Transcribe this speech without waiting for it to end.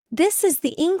This is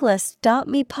the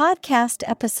Englist.me podcast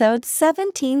episode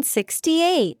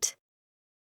 1768.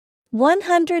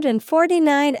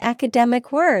 149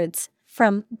 academic words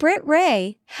from Britt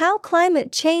Wray, How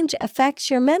Climate Change Affects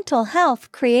Your Mental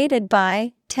Health, created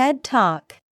by TED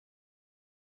Talk.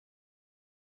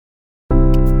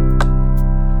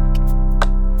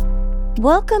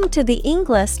 Welcome to the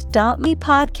Englist.me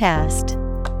podcast.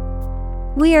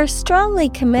 We are strongly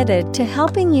committed to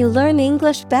helping you learn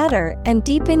English better and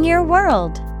deepen your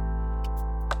world.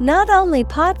 Not only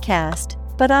podcast,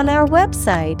 but on our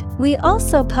website, we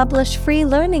also publish free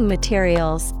learning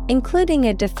materials, including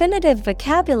a definitive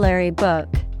vocabulary book,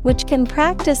 which can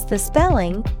practice the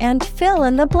spelling and fill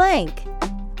in the blank.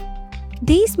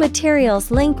 These materials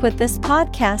link with this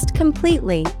podcast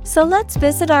completely, so let's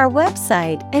visit our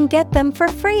website and get them for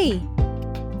free.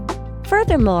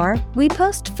 Furthermore, we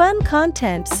post fun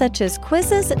content such as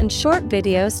quizzes and short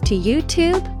videos to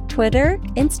YouTube, Twitter,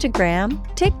 Instagram,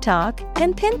 TikTok,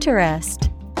 and Pinterest.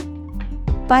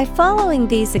 By following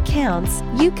these accounts,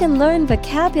 you can learn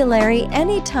vocabulary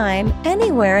anytime,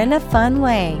 anywhere in a fun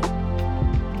way.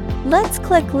 Let's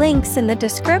click links in the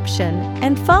description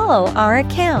and follow our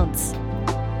accounts.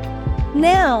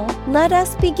 Now, let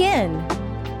us begin.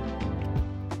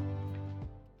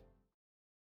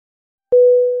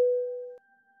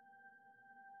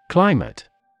 Climate.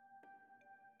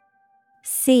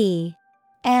 C-L-I-M-A-T-E.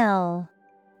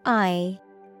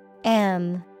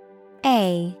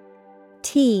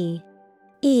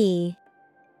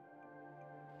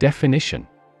 Definition.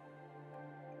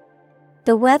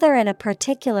 The weather in a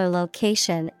particular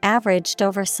location averaged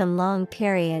over some long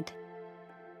period.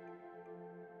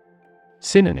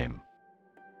 Synonym.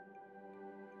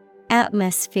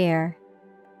 Atmosphere,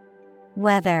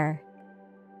 weather,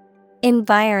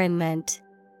 environment.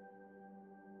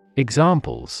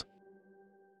 Examples.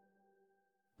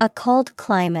 A cold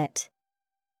climate.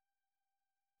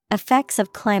 Effects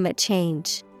of climate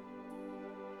change.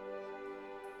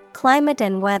 Climate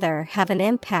and weather have an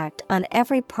impact on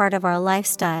every part of our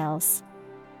lifestyles.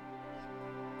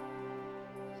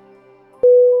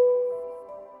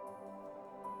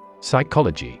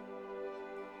 Psychology.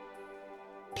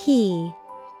 P-S-Y-C-H-O-L-O-G-Y.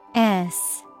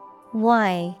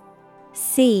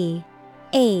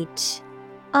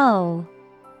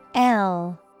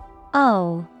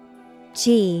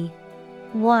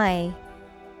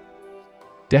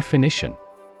 Definition.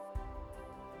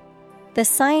 The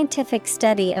scientific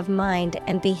study of mind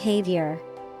and behavior.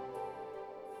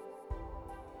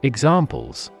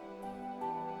 Examples.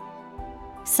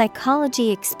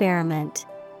 Psychology experiment.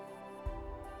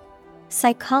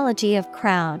 Psychology of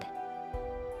crowd.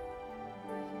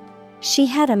 She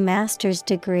had a master's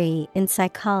degree in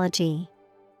psychology.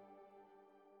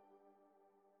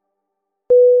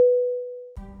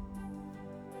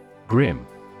 Grim.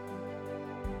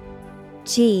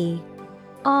 G-R-I-M.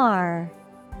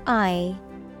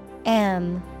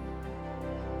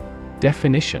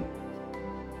 Definition.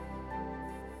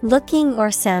 Looking or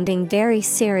sounding very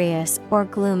serious or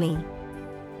gloomy.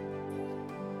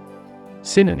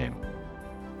 Synonym.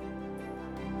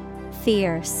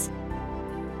 Fierce,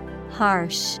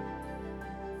 harsh,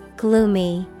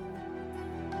 gloomy.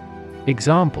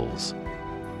 Examples.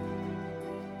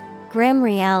 Grim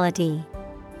reality.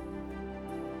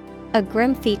 A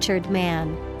grim-featured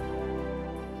man.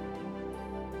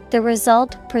 The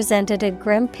result presented a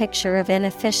grim picture of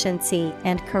inefficiency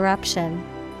and corruption.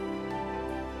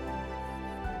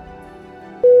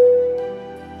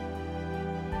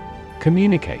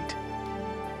 Communicate.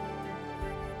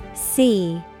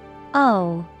 C-O-M-M-U-N-I-C-A-T-E.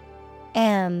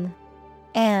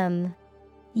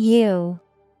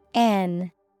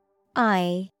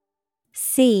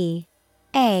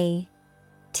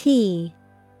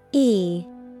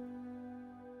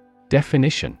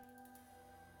 Definition.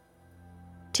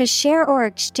 To share or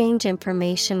exchange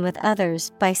information with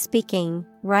others by speaking,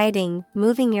 writing,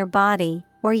 moving your body,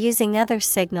 or using other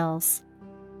signals.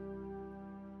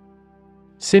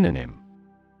 Synonym.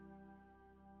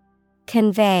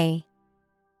 Convey,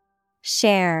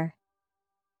 share,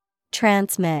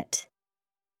 transmit.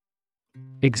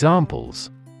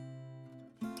 Examples.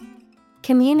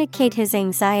 Communicate his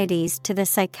anxieties to the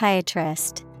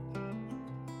psychiatrist.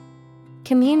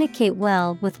 Communicate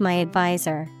well with my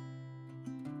advisor.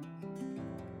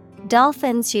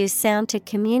 Dolphins use sound to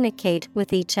communicate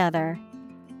with each other.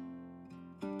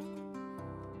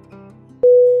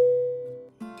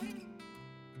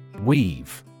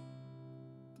 Weave.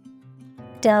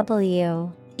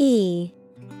 W-E-A-V-E.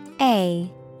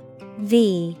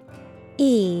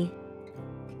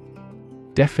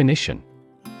 Definition.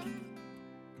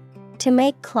 To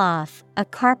make cloth, a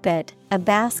carpet, a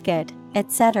basket,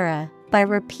 etc., by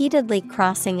repeatedly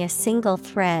crossing a single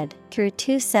thread through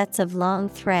two sets of long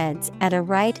threads at a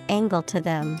right angle to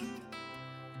them.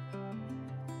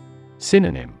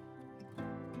 Synonym: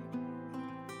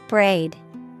 Braid,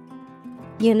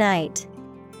 unite,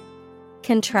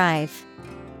 contrive.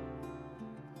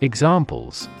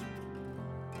 Examples: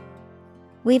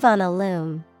 Weave on a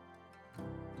loom.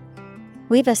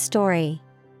 Weave a story.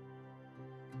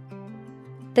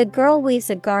 The girl weaves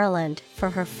a garland for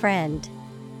her friend.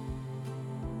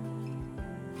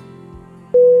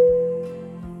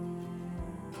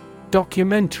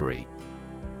 Documentary.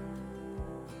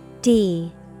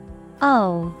 Documentary.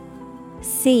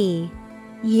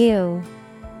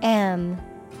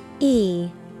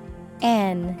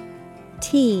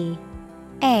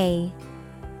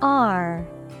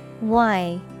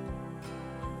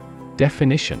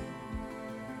 Definition: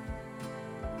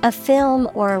 A film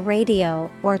or a radio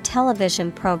or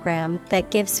television program that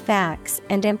gives facts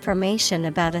and information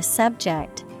about a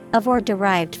subject, of or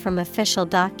derived from official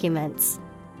documents.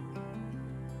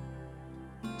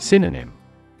 Synonym: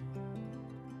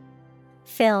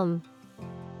 Film,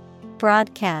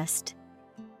 broadcast,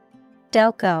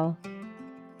 doco.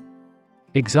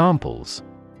 Examples: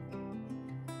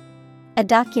 A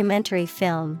documentary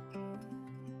film.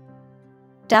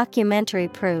 Documentary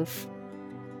proof.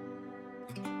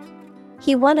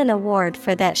 He won an award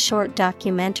for that short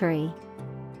documentary.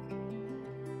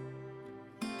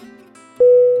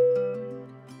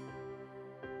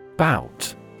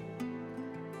 Bout.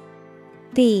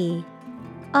 B-O-U-T.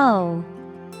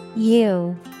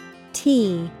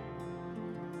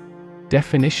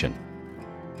 Definition: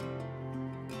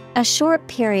 A short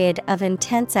period of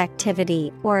intense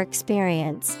activity or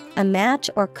experience, a match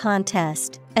or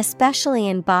contest, especially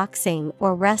in boxing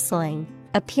or wrestling,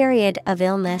 a period of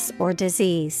illness or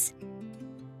disease.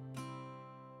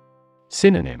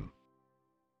 Synonym: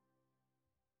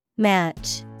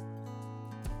 Match,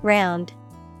 round,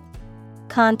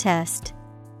 contest.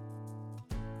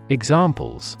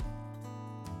 Examples: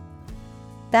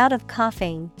 Bout of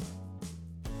coughing.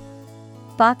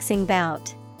 Boxing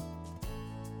bout.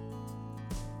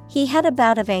 He had a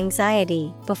bout of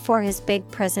anxiety before his big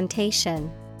presentation.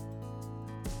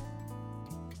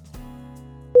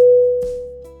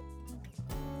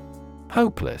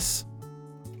 Hopeless.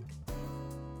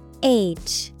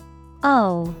 H-O-P-E-L-E-S-S.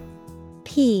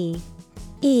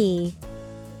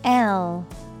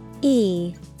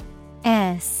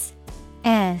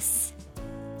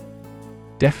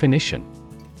 Definition: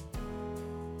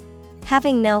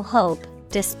 Having no hope,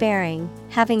 despairing,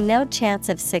 having no chance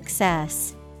of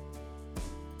success.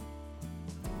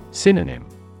 Synonym: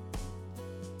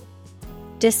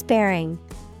 Despairing,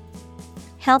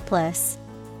 helpless,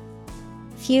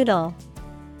 futile.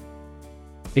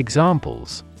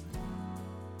 Examples: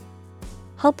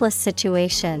 Hopeless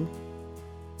situation.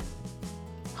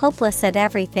 Hopeless at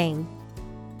everything.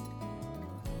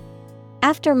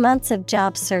 After months of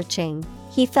job searching,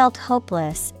 he felt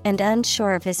hopeless and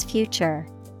unsure of his future.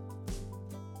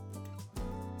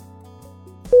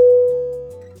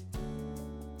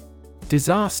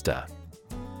 Disaster.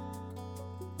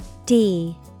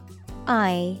 D-I-S-A-S-T-E-R.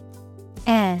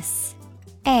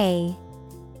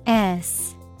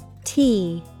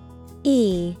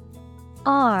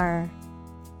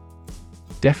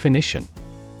 Definition: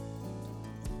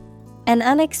 An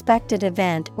unexpected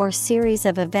event or series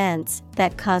of events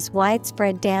that cause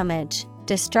widespread damage,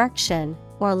 destruction,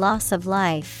 or loss of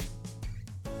life.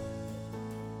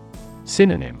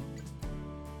 Synonym: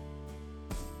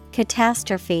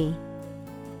 Catastrophe,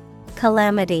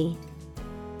 calamity,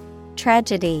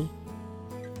 tragedy.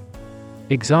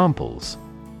 Examples: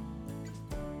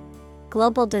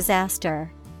 Global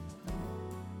disaster.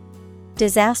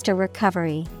 Disaster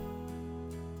recovery.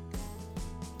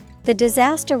 The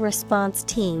disaster response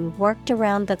team worked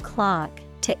around the clock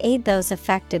to aid those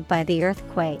affected by the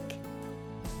earthquake.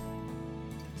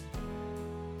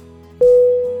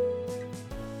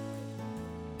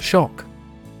 Shock.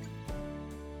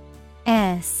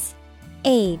 S-H-O-C-K.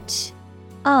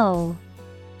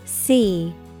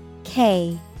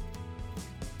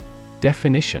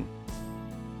 Definition: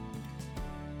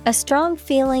 A strong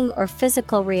feeling or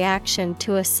physical reaction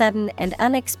to a sudden and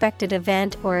unexpected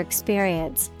event or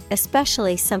experience,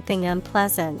 especially something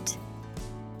unpleasant.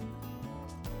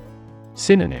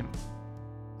 Synonym: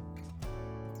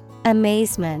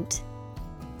 Amazement,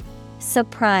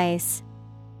 surprise,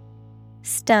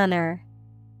 stunner.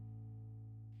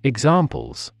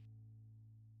 Examples: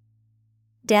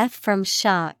 Death from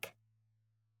shock.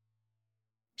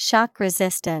 Shock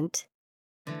resistant.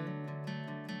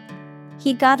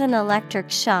 He got an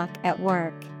electric shock at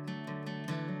work.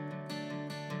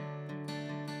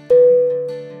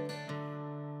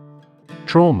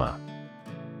 Trauma.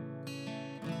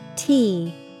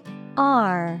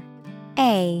 Trauma.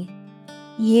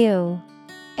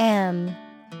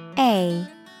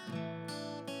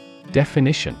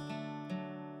 Definition.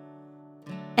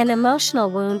 An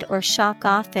emotional wound or shock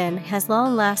often has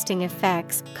long-lasting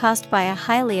effects caused by a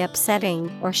highly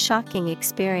upsetting or shocking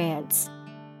experience.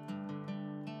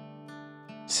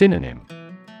 Synonym.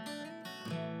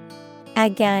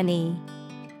 Agony,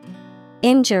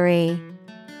 injury,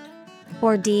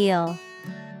 ordeal.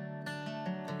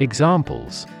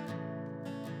 Examples.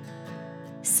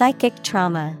 Psychic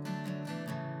trauma,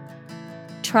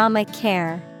 trauma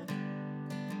care.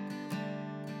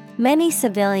 Many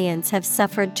civilians have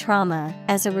suffered trauma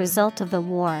as a result of the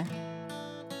war.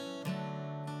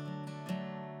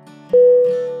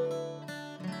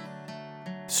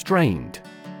 Strained.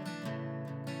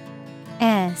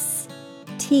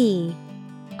 STRAINED.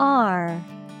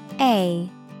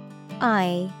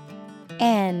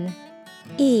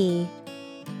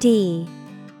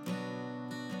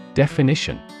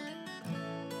 Definition.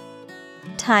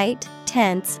 Tight,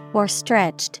 tense, or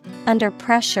stretched, under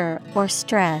pressure or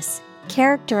stress,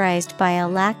 characterized by a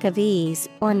lack of ease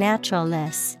or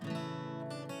naturalness.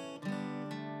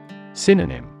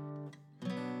 Synonym.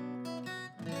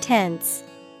 Tense,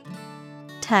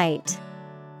 tight,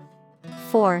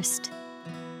 forced.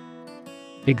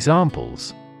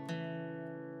 Examples.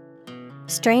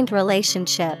 Strained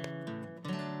relationship,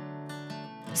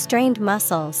 strained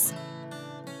muscles.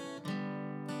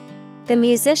 The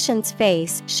musician's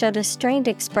face showed a strained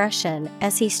expression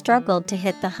as he struggled to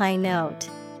hit the high note.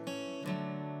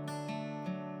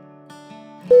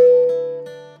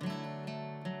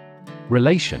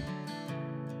 Relation.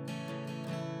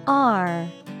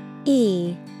 RELATION.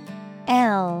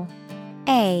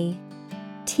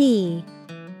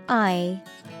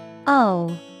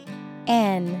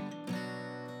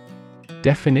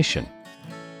 Definition.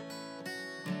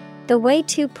 The way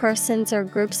two persons or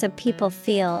groups of people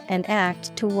feel and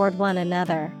act toward one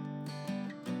another.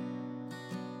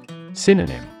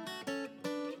 Synonym.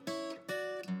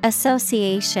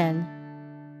 Association,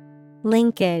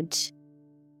 linkage,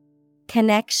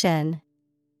 connection.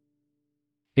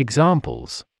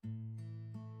 Examples.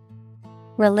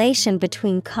 Relation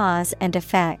between cause and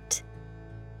effect.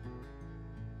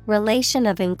 Relation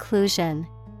of inclusion.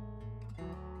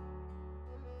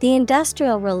 The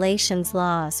industrial relations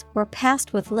laws were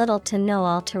passed with little to no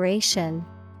alteration.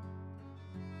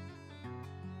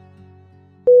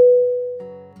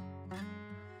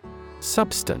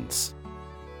 Substance.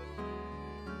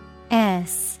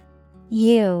 SUBSTANCE.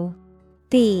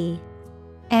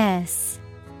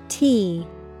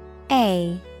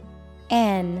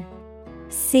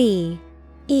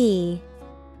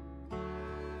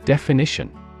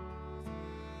 Definition.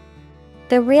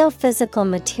 The real physical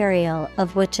material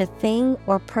of which a thing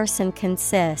or person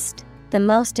consists, the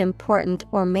most important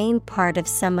or main part of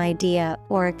some idea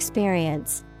or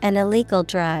experience, an illegal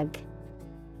drug.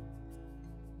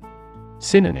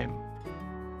 Synonym.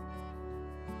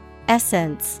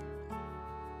 Essence,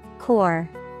 core,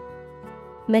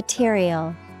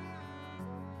 material.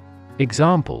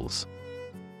 Examples.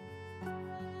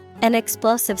 An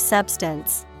explosive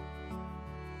substance.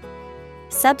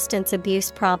 Substance abuse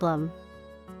problem.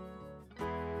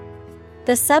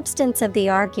 The substance of the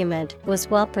argument was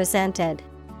well presented.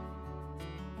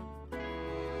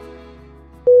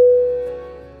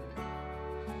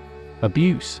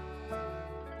 Abuse.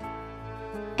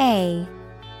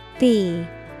 ABUSE.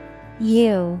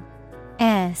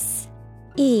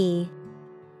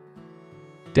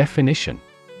 Definition.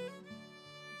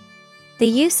 The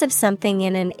use of something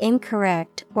in an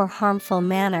incorrect or harmful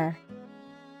manner.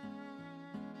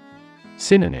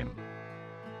 Synonym.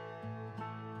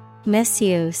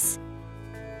 Misuse,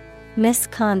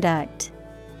 misconduct,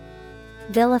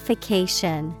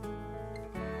 vilification.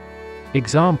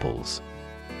 Examples.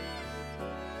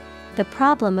 The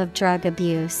problem of drug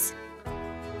abuse.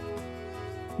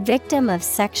 Victim of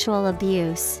sexual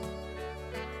abuse.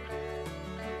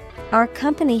 Our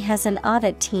company has an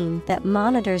audit team that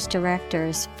monitors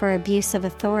directors for abuse of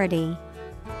authority.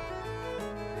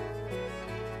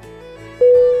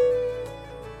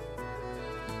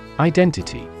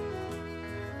 Identity.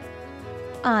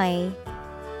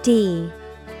 IDENTITY.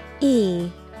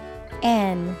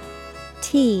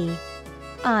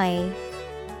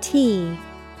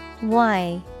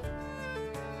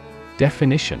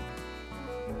 Definition.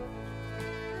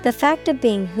 The fact of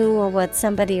being who or what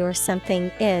somebody or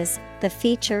something is, the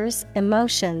features,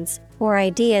 emotions, or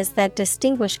ideas that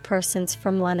distinguish persons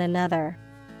from one another.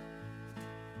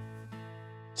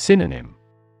 Synonym.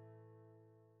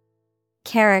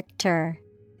 Character,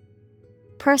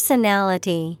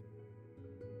 Personality,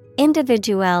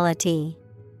 individuality.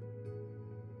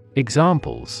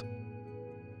 Examples: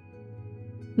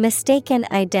 Mistaken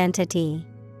identity.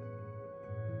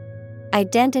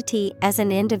 Identity as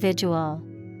an individual.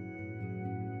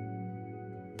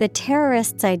 The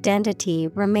terrorist's identity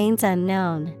remains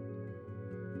unknown.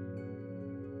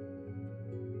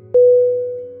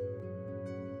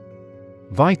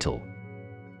 Vital.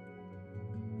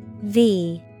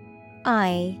 V-I-T-A-L.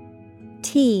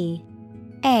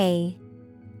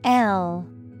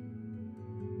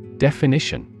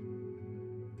 Definition: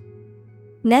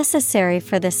 Necessary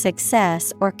for the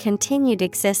success or continued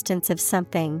existence of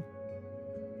something.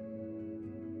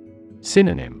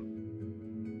 Synonym: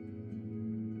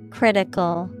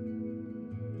 Critical,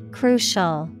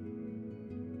 crucial,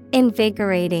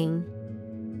 invigorating.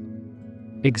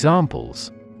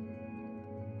 Examples: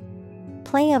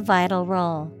 Play a vital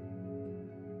role.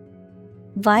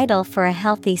 Vital for a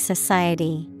healthy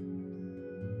society.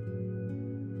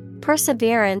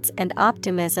 Perseverance and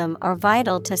optimism are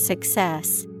vital to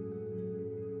success.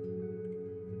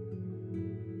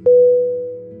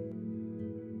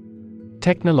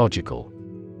 Technological.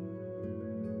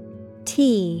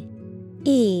 Technological.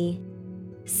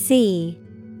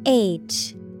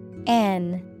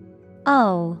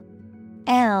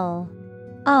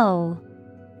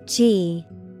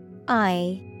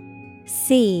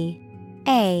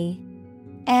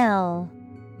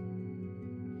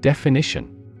 Definition: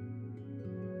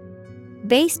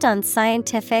 Based on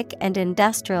scientific and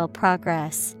industrial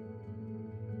progress.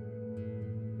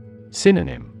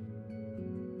 Synonym: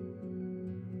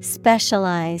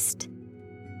 Specialized,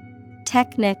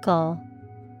 technical.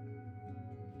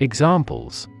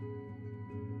 Examples: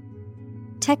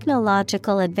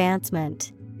 Technological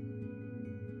advancement.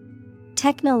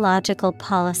 Technological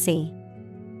policy.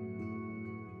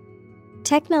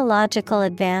 Technological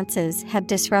advances have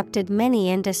disrupted many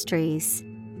industries.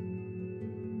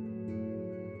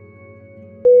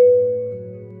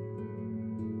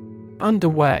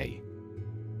 Underway.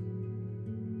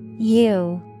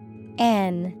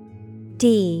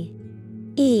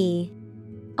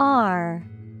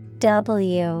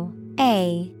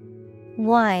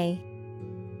 U-N-D-E-R-W-A-Y.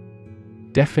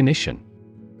 Definition: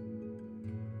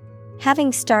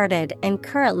 Having started and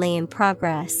currently in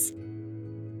progress.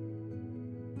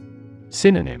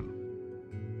 Synonym: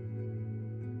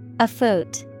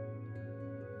 Afoot.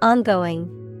 Ongoing.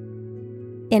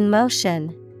 In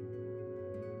motion.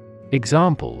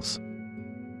 Examples: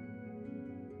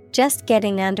 Just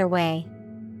getting underway.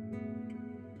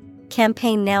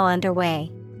 Campaign now underway.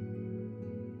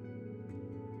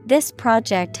 This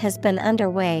project has been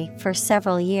underway for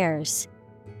several years.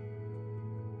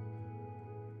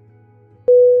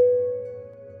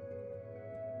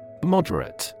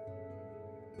 Moderate.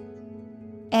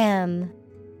 M-O-D-E-R-A-T-E.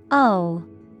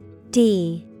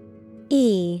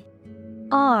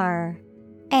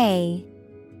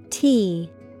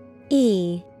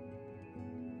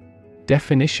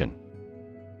 Definition: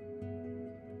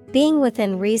 Being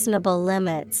within reasonable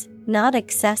limits, not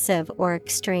excessive or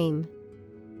extreme.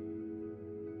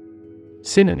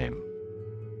 Synonym: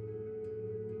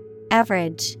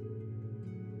 Average.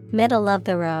 Middle of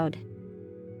the road.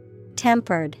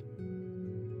 Tempered.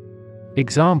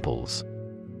 Examples: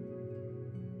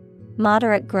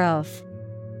 Moderate growth.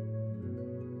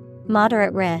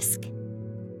 Moderate risk.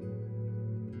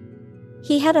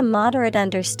 He had a moderate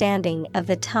understanding of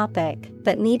the topic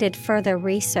but needed further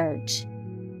research.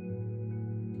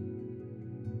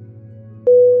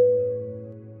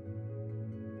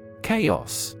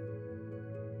 Chaos.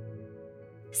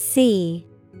 C-H-A-O-S.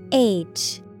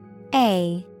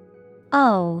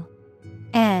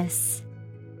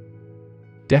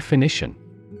 Definition: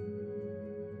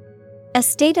 A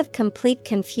state of complete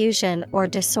confusion or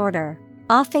disorder,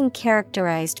 often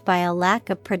characterized by a lack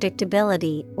of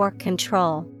predictability or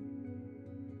control.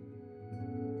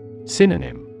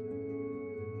 Synonym: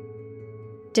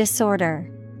 Disorder.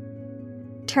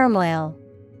 Turmoil.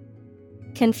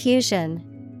 Confusion.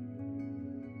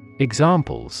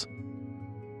 Examples: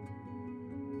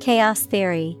 Chaos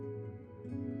theory.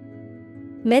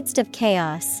 Midst of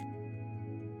chaos.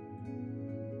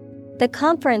 The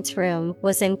conference room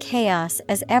was in chaos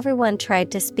as everyone tried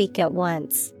to speak at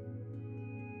once.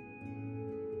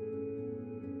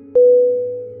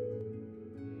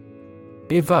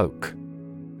 Evoke.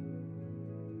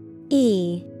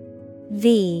 E-V-O-K-E.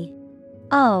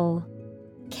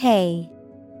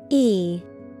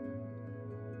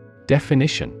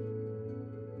 Definition: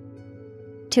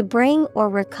 To bring or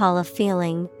recall a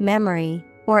feeling, memory,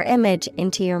 or image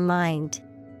into your mind.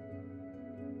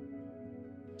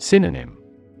 Synonym: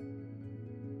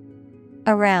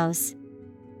 Arouse,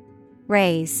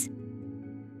 raise,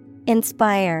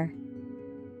 inspire.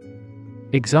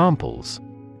 Examples: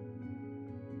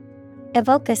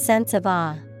 Evoke a sense of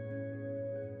awe.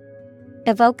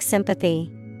 Evoke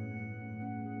sympathy.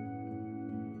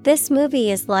 This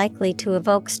movie is likely to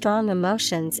evoke strong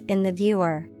emotions in the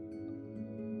viewer.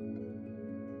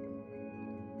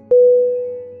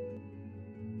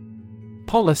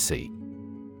 Policy.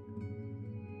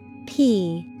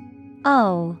 Policy.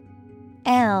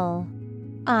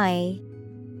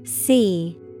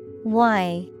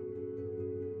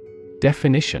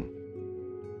 Definition: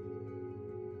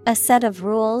 A set of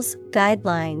rules,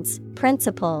 guidelines,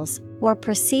 principles, or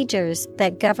procedures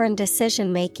that govern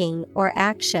decision-making or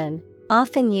action,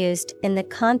 often used in the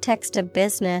context of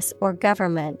business or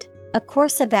government. A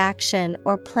course of action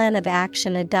or plan of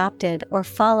action adopted or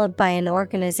followed by an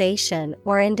organization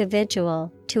or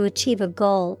individual to achieve a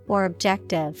goal or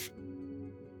objective.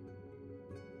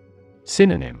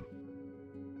 Synonym: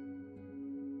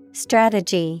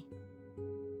 Strategy,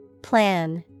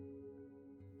 plan,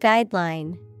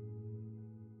 guideline.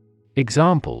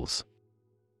 Examples: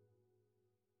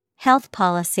 Health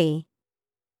policy,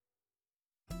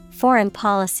 foreign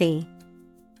policy.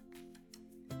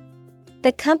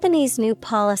 The company's new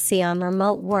policy on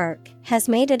remote work has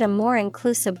made it a more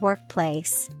inclusive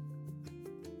workplace.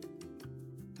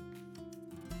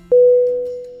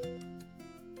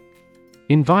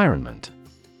 Environment.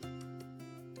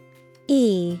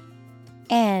 ENVIRONMENT.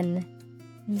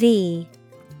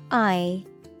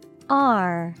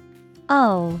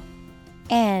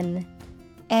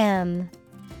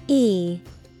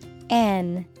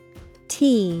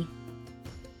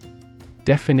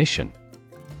 Definition: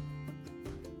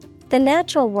 The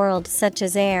natural world such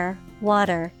as air,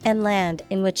 water, and land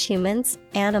in which humans,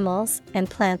 animals, and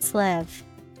plants live.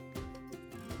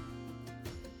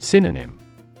 Synonym: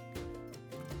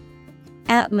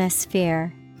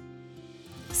 Atmosphere,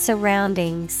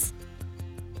 surroundings,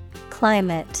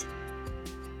 climate.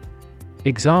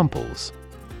 Examples: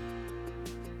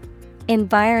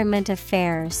 Environment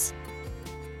affairs,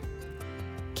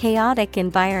 chaotic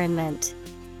environment.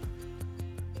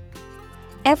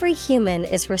 Every human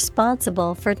is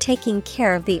responsible for taking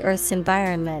care of the Earth's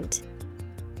environment.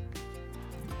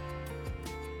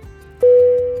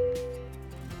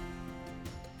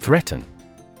 Threaten.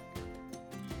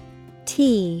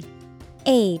 THREATEN.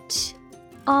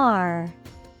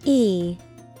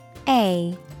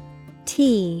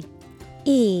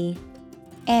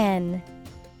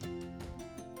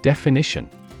 Definition: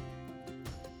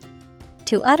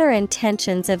 To utter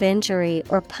intentions of injury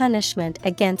or punishment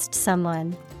against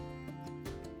someone.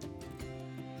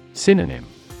 Synonym: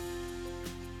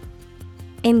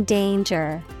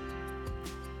 Endanger,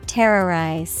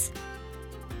 terrorize,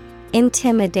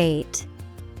 intimidate.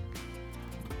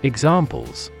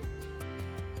 Examples: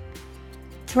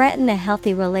 Threaten a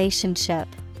healthy relationship.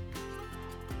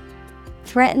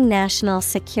 Threaten national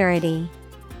security.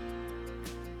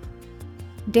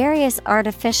 Various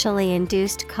artificially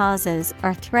induced causes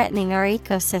are threatening our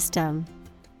ecosystem.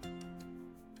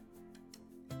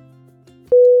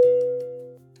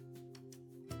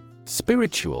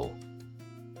 Spiritual.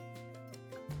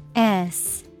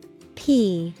 SPIRITUAL.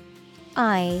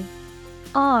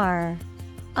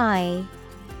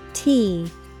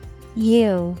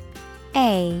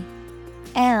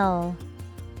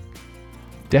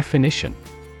 Definition: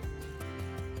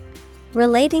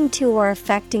 Relating to or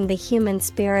affecting the human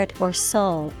spirit or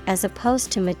soul as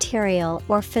opposed to material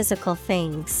or physical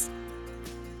things.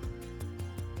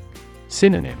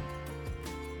 Synonym: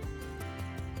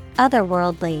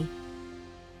 Otherworldly,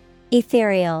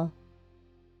 ethereal,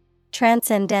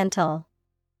 transcendental.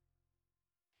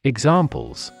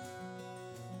 Examples: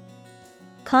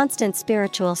 Constant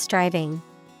spiritual striving.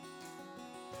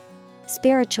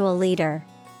 Spiritual leader.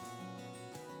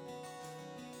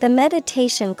 The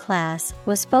meditation class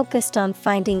was focused on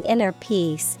finding inner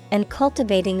peace and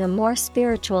cultivating a more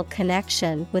spiritual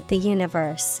connection with the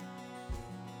universe.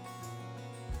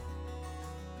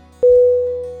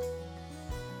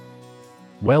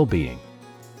 Well-being.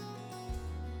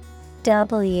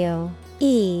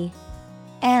 WELLBEING.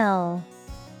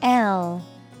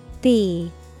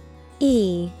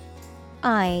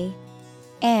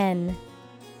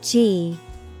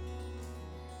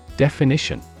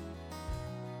 Definition: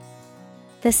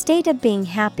 The state of being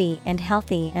happy and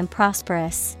healthy and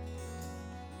prosperous.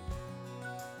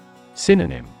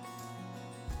 Synonym: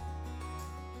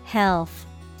 Health,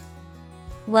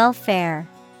 welfare,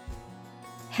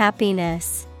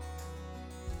 happiness.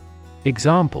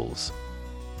 Examples: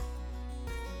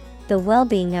 The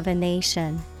well-being of a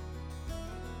nation.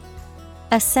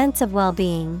 A sense of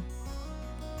well-being.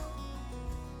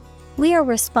 We are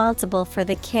responsible for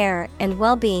the care and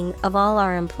well-being of all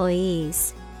our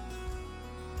employees.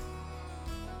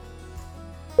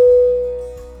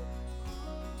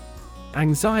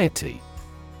 Anxiety.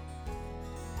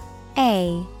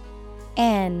 A-N-X-I-E-T-Y.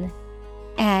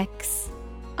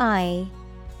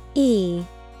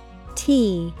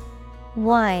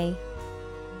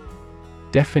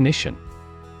 Definition: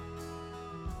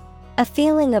 a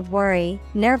feeling of worry,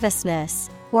 nervousness,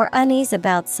 or unease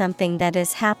about something that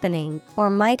is happening or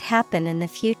might happen in the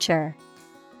future.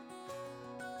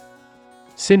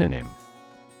 Synonym: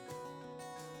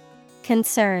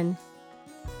 concern,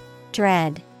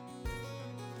 dread,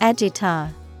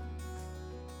 agita.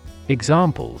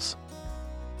 Examples: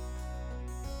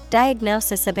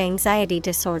 diagnosis of anxiety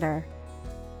disorder,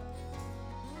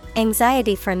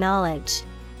 anxiety for knowledge.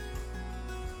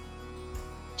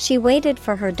 She waited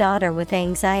for her daughter with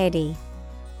anxiety.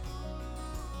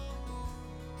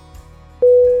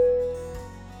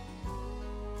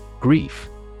 Grief.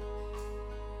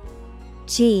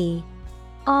 G-R-I-E-F.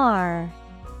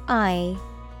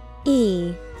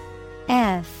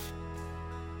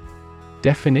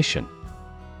 Definition: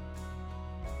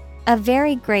 a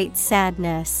very great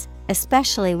sadness,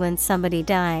 especially when somebody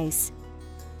dies.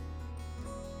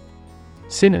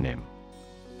 Synonym: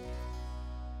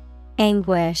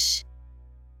 anguish,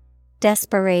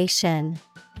 desperation,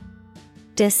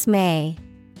 dismay.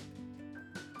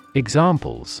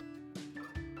 Examples: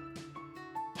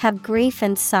 have grief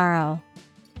and sorrow.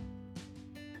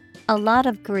 A lot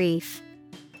of grief.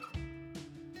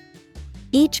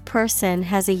 Each person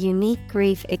has a unique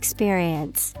grief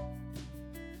experience.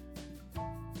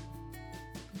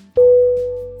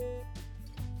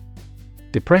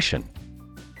 Depression.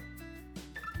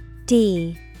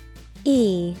 D-E-P-R-E-S-S-I-O-N.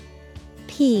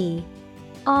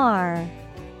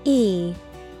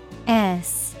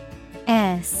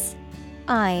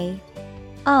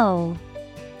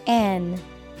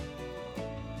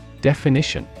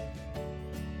 Definition: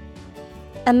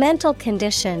 a mental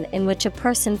condition in which a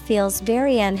person feels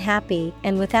very unhappy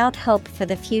and without hope for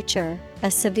the future, a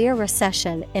severe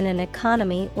recession in an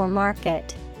economy or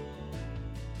market.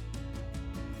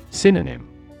 Synonym: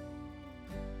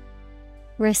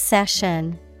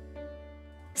 recession,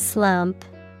 slump,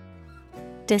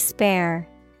 despair.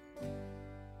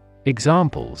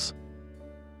 Examples: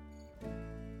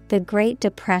 the Great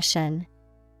Depression.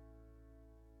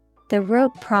 The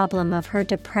root problem of her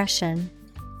depression.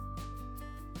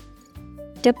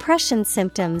 Depression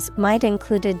symptoms might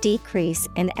include a decrease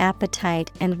in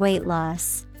appetite and weight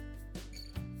loss.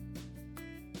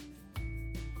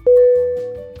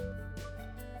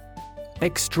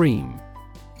 Extreme.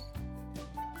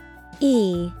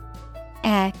 E-X-T-R-E-M-E.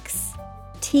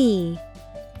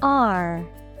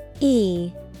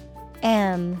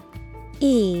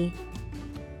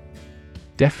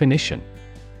 Definition: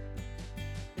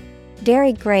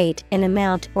 very great in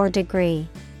amount or degree.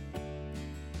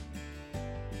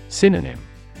 Synonym: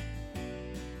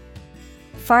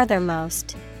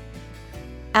 farthermost,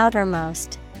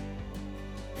 outermost,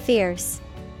 fierce.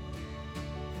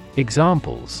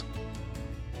 Examples: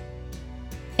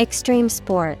 extreme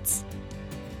sports,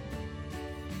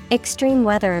 extreme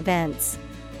weather events.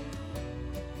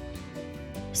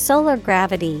 Solar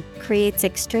gravity creates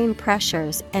extreme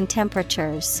pressures and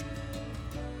temperatures.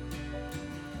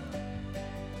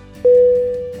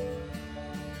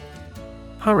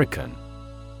 Hurricane.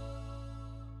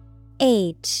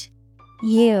 H-U-R-R-I-C-A-N-E.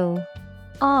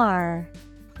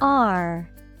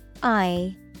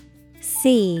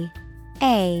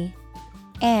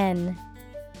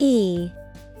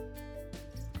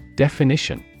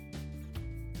 Definition: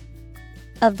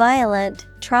 a violent,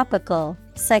 tropical,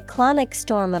 cyclonic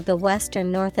storm of the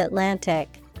western North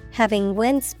Atlantic, having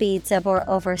wind speeds of or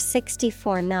over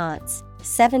 64 knots,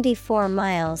 74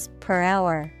 miles per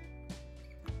hour.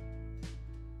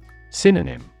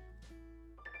 Synonym: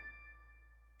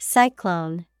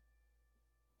 cyclone,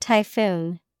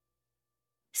 typhoon,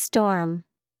 storm.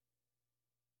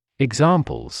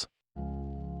 Examples: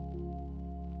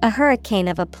 a hurricane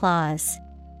of applause.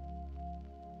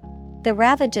 The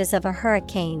ravages of a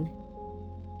hurricane.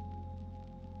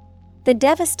 The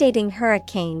devastating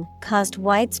hurricane caused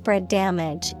widespread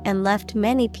damage and left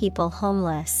many people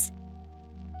homeless.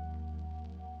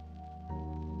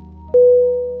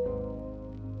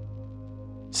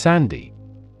 Sandy.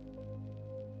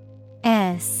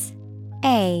 S-A-N-D-Y.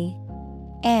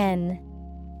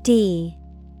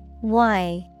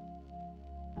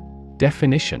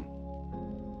 Definition: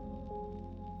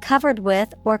 covered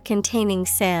with or containing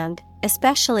sand,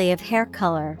 especially of hair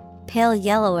color, pale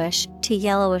yellowish to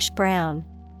yellowish brown.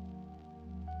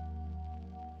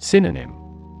 Synonym: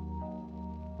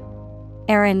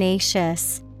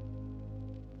 Arenaceous,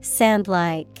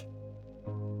 sand-like.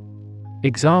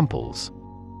 Examples: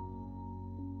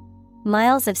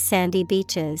 Miles of sandy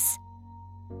beaches.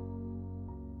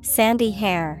 Sandy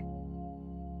hair.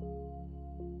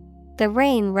 The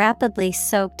rain rapidly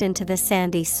soaked into the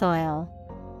sandy soil.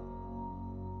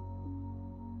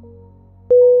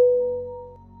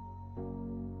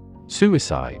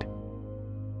 Suicide.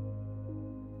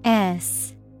 S-U-I-C-I-D-E.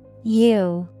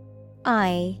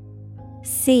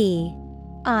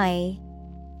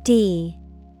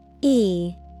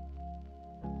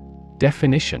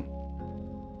 Definition: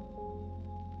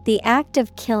 the act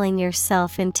of killing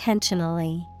yourself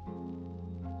intentionally.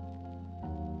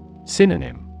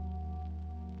 Synonym: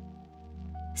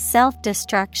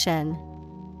 Self-destruction,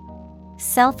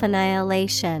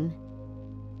 self-annihilation,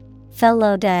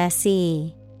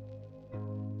 Felo-de-se.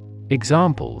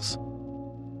 Examples: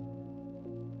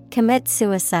 Commit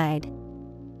suicide.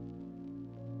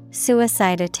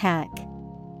 Suicide attack.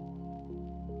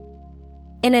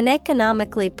 In an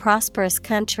economically prosperous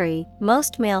country,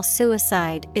 most male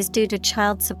suicide is due to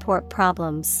child support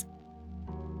problems.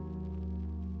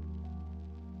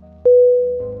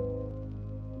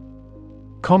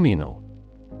 Communal.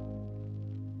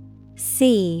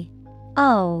 C-O-M-M-U-N-A-L.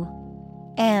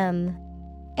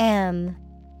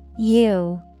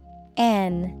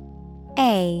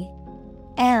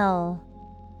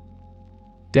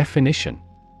 Definition: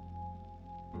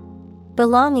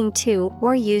 belonging to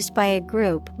or used by a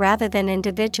group rather than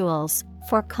individuals,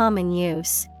 for common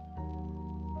use.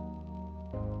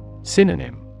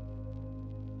 Synonym: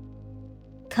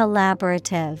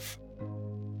 Collaborative,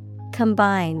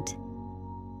 combined,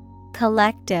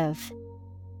 collective.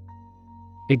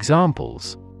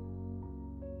 Examples: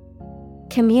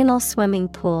 communal swimming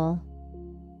pool.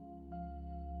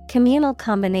 Communal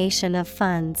combination of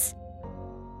funds.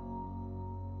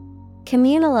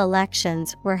 Communal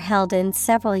elections were held in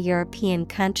several European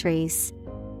countries.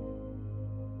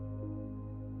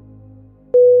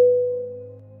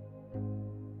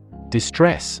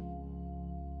 Distress.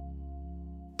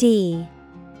 D-I-S-T-R-E-S-S.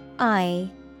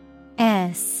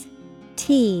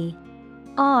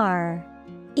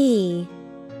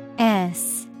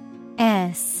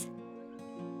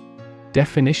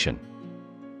 Definition: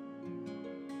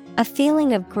 a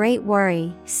feeling of great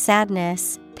worry,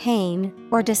 sadness, pain,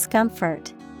 or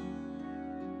discomfort.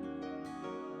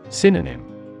 Synonym: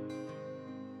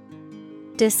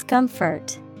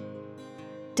 discomfort,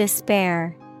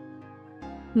 despair,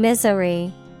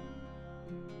 misery.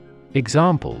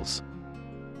 Examples: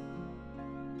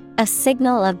 a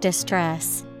signal of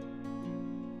distress.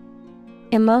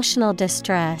 Emotional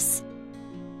distress.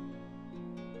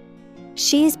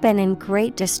 She's been in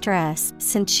great distress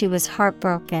since she was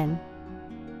heartbroken.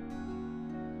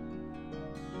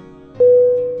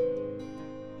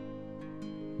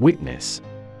 Witness.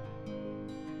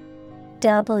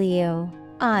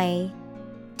 W-I-T-N-E-S-S.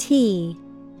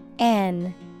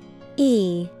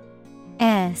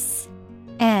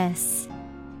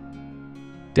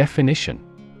 Definition: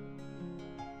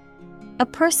 a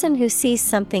person who sees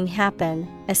something happen,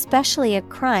 especially a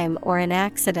crime or an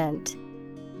accident.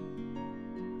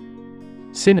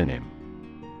 Synonym: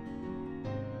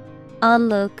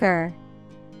 onlooker,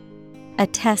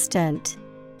 attestant,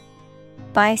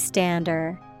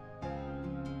 bystander.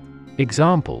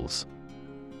 Examples: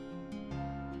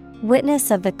 witness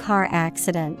of the car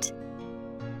accident.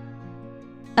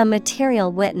 A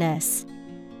material witness.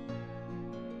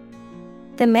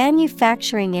 The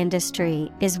manufacturing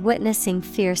industry is witnessing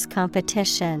fierce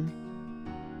competition.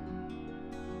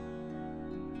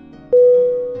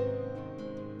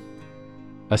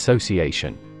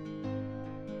 Association.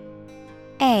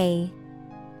 A-S-S-O-C-I-A-T-I-O-N.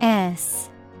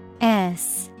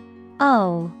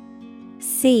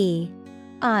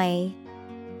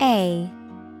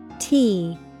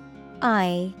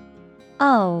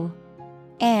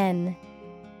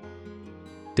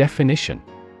 Definition: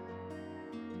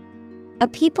 a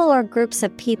people or groups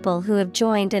of people who have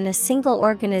joined in a single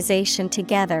organization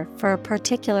together for a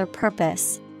particular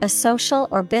purpose, a social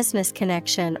or business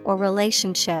connection or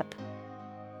relationship.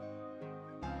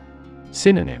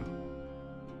 Synonym: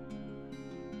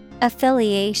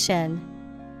 affiliation,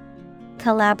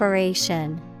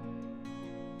 collaboration,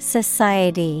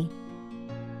 society.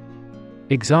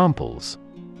 Examples: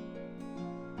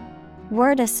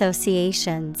 word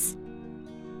associations.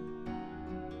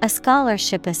 A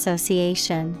scholarship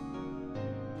association.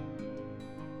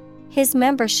 His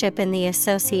membership in the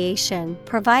association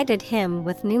provided him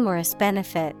with numerous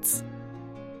benefits.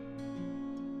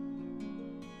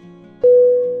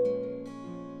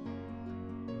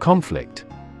 Conflict.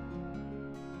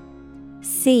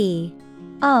 CONFLICT.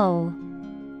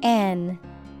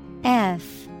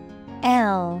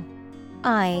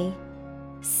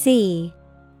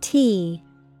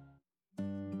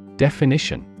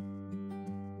 Definition.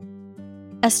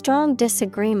 A strong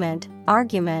disagreement,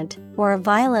 argument, or a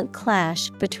violent clash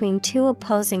between two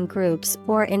opposing groups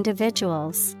or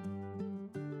individuals.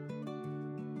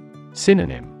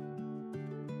 Synonym.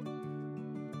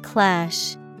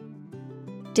 Clash,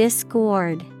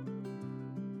 discord,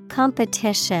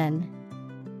 competition.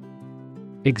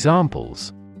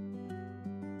 Examples.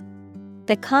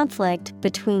 The conflict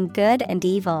between good and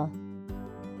evil.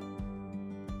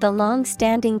 The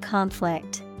long-standing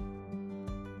conflict.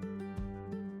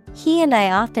 He and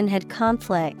I often had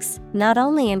conflicts, not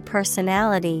only in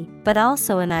personality, but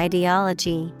also in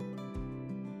ideology.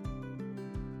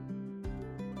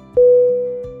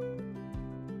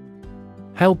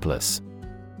 Helpless.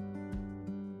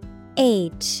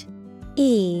 HELPLESS.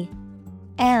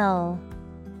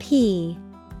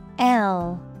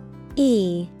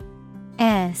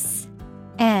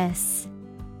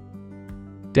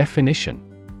 Definition.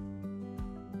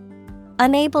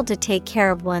 Unable to take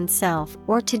care of oneself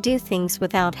or to do things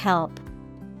without help.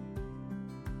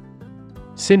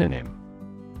 Synonym.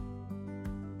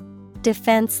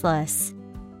 Defenseless,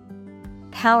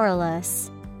 powerless,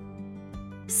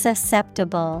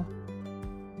 susceptible.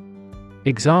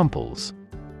 Examples.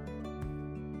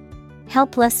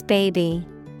 Helpless baby.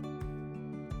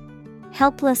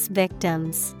 Helpless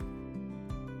victims.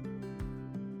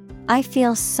 I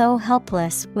feel so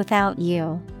helpless without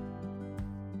you.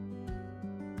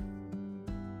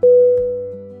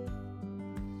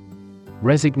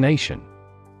 Resignation.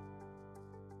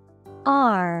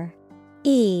 RESIGNATION.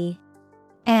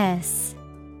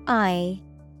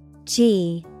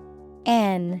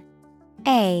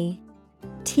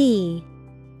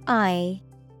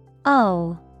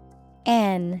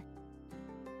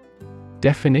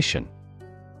 Definition.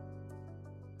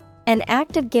 An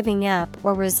act of giving up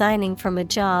or resigning from a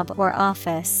job or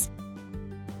office.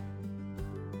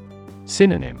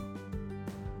 Synonym.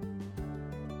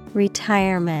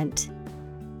 Retirement,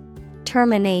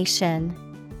 termination,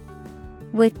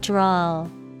 withdrawal.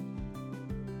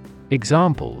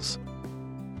 Examples.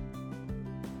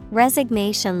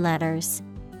 Resignation letters.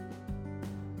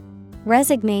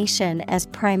 Resignation as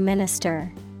Prime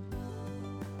Minister.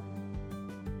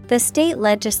 The state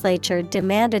legislature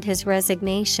demanded his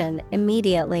resignation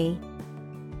immediately.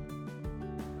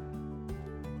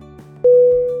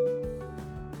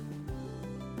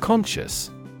 Conscious.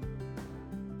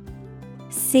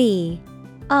 CONSCIOUS.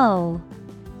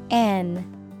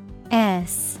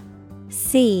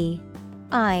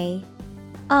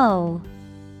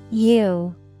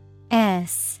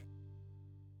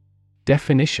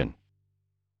 Definition.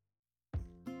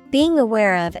 Being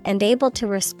aware of and able to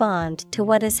respond to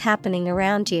what is happening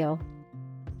around you.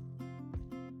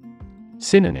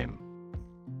 Synonym.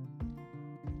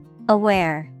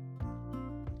 Aware,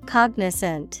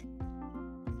 cognizant,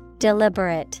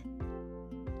 deliberate.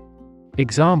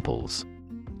 Examples.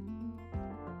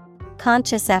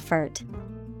 Conscious effort.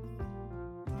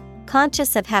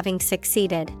 Conscious of having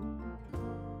succeeded.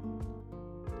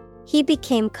 He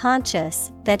became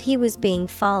conscious that he was being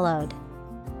followed.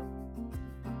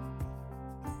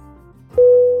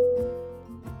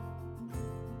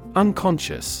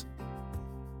 Unconscious.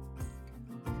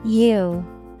 UNCONSCIOUS.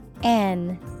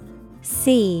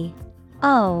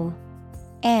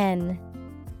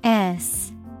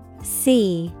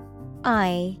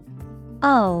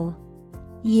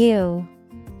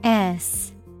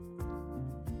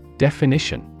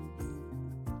 Definition.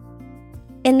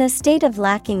 In the state of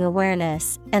lacking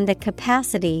awareness and the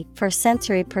capacity for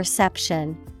sensory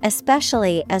perception,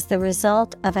 especially as the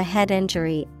result of a head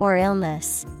injury or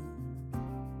illness.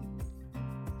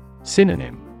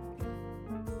 Synonym.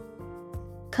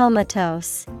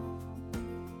 Comatose,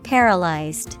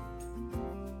 paralyzed,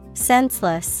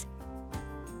 senseless.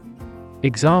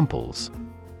 Examples.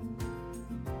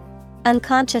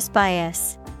 Unconscious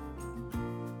bias.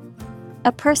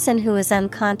 A person who is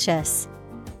unconscious.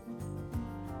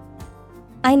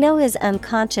 I know his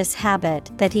unconscious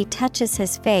habit that he touches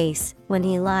his face when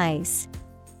he lies.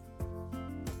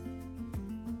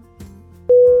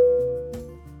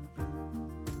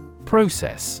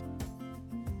 Process.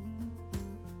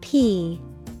 PROCESS.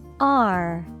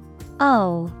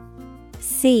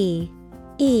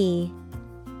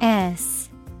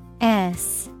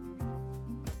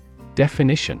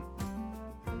 Definition.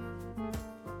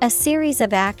 A series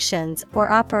of actions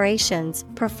or operations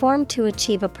performed to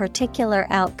achieve a particular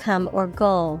outcome or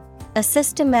goal, A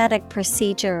systematic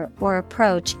procedure or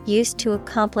approach used to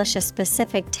accomplish a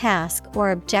specific task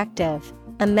or objective,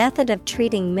 a method of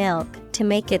treating milk to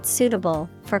make it suitable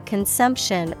for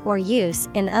consumption or use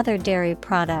in other dairy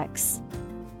products.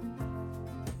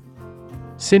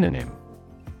 Synonym: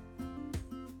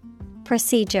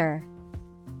 Procedure,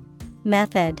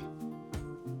 method,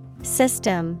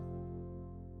 system.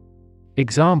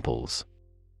 Examples: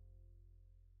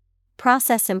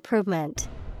 Process improvement,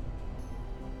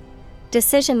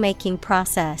 decision-making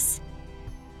process.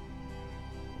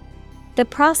 The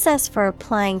process for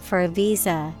applying for a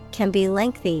visa can be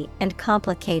lengthy and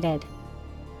complicated.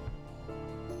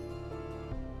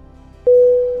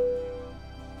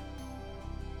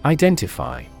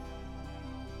 Identify.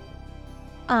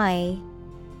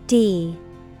 I-D-E-N-T-I-F-Y.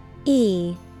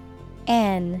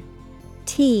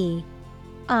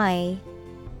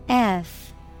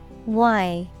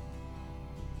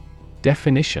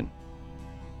 Definition: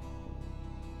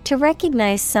 To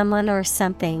recognize someone or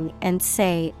something and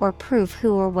say or prove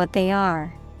who or what they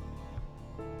are.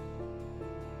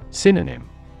 Synonym: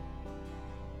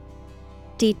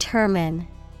 Determine,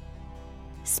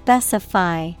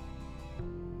 specify,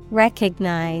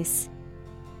 recognize.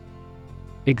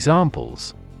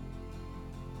 Examples: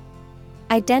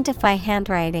 Identify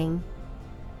handwriting.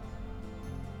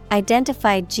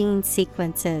 Identify gene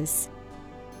sequences.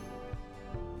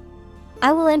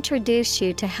 I will introduce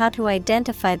you to how to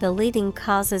identify the leading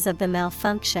causes of the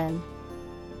malfunction.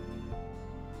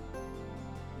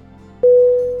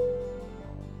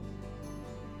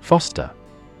 Foster.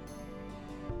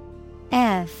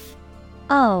 F-O-S-T-E-R.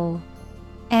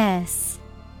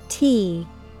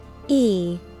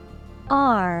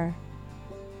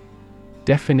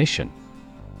 Definition: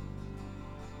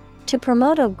 To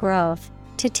promote a growth,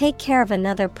 to take care of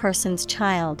another person's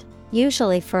child,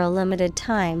 usually for a limited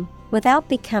time, without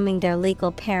becoming their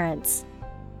legal parents.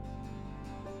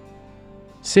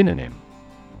 Synonym: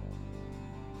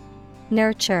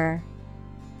 Nurture,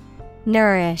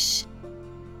 nourish,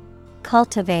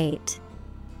 cultivate.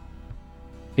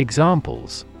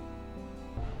 Examples: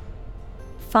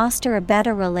 Foster a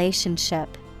better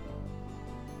relationship.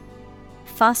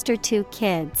 Foster 2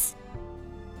 kids.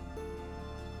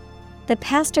 The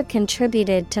pastor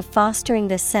contributed to fostering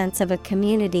the sense of a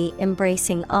community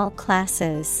embracing all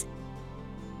classes.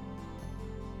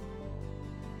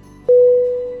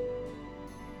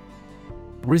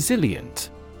 Resilient.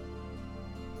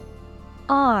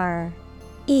 R-E-S-I-L-I-E-N-T.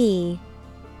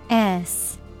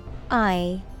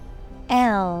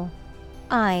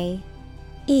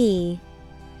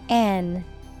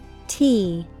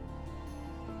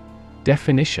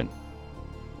 Definition: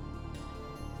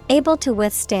 Able to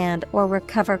withstand or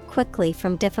recover quickly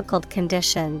from difficult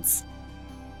conditions.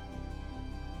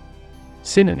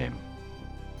 Synonym: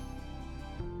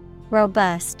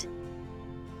 Robust,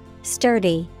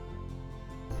 sturdy,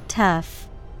 tough.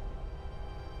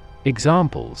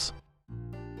 Examples: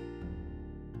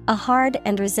 A hard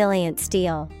and resilient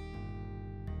steel.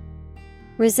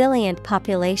 Resilient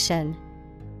population.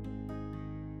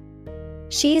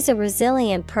 She is a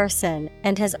resilient person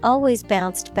and has always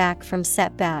bounced back from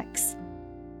setbacks.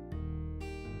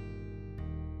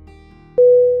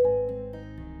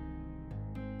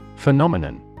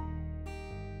 Phenomenon.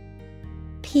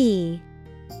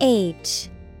 P-H-E-N-O-M-E-N.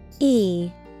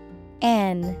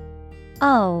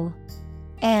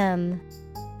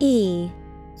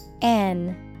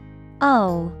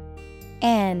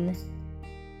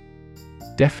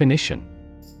 Definition: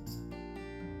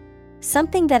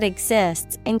 Something that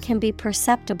exists and can be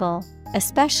perceptible,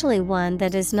 especially one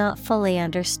that is not fully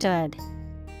understood.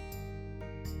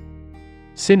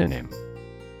 Synonym: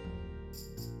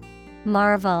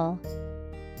 Marvel,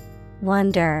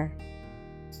 wonder,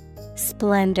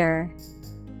 splendor.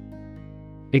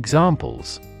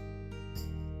 Examples: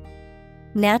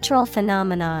 Natural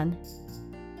phenomenon.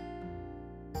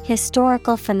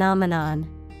 Historical phenomenon.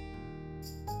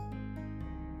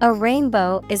 A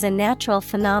rainbow is a natural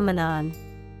phenomenon.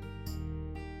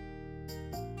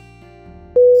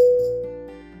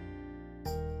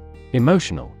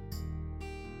 Emotional.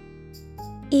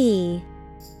 E-M-O-T-I-O-N-A-L.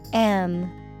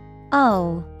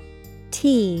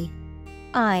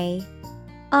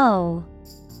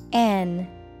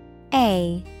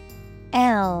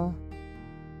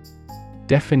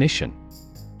 Definition: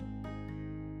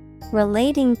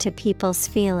 Relating to people's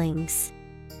feelings.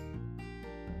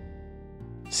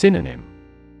 Synonym: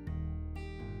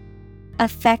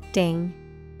 Affecting,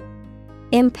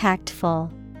 impactful,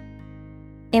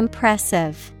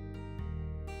 impressive.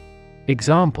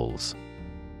 Examples: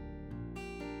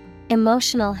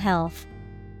 Emotional health.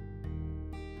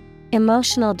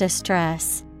 Emotional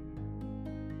distress.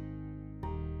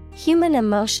 Human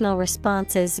emotional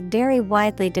responses vary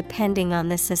widely depending on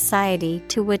the society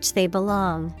to which they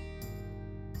belong.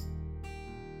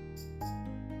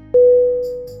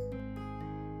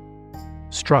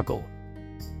 Struggle.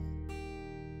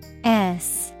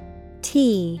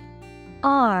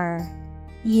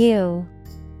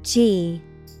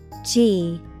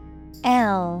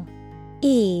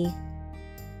 S-T-R-U-G-G-L-E.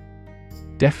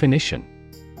 Definition.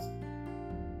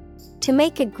 To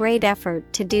make a great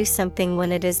effort to do something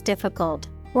when it is difficult,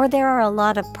 or there are a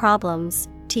lot of problems,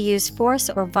 to use force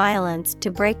or violence to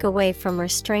break away from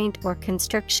restraint or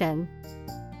constriction.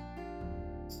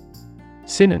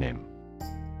 Synonym.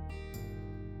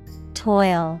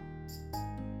 Toil,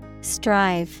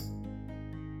 strive,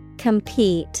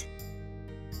 compete.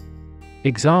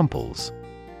 Examples.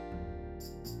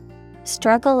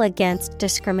 Struggle against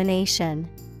discrimination.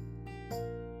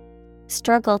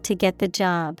 Struggle to get the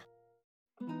job.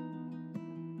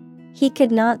 He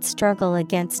could not struggle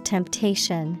against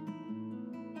temptation.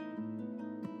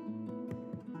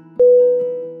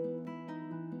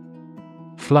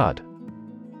 Flood.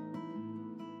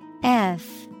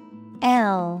 F-L-O-O-D.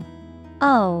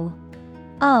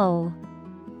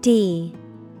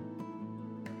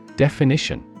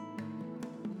 Definition.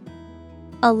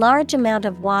 A large amount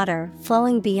of water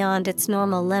flowing beyond its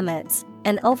normal limits,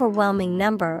 an overwhelming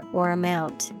number or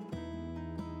amount.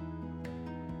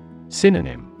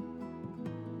 Synonym.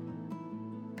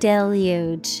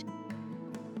 Deluge,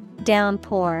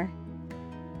 downpour,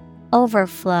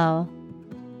 overflow.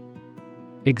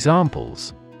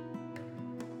 Examples.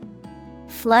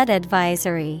 Flood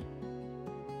advisory.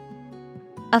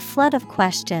 A flood of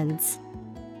questions.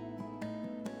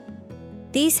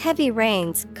 These heavy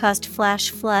rains caused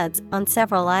flash floods on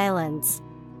several islands.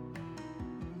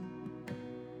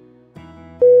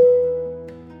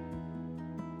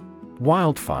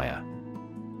 Wildfire.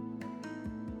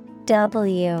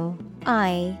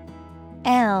 W-I-L-D-F-I-R-E.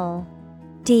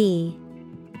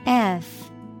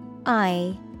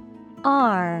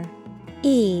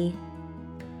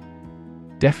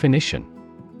 Definition.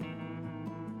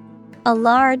 A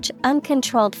large,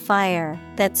 uncontrolled fire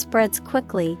that spreads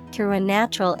quickly through a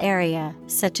natural area,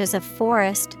 such as a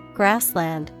forest,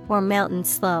 grassland, or mountain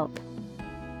slope.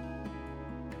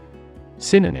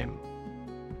 Synonym.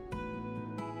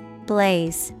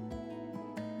 Blaze,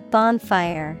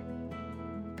 bonfire,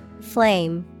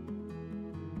 flame.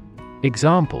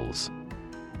 Examples.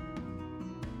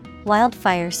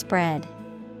 Wildfire spread.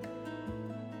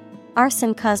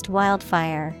 Arson caused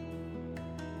wildfire.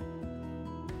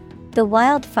 The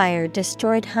wildfire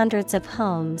destroyed hundreds of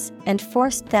homes and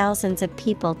forced thousands of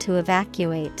people to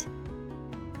evacuate.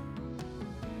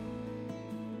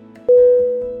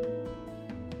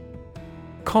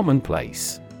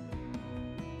 Commonplace.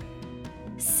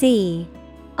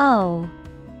 C-O-M-M-O-N-P-L-A-C-E.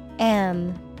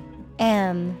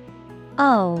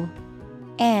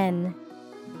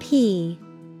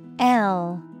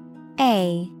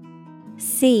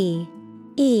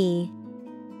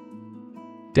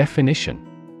 Definition.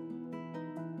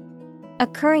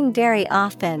 Occurring very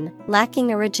often,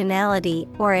 lacking originality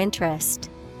or interest.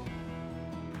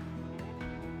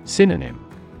 Synonym.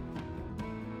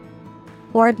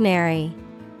 Ordinary,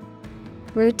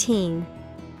 routine,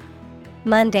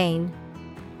 mundane.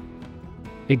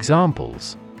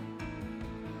 Examples.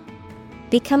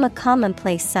 Become a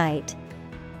commonplace sight.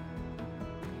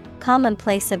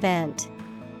 Commonplace event.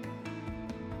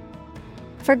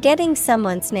 Forgetting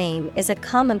someone's name is a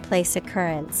commonplace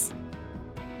occurrence.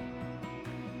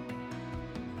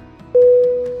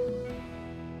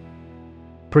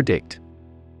 Predict.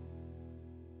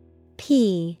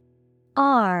 P-R-E-D-I-C-T.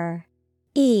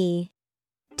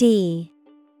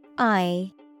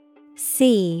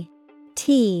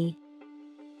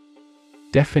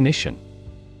 Definition.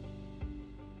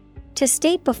 To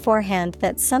state beforehand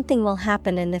that something will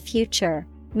happen in the future,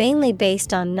 mainly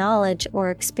based on knowledge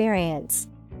or experience.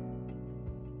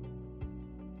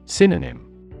 Synonym.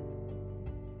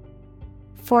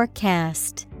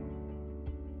 Forecast,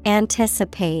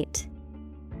 anticipate,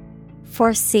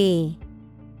 foresee.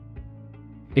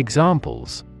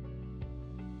 Examples.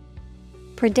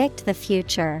 Predict the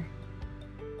future.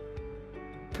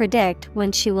 Predict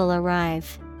when she will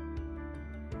arrive.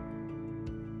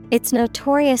 It's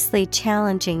notoriously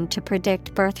challenging to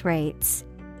predict birth rates.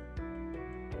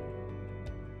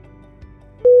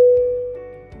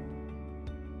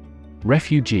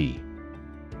 Refugee.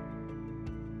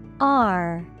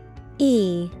 R-E-F-U-G-E-E.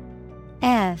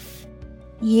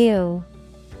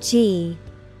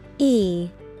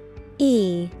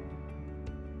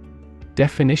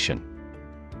 Definition.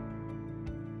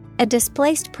 A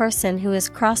displaced person who has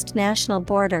crossed national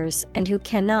borders and who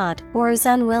cannot or is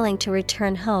unwilling to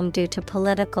return home due to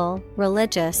political,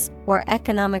 religious, or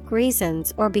economic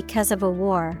reasons or because of a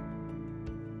war.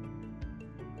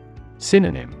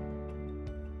 Synonym: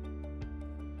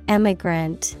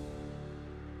 Emigrant,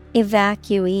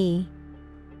 evacuee,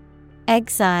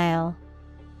 exile.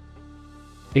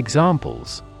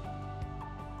 Examples: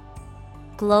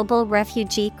 Global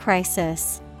refugee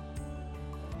crisis.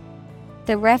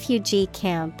 The refugee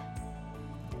camp.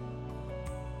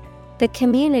 The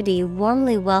community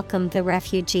warmly welcomed the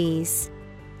refugees.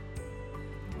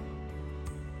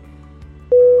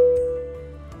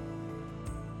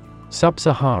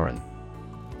 Sub-Saharan.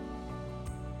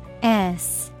 SUBSAHARAN.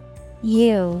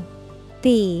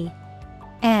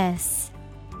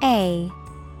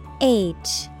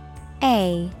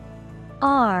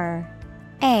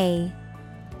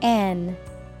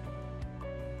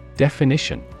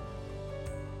 Definition: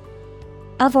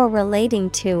 of or relating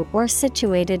to or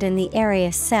situated in the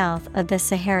area south of the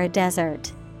Sahara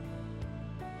Desert.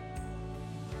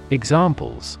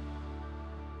 Examples: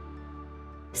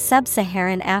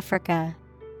 Sub-Saharan Africa.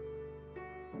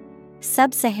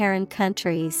 Sub-Saharan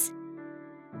countries.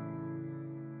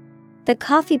 The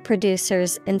coffee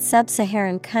producers in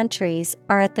sub-Saharan countries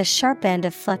are at the sharp end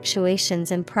of fluctuations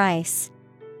in price.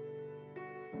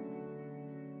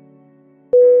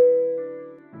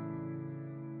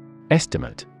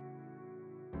 Estimate.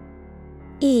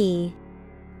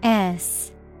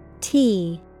 ESTIMATE.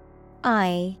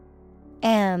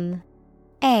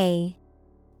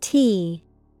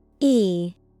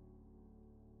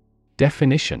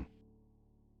 Definition: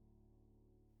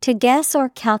 to guess or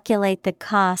calculate the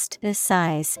cost, the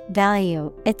size,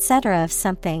 value, etc. of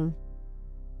something.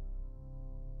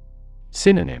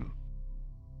 Synonym: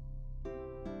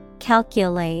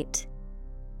 Calculate,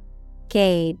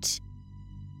 gauge,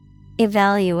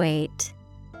 evaluate.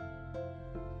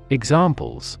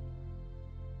 Examples: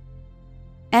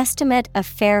 Estimate of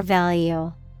fair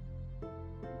value.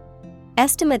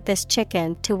 Estimate this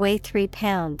chicken to weigh 3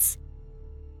 pounds.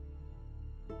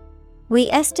 We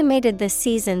estimated the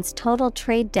season's total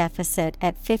trade deficit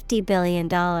at $50 billion.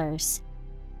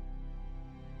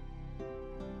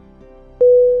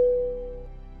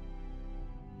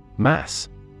 Mass.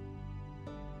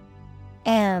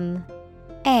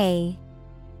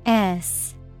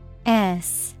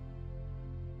 MASS.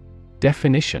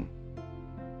 Definition: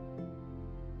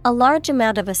 a large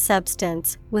amount of a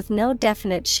substance with no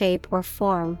definite shape or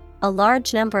form, a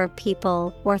large number of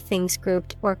people or things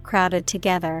grouped or crowded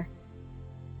together.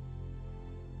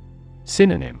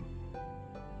 Synonym: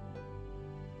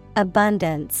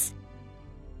 abundance,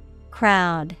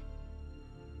 crowd,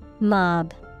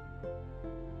 mob.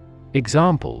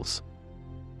 Examples: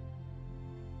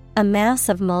 a mass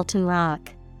of molten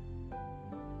rock.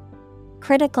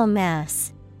 Critical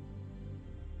mass.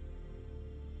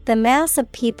 The mass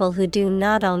of people who do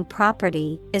not own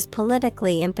property is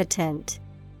politically impotent.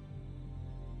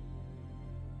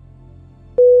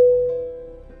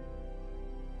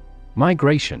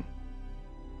 Migration.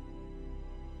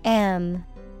 MIGRATION.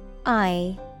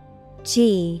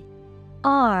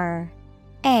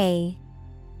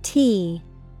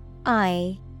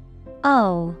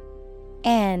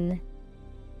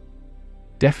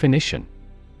 Definition: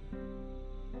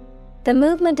 the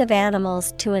movement of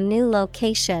animals to a new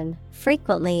location,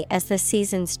 frequently as the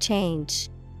seasons change.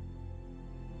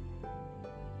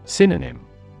 Synonym: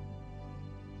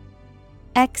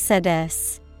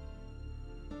 Exodus.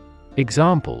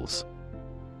 Examples: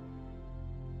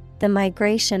 the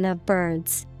migration of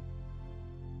birds.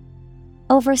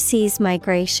 Overseas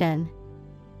migration.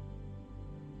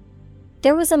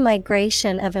 There was a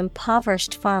migration of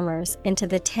impoverished farmers into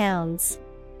the towns.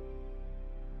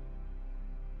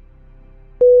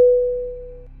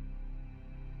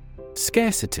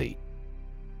 Scarcity.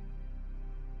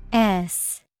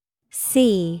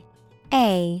 SCARCITY.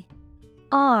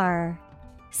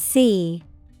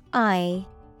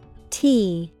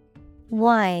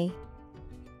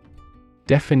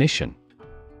 Definition: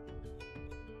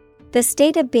 the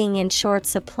state of being in short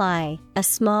supply, a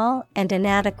small and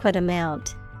inadequate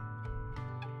amount.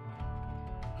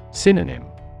 Synonym: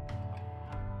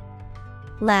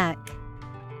 lack,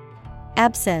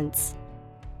 absence,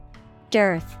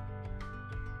 dearth.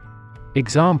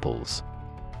 Examples: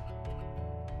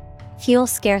 fuel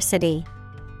scarcity.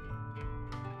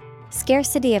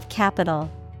 Scarcity of capital.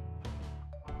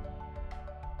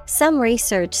 Some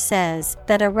research says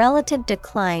that a relative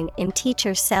decline in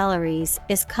teacher salaries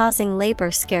is causing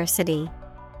labor scarcity.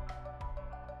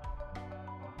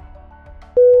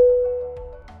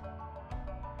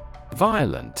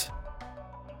 Violent.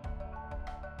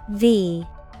 V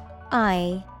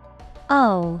I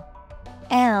O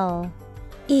L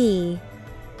E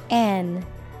N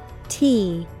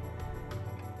T.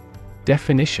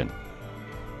 Definition: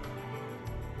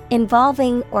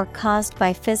 involving or caused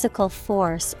by physical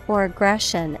force or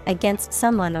aggression against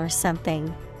someone or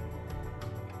something.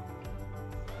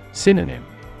 Synonym: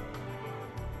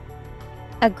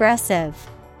 Aggressive,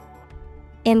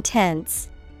 intense,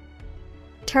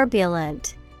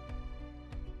 turbulent.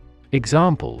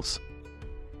 Examples: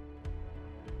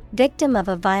 victim of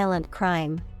a violent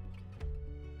crime,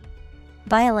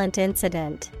 violent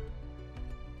incident.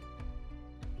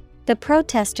 The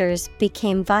protesters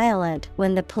became violent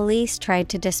when the police tried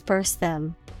to disperse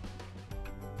them.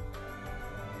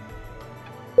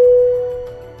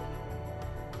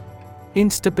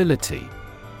 Instability.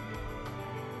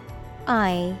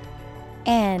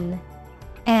 INSTABILITY.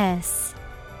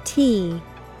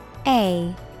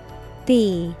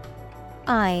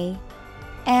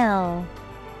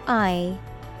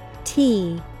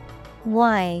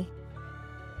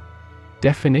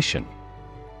 Definition: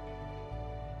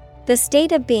 the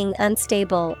state of being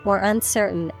unstable or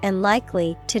uncertain and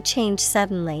likely to change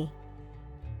suddenly.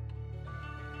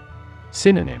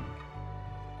 Synonym: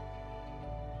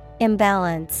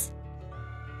 imbalance,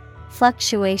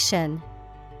 fluctuation,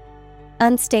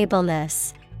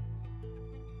 unstableness.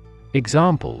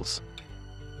 Examples: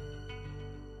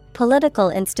 political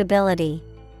instability,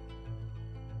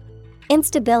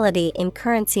 instability in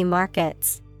currency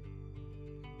markets.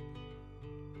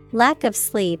 Lack of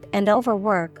sleep and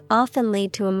overwork often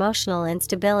lead to emotional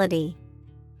instability.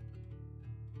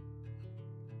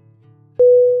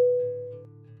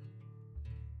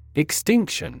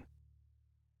 Extinction.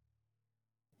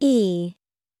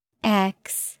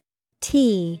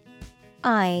 EXTINCTION.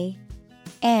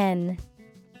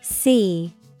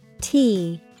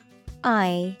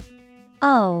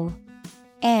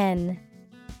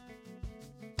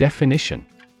 Definition: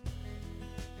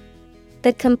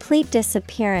 the complete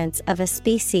disappearance of a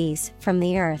species from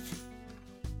the earth.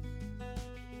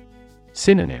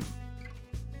 Synonym: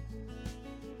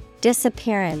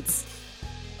 disappearance,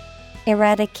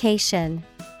 eradication,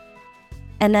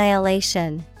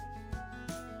 annihilation.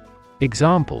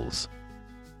 Examples: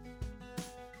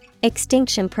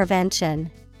 extinction prevention,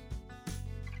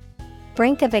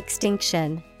 brink of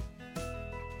extinction.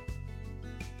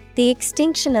 The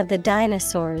extinction of the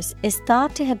dinosaurs is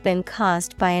thought to have been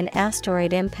caused by an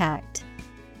asteroid impact.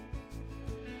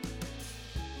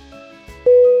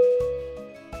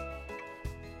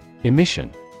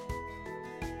 Emission.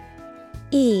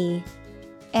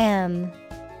 EMISSION.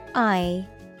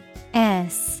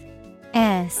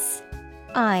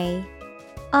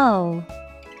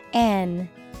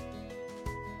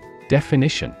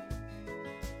 Definition: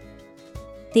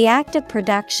 the act of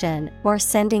production or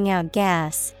sending out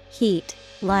gas, heat,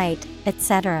 light,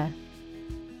 etc.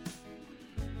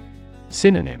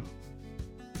 Synonym: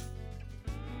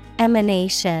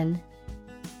 emanation,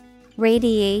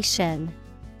 radiation,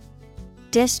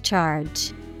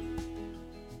 discharge.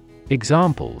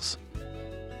 Examples: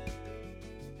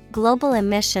 global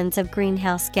emissions of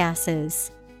greenhouse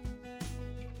gases,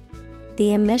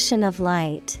 the emission of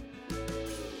light.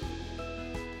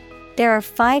 There are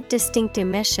 5 distinct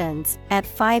emissions at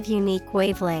 5 unique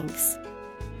wavelengths.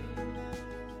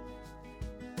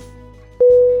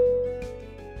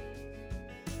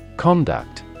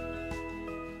 Conduct.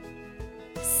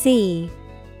 CONDUCT.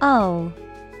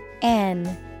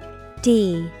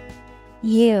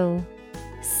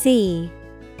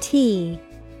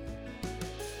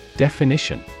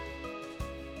 Definition: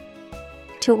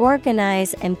 to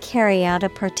organize and carry out a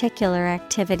particular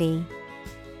activity.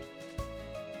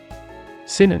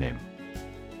 Synonym: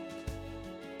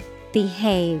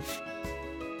 behave,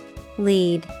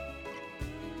 lead,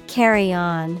 carry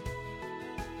on.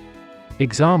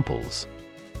 Examples: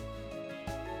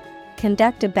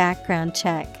 conduct a background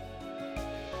check,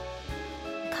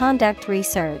 conduct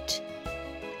research.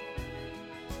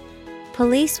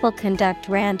 Police will conduct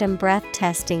random breath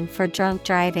testing for drunk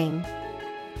driving.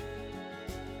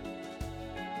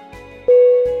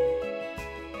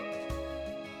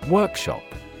 Workshop.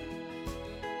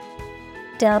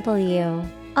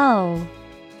 WORKSHOP.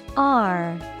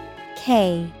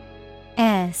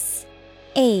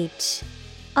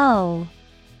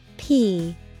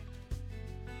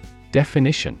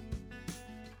 Definition: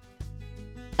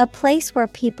 a place where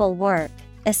people work,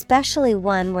 especially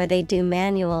one where they do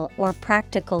manual or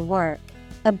practical work.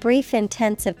 A brief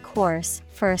intensive course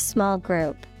for a small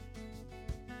group.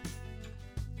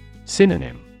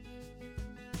 Synonym: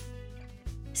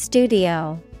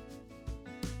 studio,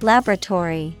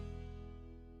 laboratory,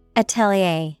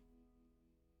 atelier.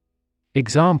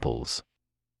 Examples: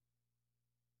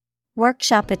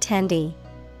 workshop attendee,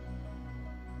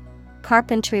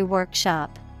 carpentry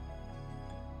workshop.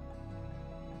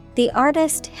 The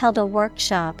artist held a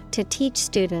workshop to teach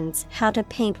students how to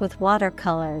paint with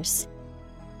watercolors.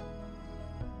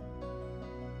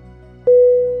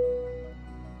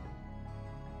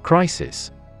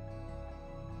 Crisis.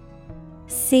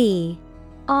 C-R-I-S-I-S.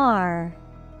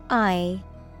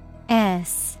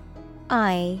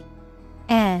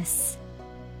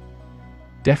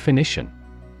 Definition: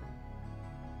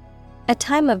 a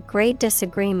time of great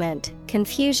disagreement,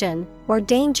 confusion, or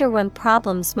danger when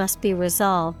problems must be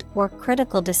resolved or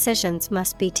critical decisions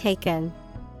must be taken.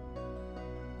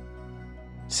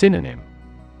 Synonym: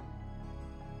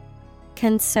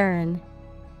 Concern,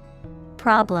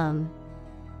 problem,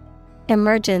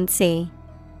 emergency.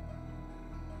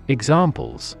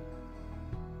 Examples: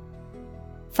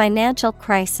 financial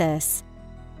crisis,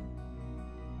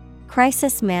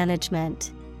 crisis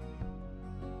management.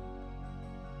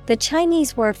 The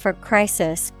Chinese word for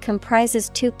crisis comprises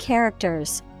two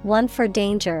characters, one for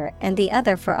danger and the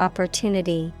other for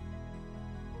opportunity.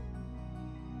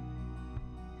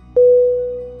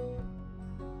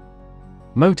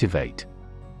 Motivate.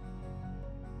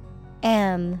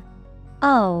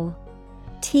 M-O-T-I-V-A-T-E.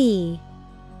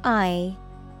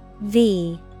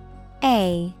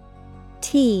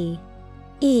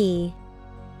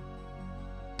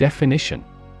 Definition: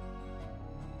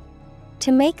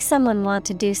 to make someone want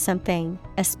to do something,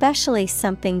 especially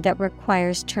something that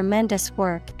requires tremendous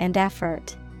work and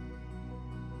effort.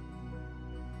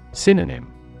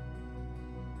 Synonym: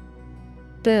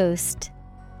 boost,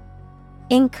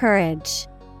 encourage,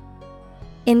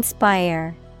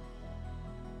 inspire.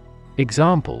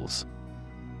 Examples: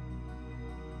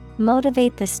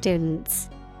 motivate the students.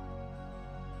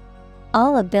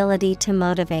 All ability to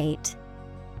motivate.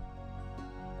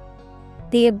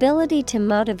 The ability to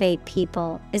motivate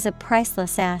people is a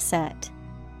priceless asset.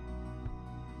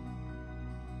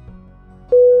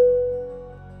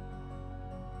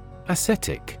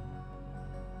 Ascetic.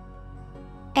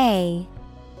 A-S-C-E-T-I-C.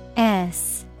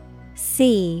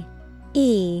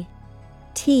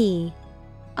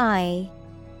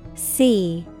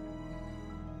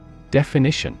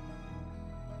 Definition: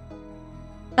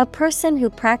 a person who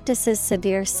practices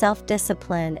severe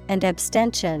self-discipline and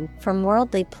abstention from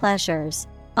worldly pleasures,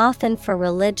 often for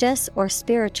religious or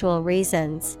spiritual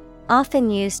reasons, often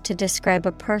used to describe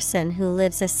a person who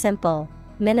lives a simple,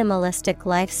 minimalistic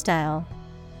lifestyle.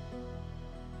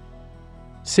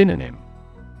 Synonym: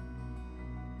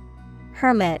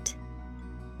 hermit,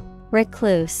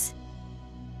 recluse,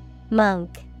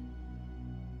 monk.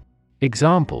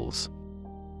 Examples: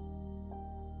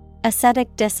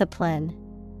 ascetic discipline,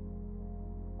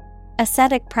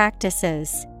 ascetic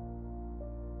practices.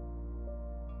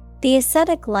 The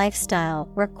ascetic lifestyle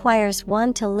requires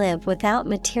one to live without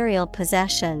material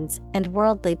possessions and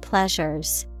worldly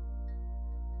pleasures.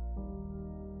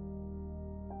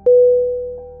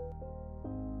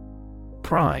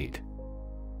 Pride.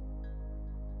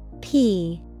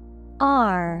 P-R-I-D-E.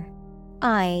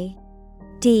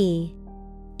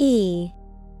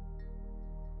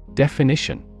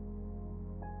 Definition: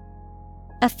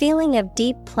 a feeling of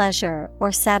deep pleasure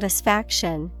or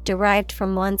satisfaction derived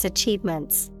from one's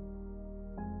achievements.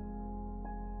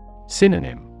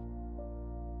 Synonym: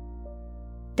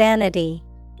 vanity,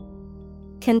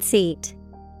 conceit,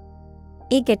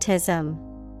 egotism.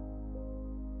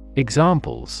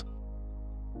 Examples: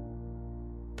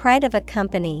 pride of a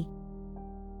company.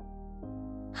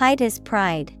 Hide his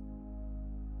pride.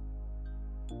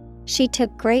 She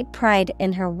took great pride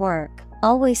in her work,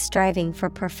 always striving for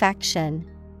perfection.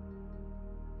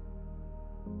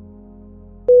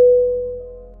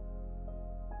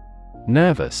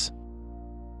 Nervous.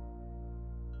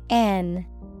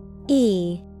 N-E-R-V-O-U-S.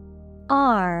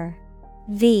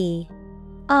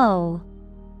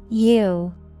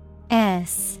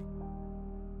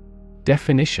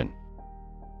 Definition: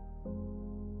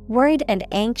 worried and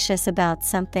anxious about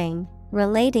something,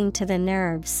 relating to the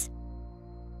nerves.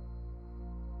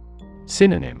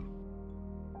 Synonym: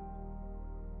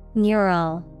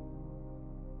 neural,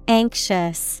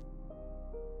 anxious,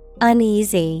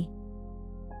 uneasy.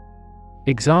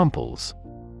 Examples: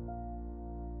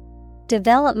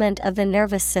 development of the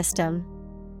nervous system.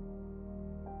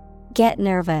 Get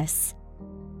nervous.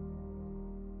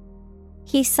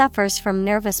 He suffers from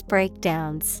nervous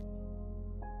breakdowns.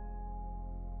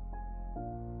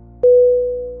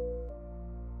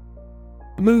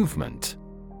 Movement.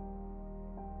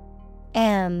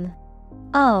 M-O-V-E-M-E-N-T.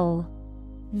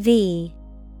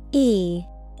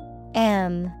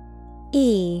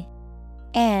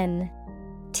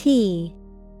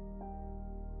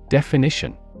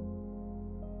 Definition: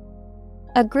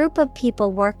 A group of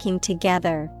people working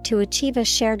together to achieve a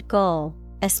shared goal,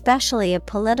 especially a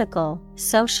political,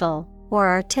 social, or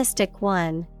artistic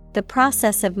one, the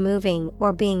process of moving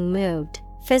or being moved,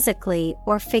 physically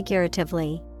or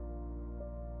figuratively.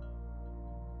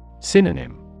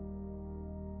 Synonym: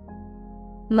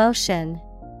 Motion,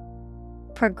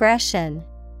 progression,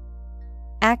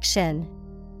 action.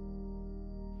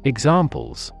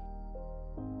 Examples: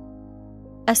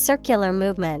 A circular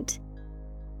movement.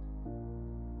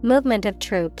 Movement of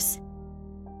troops.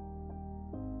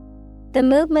 The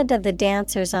movement of the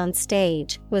dancers on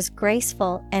stage was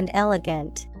graceful and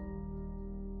elegant.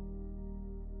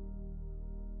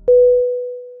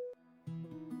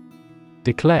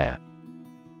 Declare: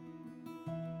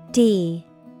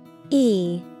 D-E-C-L-A-R-E.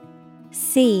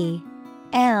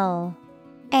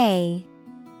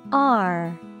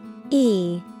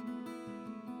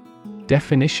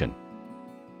 Definition: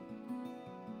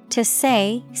 To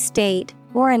say, state,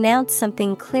 or announce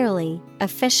something clearly,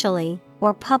 officially,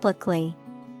 or publicly.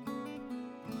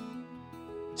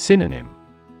 Synonym: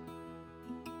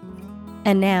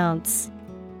 Announce,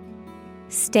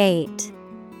 state,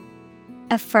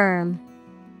 affirm.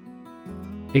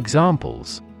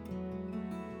 Examples: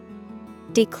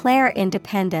 Declare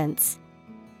independence.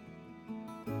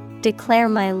 Declare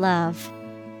my love.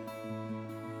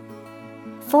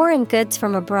 Foreign goods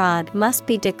from abroad must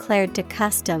be declared to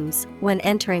customs when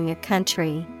entering a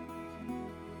country.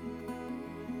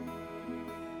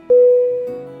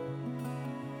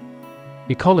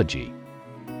 Ecology.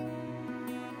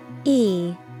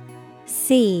 E-C-O-L-O-G-Y.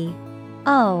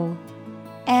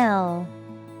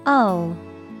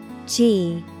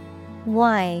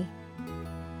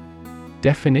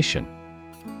 Definition: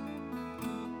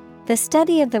 The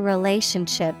study of the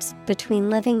relationships between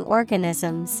living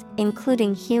organisms,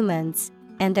 including humans,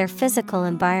 and their physical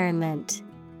environment.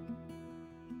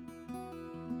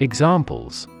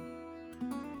 Examples: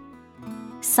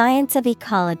 Science of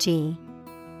ecology.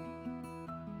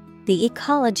 The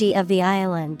ecology of the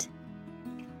island.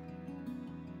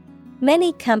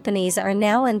 Many companies are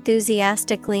now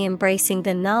enthusiastically embracing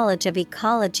the knowledge of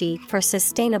ecology for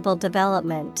sustainable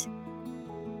development.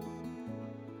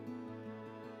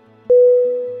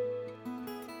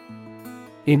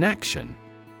 Inaction.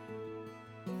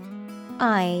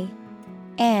 I-N-A-C-T-I-O-N.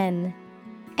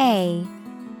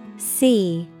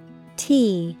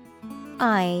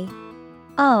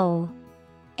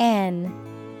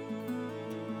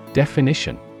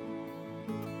 Definition: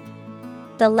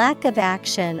 The lack of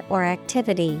action or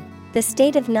activity, the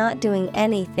state of not doing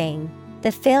anything,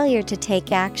 the failure to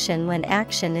take action when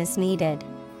action is needed.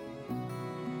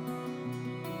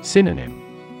 Synonym: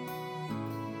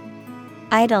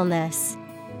 Idleness,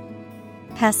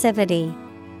 passivity,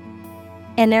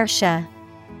 inertia.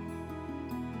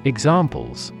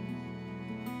 Examples: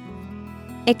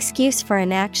 Excuse for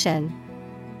inaction.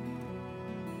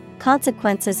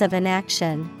 Consequences of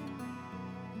inaction.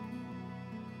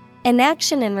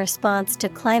 Inaction in response to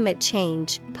climate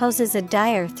change poses a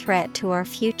dire threat to our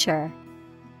future.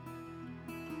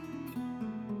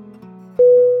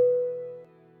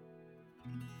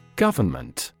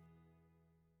 Government.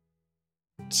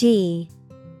 G-O-V-E-R-N-M-E-N-T.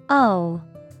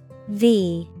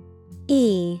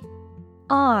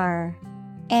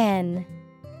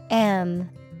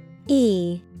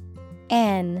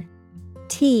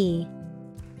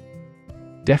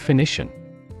 Definition: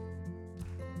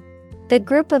 The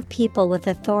group of people with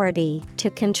authority to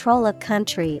control a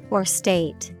country or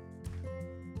state.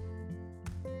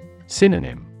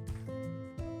 Synonym: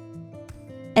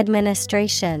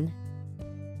 Administration,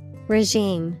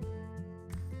 regime,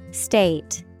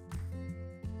 state.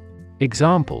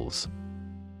 Examples: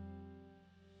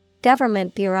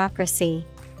 Government bureaucracy.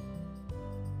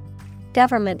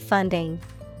 Government funding.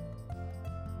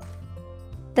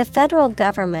 The federal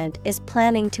government is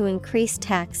planning to increase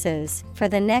taxes for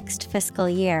the next fiscal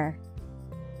year.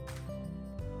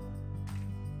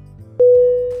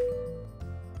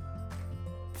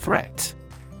 Threat.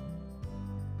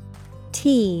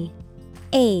 T-H-R-E-A-T.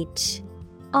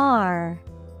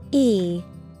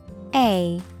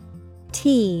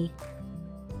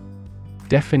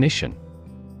 Definition: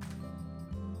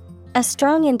 A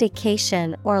strong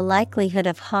indication or likelihood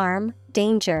of harm,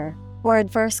 danger, or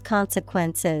adverse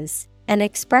consequences, an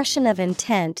expression of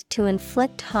intent to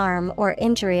inflict harm or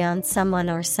injury on someone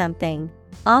or something,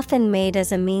 often made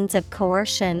as a means of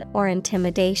coercion or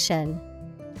intimidation.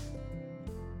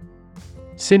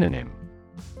 Synonym: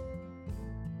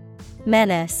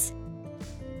 Menace,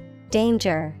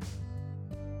 danger,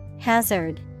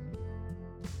 hazard.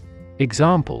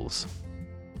 Examples: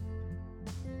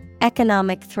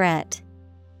 Economic threat.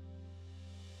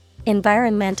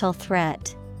 Environmental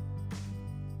threat.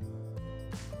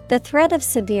 The threat of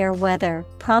severe weather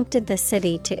prompted the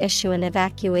city to issue an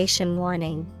evacuation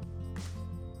warning.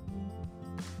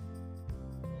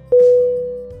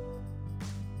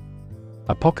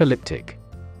 Apocalyptic.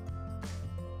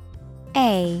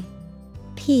 A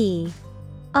P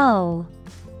O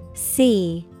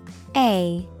C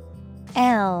A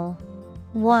L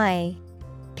Y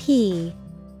P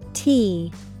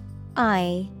T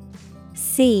I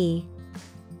C.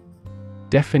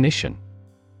 Definition.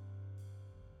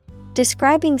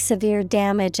 Describing severe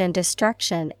damage and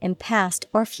destruction in past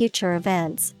or future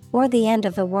events, or the end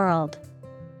of the world.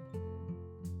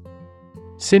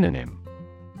 Synonym.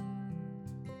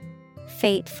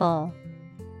 Fateful,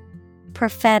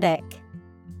 prophetic,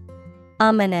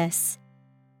 ominous.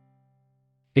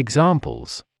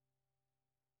 Examples.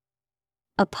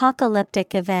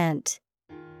 Apocalyptic event.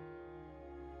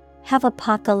 Have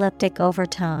apocalyptic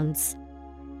overtones.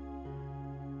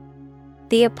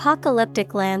 The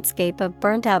apocalyptic landscape of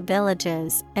burnt-out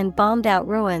villages and bombed-out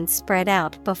ruins spread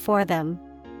out before them.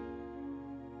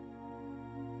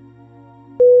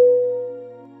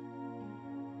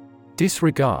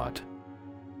 Disregard.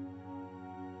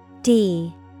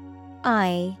 D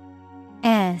I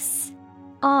S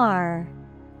R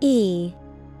E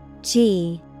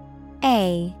G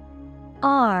A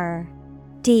R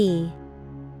D.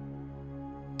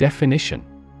 Definition.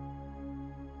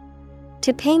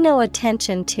 To pay no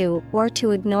attention to or to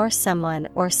ignore someone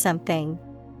or something.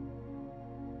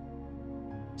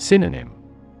 Synonym.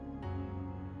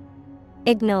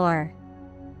 Ignore.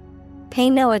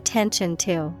 Pay no attention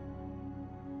to.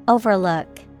 Overlook.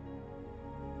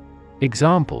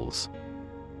 Examples.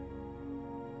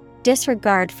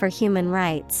 Disregard for human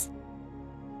rights.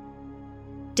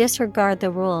 Disregard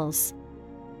the rules.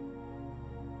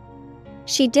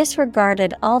 She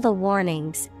disregarded all the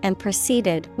warnings and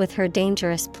proceeded with her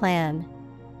dangerous plan.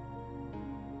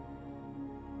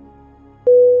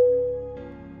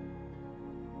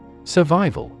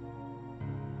 Survival.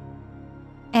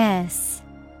 S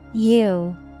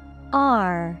U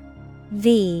R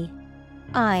V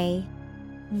I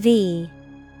V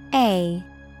A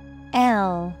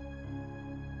L.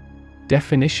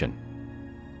 Definition.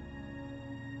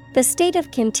 The state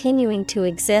of continuing to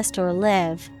exist or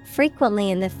live,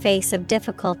 frequently in the face of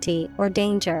difficulty or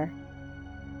danger.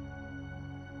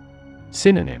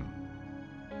 Synonym.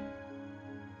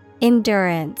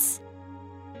 Endurance.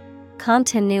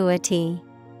 Continuity.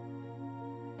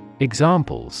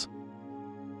 Examples.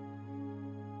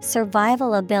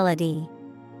 Survival ability.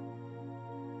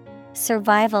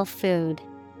 Survival food.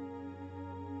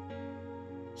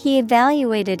 He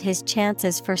evaluated his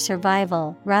chances for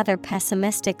survival rather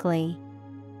pessimistically.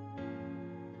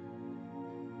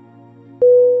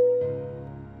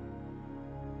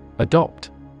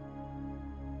 Adopt.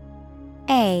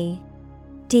 A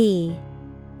D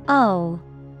O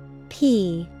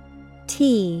P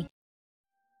T.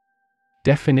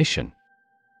 Definition.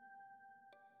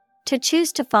 To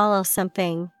choose to follow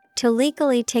something, to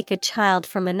legally take a child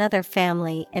from another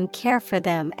family and care for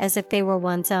them as if they were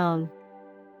one's own.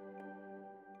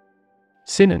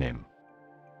 Synonym.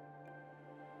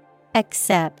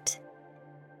 Accept.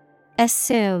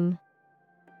 Assume.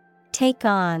 Take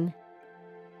on.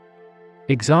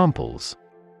 Examples.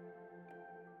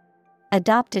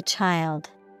 Adopt a child.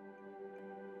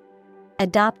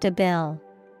 Adopt a bill.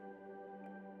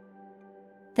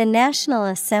 The National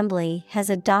Assembly has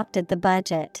adopted the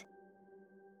budget.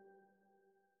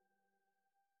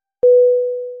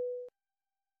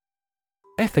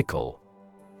 Ethical.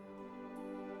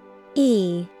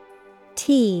 E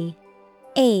T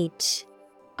H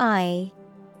I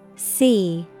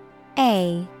C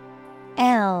A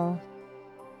L.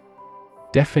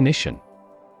 Definition.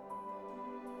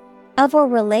 Of or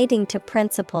relating to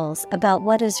principles about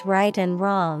what is right and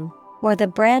wrong, or the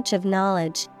branch of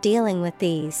knowledge dealing with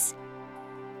these.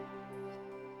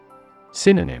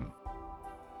 Synonym.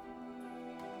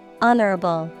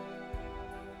 Honorable,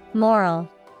 moral,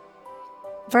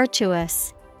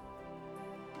 virtuous.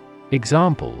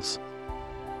 Examples.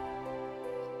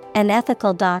 An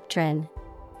ethical doctrine.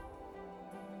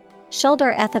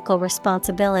 Shoulder ethical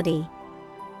responsibility.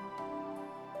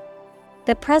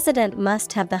 The president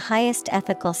must have the highest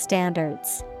ethical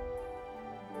standards.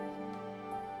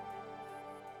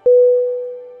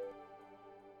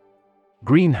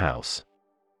 Greenhouse.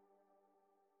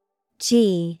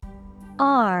 G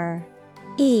R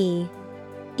E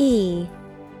E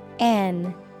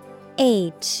N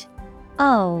H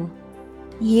O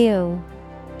U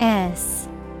S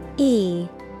E.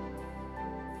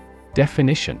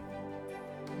 Definition.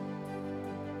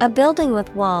 A building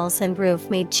with walls and roof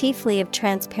made chiefly of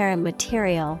transparent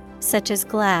material, such as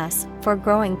glass, for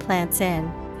growing plants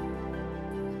in.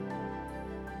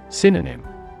 Synonym: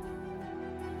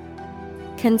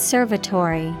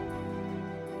 Conservatory.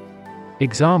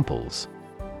 Examples: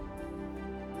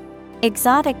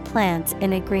 Exotic plants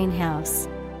in a greenhouse.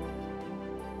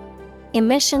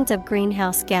 Emissions of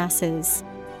greenhouse gases.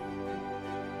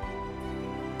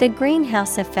 The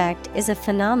greenhouse effect is a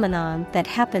phenomenon that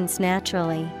happens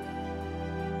naturally.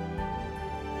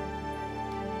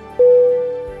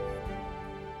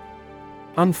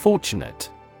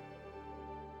 Unfortunate.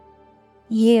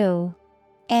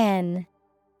 UNFORTUNATE.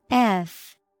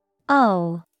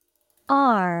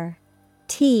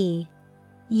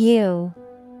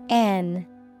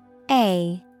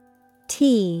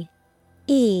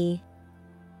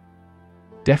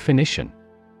 Definition: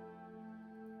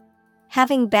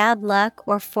 Having bad luck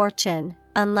or fortune,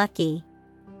 unlucky.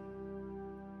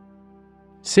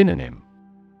 Synonym: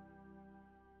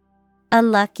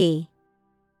 Unlucky,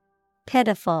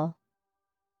 pitiful,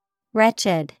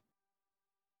 wretched.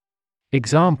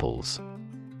 Examples: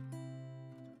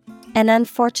 An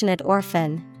unfortunate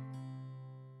orphan.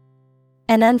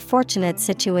 An unfortunate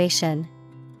situation.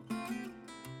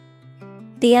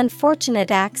 The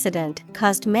unfortunate accident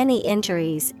caused many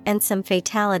injuries and some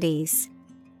fatalities.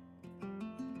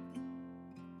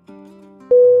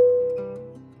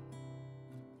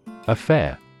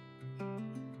 Affair.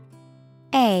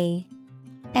 AFFAIR.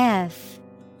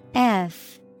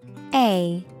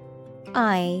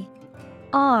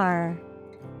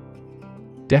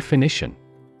 Definition: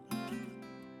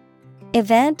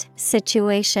 Event,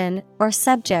 situation, or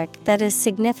subject that is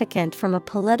significant from a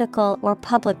political or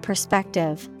public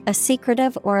perspective, a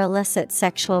secretive or illicit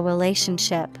sexual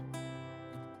relationship.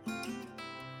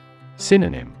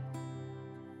 Synonym: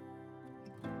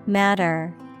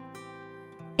 Matter,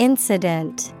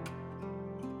 incident,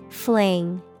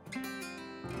 fling.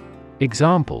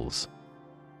 Examples: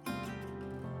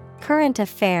 Current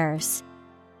affairs.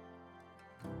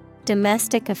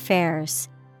 Domestic affairs.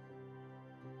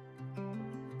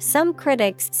 Some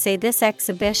critics say this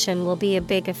exhibition will be a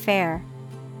big affair.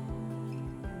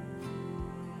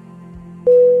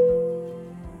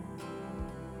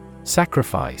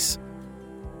 Sacrifice.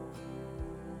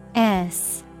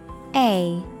 SACRIFICE.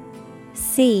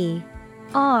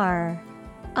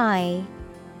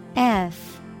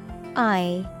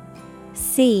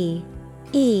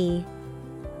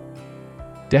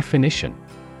 Definition: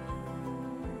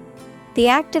 The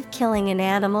act of killing an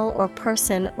animal or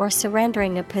person or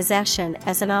surrendering a possession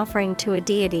as an offering to a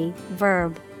deity.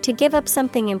 Verb, to give up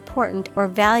something important or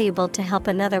valuable to help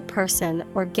another person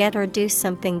or get or do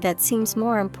something that seems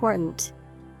more important.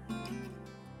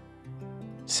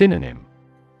 Synonym: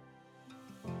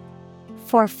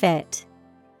 Forfeit,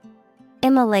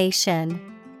 immolation,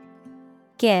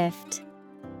 gift.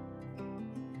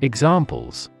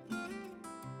 Examples: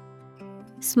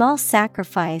 Small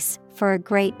sacrifice for a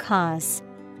great cause.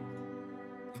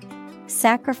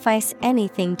 Sacrifice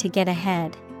anything to get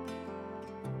ahead.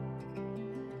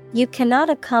 You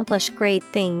cannot accomplish great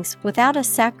things without a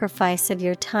sacrifice of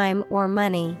your time or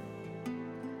money.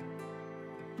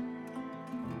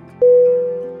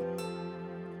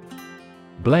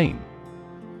 Blame.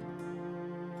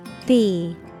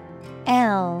 BLAME.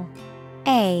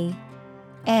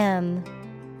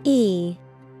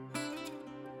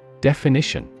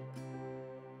 Definition: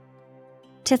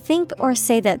 To think or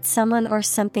say that someone or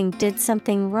something did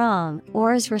something wrong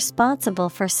or is responsible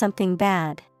for something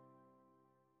bad.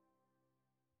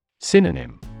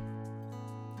 Synonym: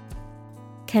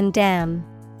 Condemn,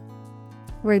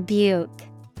 rebuke,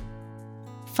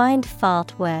 find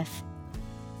fault with.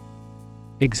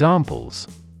 Examples: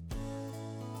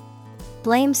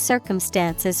 Blame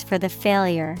circumstances for the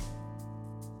failure.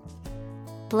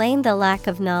 Blame the lack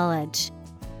of knowledge.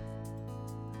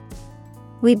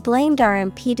 We blamed our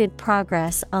impeded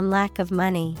progress on lack of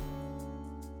money.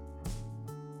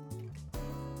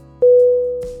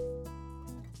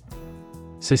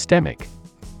 Systemic.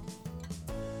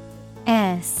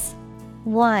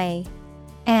 SYSTEMIC.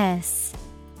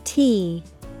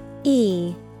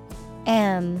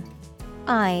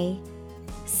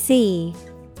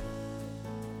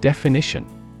 Definition: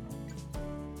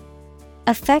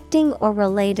 Affecting or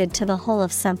related to the whole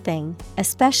of something,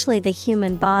 especially the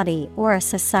human body or a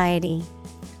society.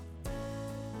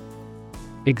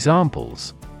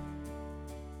 Examples: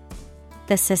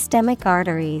 The systemic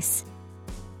arteries.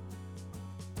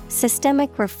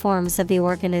 Systemic reforms of the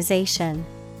organization.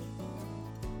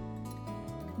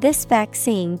 This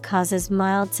vaccine causes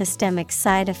mild systemic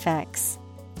side effects.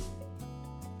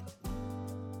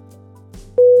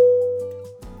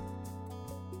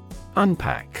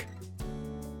 Unpack.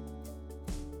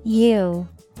 U-N-P-A-C-K.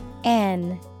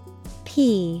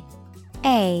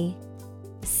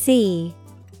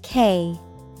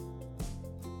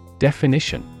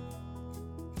 Definition: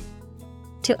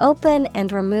 to open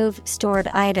and remove stored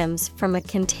items from a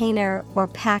container or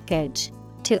package,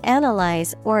 to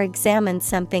analyze or examine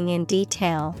something in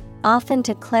detail, often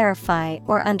to clarify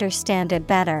or understand it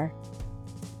better.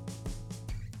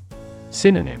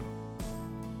 Synonym: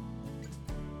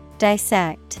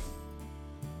 Dissect,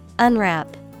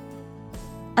 unwrap,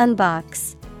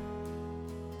 unbox.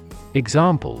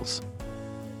 Examples: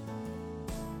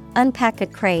 Unpack a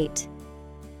crate.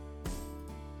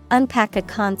 Unpack a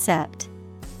concept.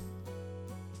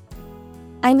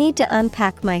 I need to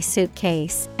unpack my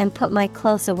suitcase and put my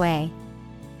clothes away.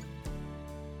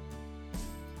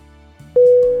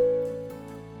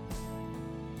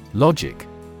 Logic.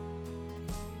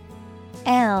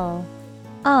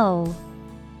 L-O-G-I-C.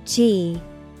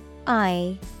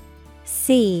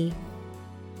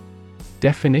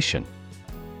 Definition: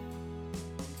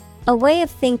 a way of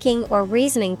thinking or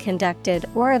reasoning conducted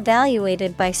or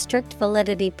evaluated by strict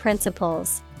validity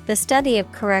principles, the study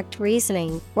of correct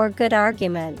reasoning or good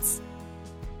arguments.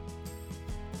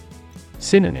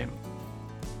 Synonym: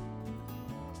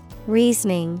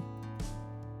 Reasoning,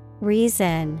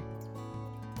 reason,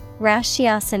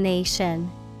 ratiocination.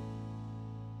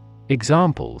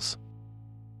 Examples: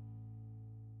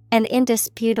 an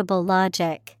indisputable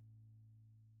logic.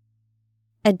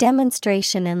 A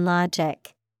demonstration in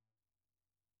logic.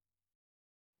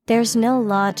 There's no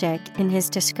logic in his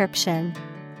description.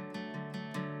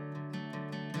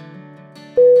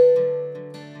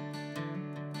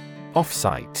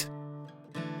 Offsite.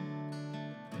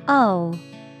 O-F-F-S-I-T-E.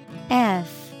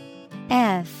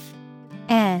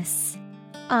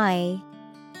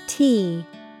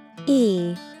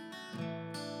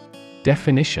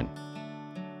 Definition: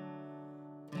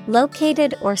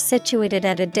 located or situated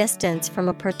at a distance from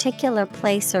a particular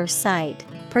place or site,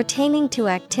 pertaining to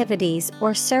activities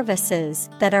or services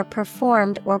that are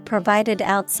performed or provided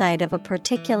outside of a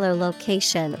particular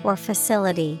location or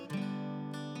facility.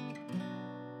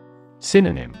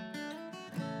 Synonym: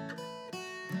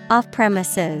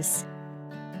 off-premises,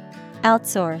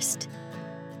 outsourced,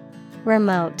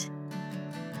 remote.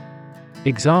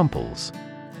 Examples: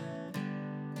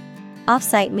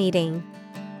 off-site meeting,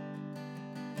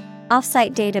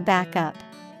 off-site data backup.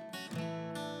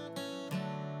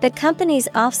 The company's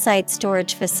off-site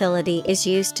storage facility is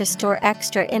used to store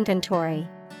extra inventory.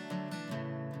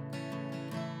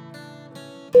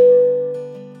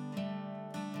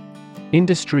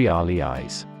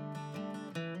 Industrialize.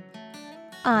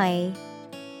 I-N-D-U-S-T-R-I-A-L-I-Z-E.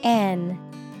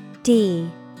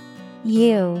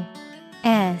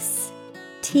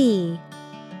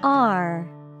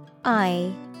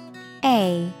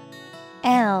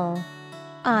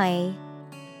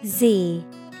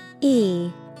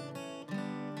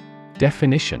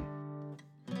 Definition: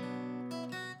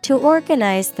 to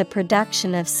organize the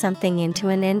production of something into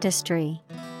an industry.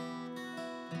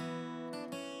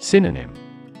 Synonym: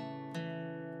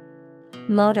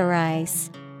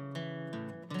 motorize.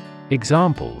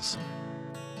 Examples: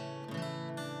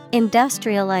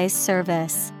 industrialized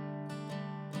service,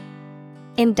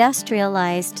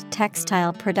 industrialized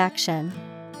textile production.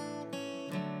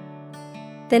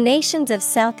 The nations of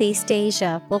Southeast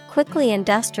Asia will quickly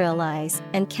industrialize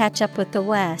and catch up with the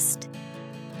West.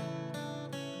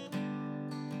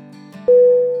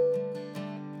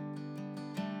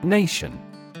 Nation.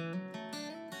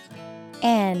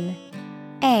 N-A-T-I-O-N.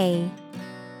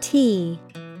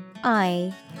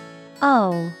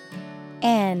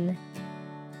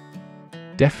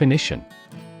 Definition: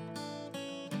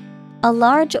 a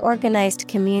large organized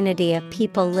community of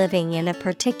people living in a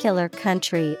particular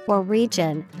country or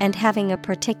region and having a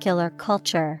particular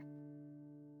culture.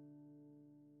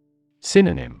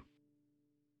 Synonym: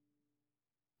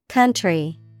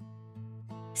 country,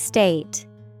 state,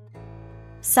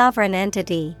 sovereign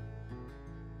entity.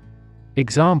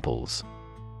 Examples: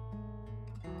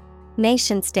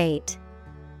 nation state,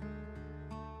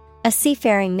 a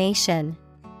seafaring nation.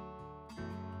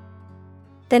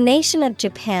 The nation of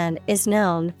Japan is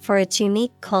known for its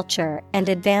unique culture and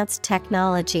advanced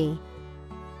technology.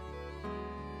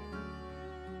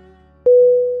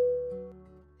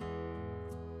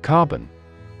 Carbon.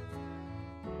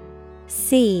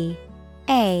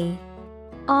 C-A-R-B-O-N.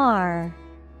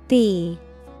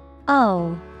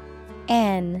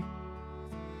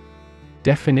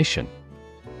 Definition: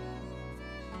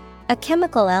 a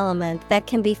chemical element that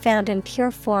can be found in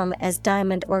pure form as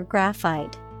diamond or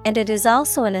graphite, and it is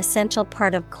also an essential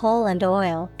part of coal and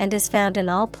oil and is found in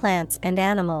all plants and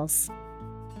animals.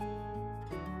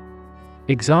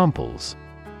 Examples: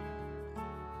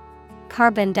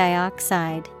 carbon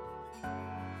dioxide,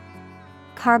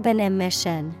 carbon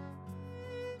emission.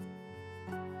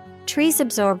 Trees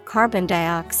absorb carbon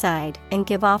dioxide and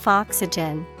give off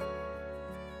oxygen.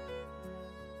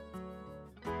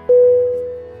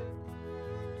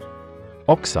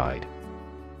 Oxide.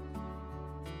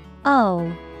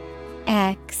 O-X-I-D-E.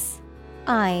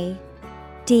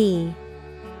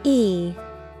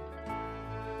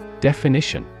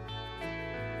 Definition: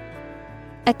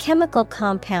 a chemical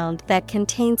compound that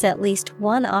contains at least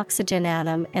one oxygen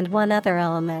atom and one other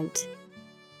element.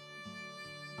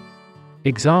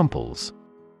 Examples: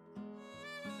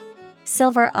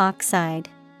 silver oxide,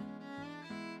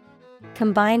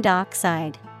 combined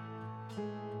oxide.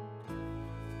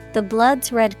 The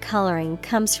blood's red coloring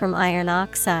comes from iron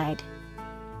oxide.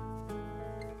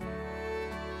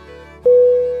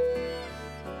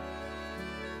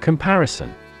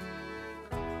 Comparison.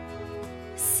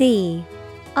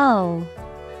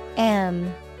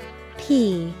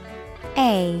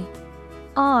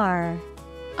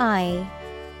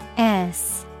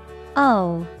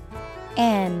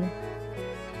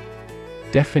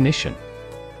 Definition: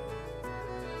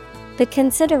 the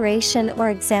consideration or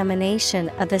examination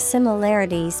of the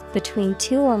similarities between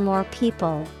two or more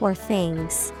people or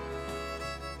things.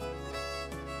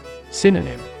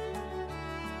 Synonym: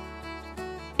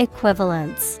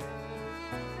 equivalence,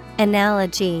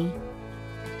 analogy,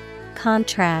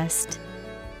 contrast.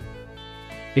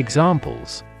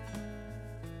 Examples: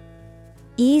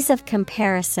 ease of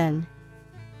comparison,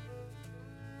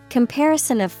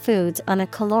 comparison of foods on a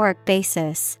caloric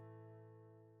basis.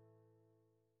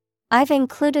 I've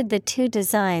included the two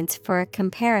designs for a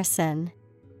comparison.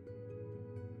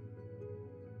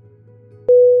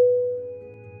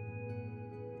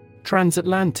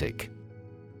 Transatlantic.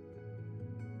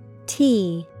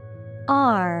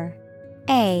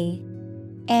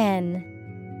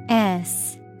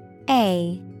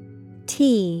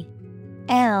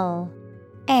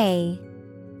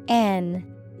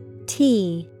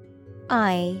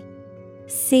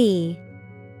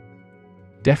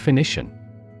 Definition: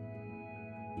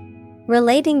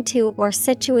 relating to or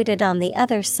situated on the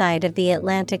other side of the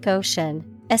Atlantic Ocean,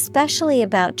 especially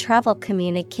about travel,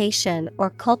 communication, or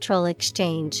cultural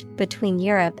exchange between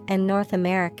Europe and North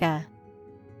America.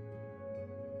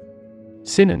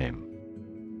 Synonym: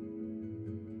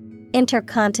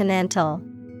 intercontinental,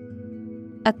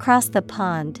 across the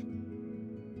pond.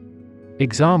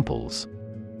 Examples: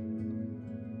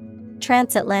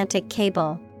 transatlantic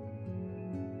cable,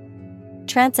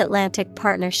 transatlantic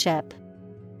partnership.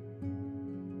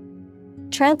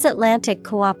 Transatlantic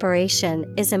cooperation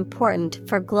is important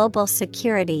for global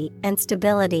security and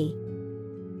stability.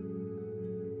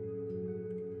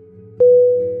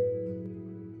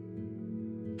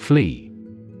 Flee.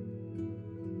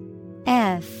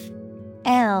 F-L-E-E.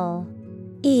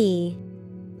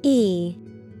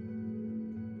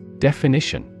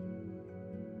 Definition: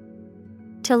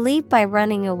 to leave by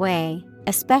running away,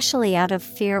 especially out of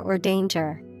fear or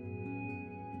danger.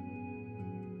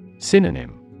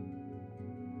 Synonym: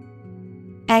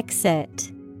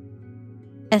 exit,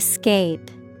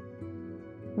 escape,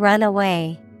 run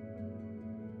away.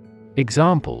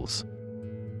 Examples: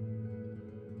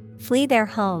 flee their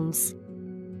homes,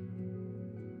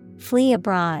 flee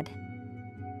abroad.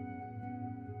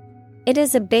 It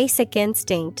is a basic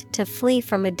instinct to flee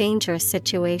from a dangerous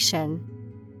situation.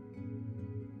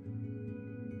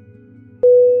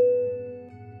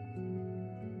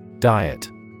 Diet.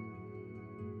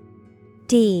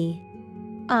 D-I-E-T.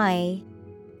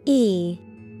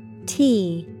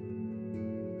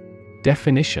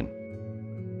 Definition: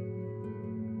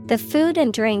 the food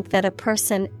and drink that a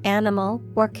person, animal,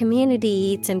 or community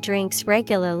eats and drinks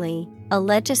regularly. A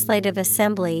legislative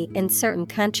assembly in certain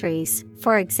countries,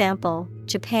 for example,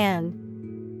 Japan.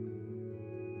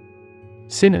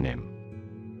 Synonym: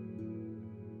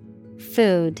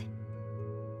 food,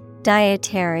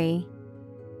 dietary.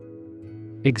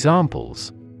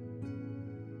 Examples: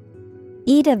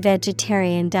 eat a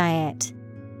vegetarian diet,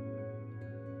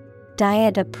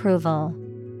 diet approval.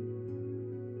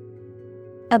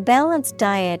 A balanced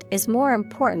diet is more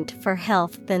important for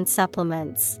health than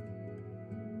supplements.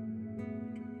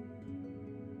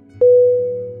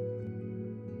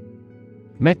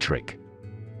 Metric.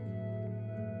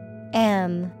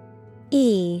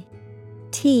 M-E-T-R-I-C.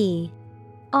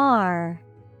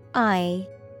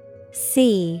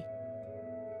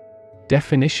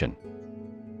 Definition: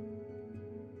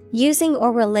 using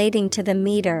or relating to the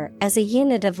meter as a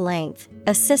unit of length,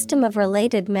 a system of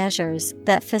related measures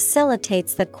that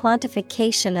facilitates the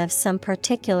quantification of some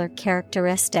particular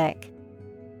characteristic.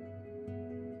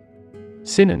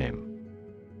 Synonym.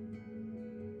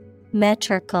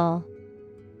 metrical,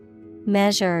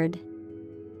 measured.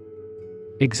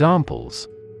 Examples.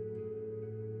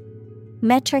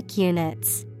 Metric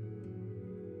units.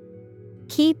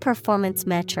 Key performance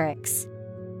metrics.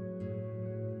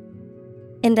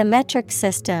 In the metric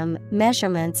system,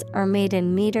 measurements are made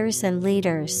in meters and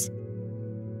liters.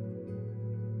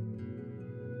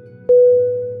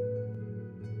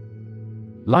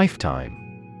 Lifetime.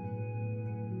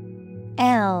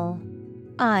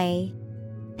 Lifetime.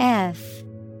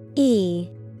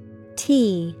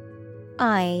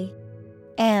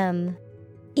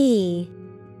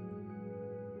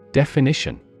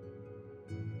 Definition.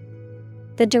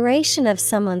 The duration of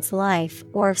someone's life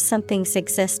or of something's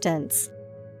existence.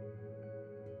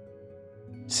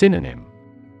 Synonym.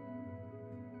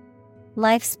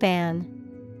 Lifespan,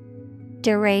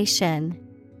 duration.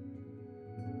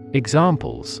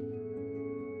 Examples.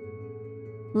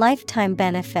 Lifetime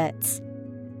benefits.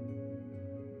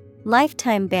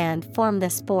 Lifetime ban formed the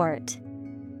sport.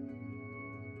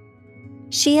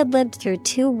 She had lived through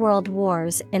 2 world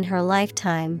wars in her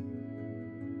lifetime.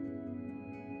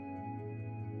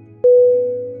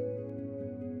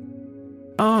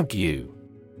 Argue.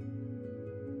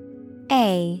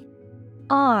 A-R-G-U-E.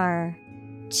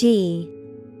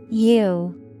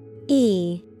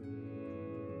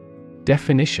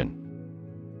 Definition.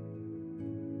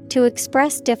 To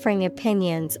express differing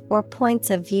opinions or points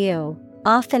of view,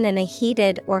 often in a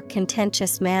heated or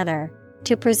contentious manner,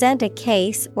 to present a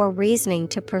case or reasoning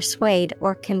to persuade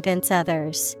or convince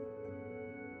others.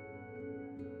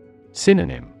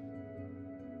 Synonym.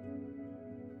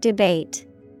 Debate,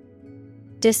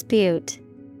 dispute,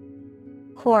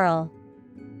 quarrel.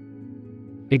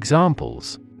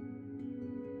 Examples.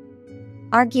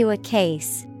 Argue a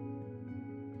case.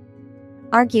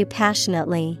 Argue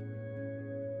passionately.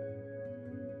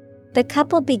 The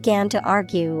couple began to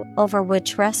argue over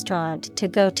which restaurant to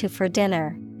go to for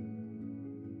dinner.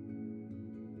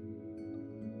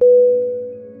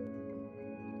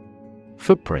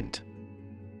 Footprint.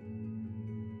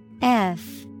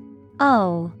 F-O-O-T-P-R-I-N-T.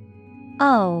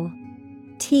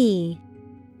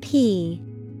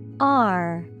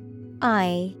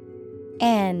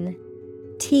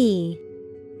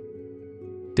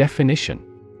 Definition.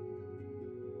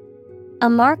 A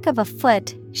mark of a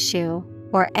foot, shoe,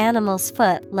 or animal's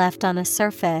foot left on a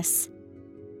surface.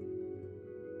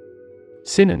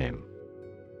 Synonym.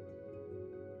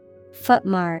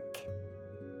 Footmark,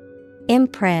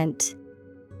 imprint,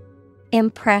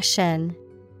 impression.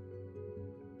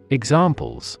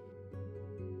 Examples.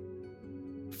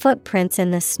 Footprints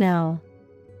in the snow.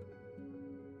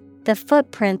 The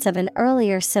footprints of an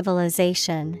earlier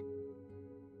civilization.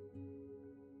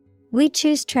 We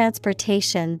choose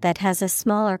transportation that has a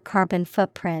smaller carbon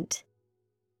footprint.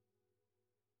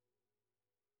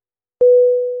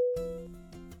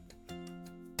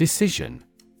 Decision.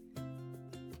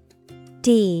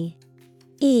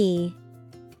 D-E-C-I-S-I-O-N.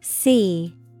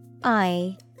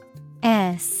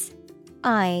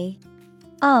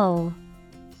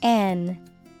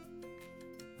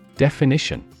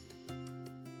 Definition.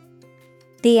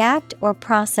 The act or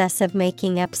process of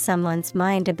making up someone's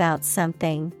mind about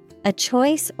something, a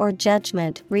choice or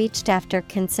judgment reached after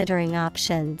considering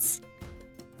options.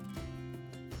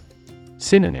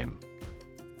 Synonym.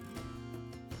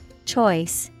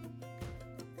 Choice,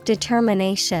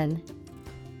 determination,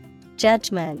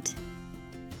 judgment.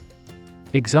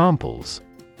 Examples.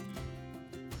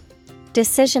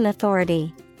 Decision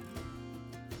authority.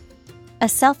 A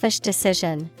selfish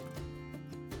decision.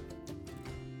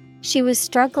 She was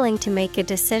struggling to make a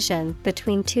decision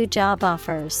between 2 job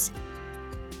offers.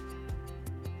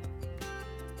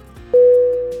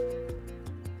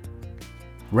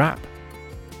 Wrap.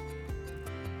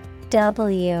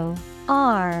 W-R-A-P.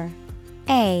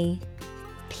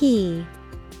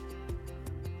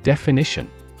 Definition.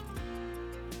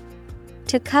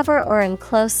 To cover or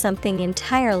enclose something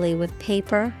entirely with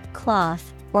paper,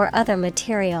 cloth, or other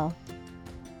material.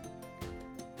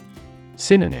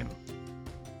 Synonym.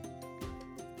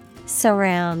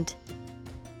 Surround,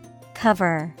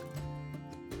 cover,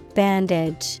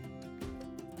 bandage.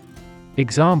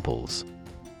 Examples.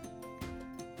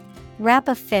 Wrap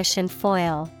a fish in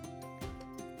foil.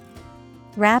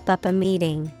 Wrap up a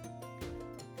meeting.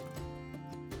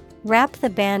 Wrap the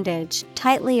bandage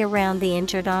tightly around the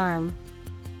injured arm.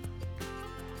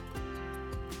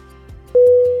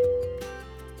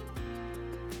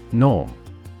 Norm.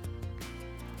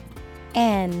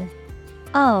 N-O-R-M.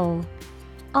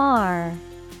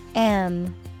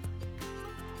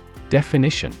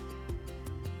 Definition.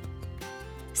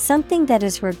 Something that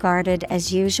is regarded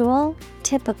as usual,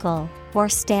 typical, or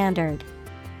standard.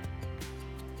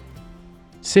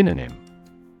 Synonym: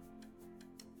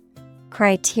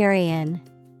 Criterion,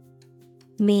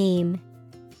 mean,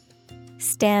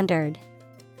 standard.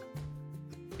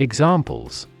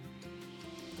 Examples: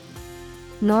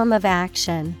 Norm of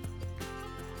action,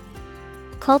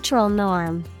 cultural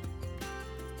norm.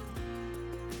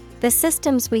 The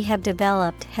systems we have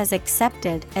developed has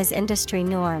accepted as industry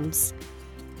norms.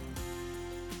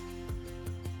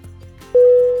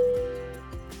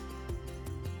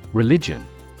 Religion.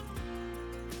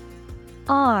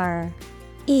 R-E-L-I-G-I-O-N.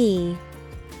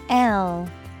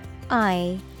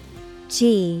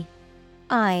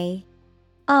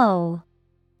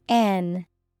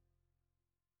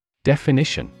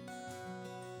 Definition: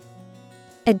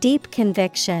 a deep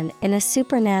conviction in a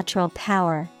supernatural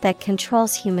power that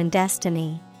controls human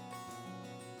destiny.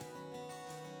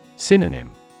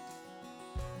 Synonym: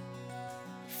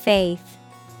 Faith,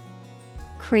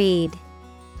 creed,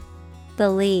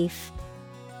 belief.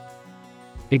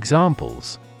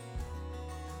 Examples: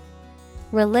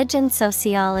 Religion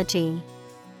sociology,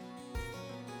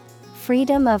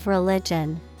 freedom of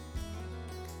religion.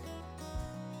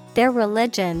 Their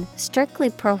religion strictly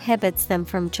prohibits them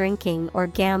from drinking or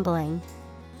gambling.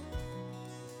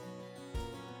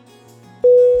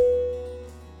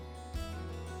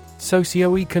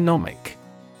 Socioeconomic.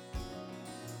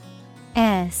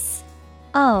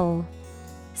 S-O-C-I-O-N-O-M-I-C.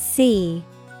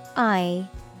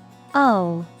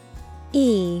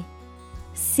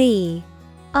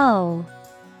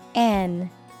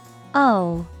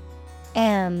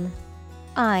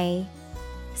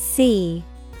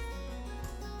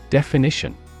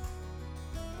 Definition: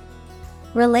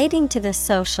 relating to the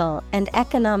social and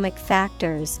economic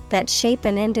factors that shape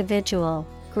an individual,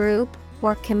 group,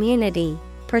 or community,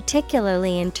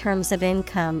 particularly in terms of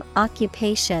income,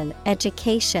 occupation,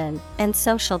 education, and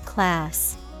social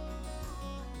class.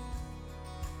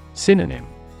 Synonym: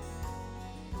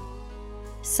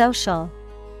 Social,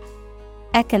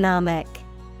 economic,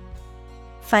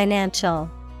 financial.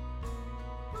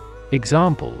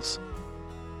 Examples: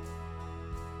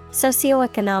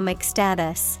 Socioeconomic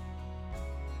status,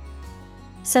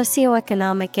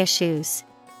 socioeconomic issues.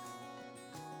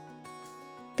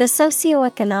 The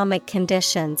socioeconomic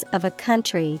conditions of a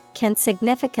country can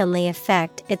significantly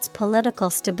affect its political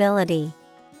stability.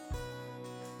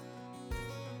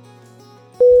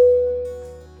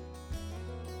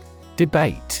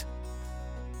 Debate.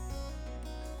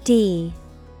 D-E-B-A-T-E.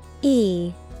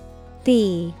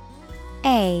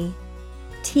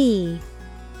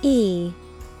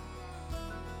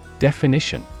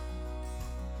 Definition: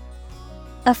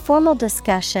 a formal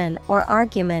discussion or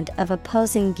argument of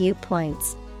opposing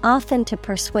viewpoints, often to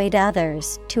persuade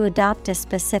others to adopt a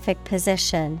specific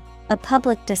position, a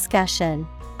public discussion,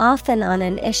 often on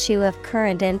an issue of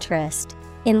current interest,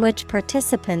 in which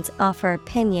participants offer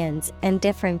opinions and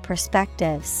differing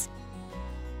perspectives.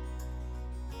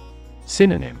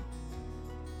 Synonym: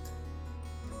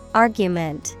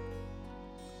 Argument,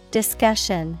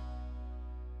 discussion,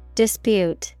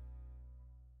 dispute.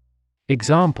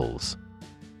 Examples: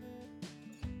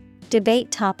 debate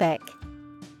topic,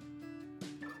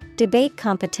 debate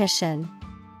competition.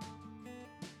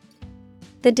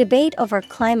 The debate over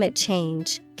climate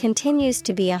change continues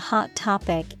to be a hot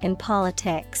topic in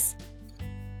politics.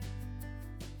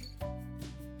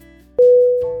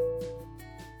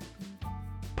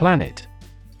 Planet.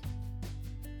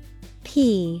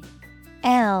 P-L-A-N-E-T.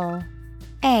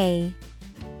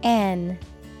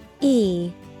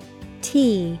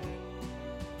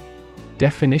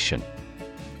 Definition: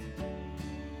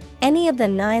 any of the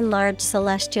 9 large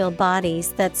celestial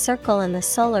bodies that circle in the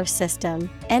solar system,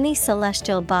 any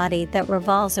celestial body that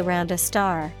revolves around a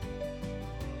star.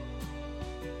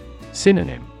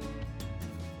 Synonym: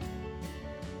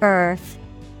 Earth,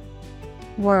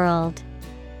 world,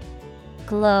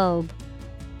 globe.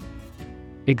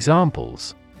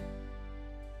 Examples: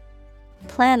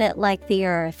 planet like the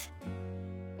Earth.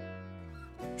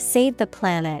 Save the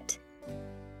planet.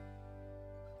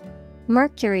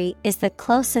 Mercury is the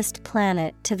closest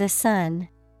planet to the Sun.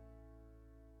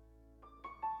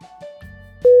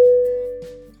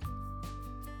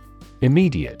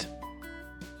 Immediate.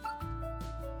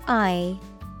 I-M-M-E-D-I-A-T-E.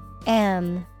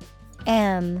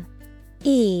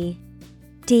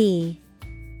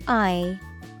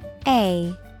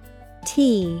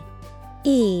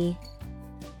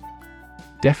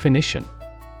 Definition: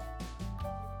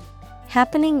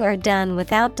 happening or done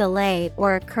without delay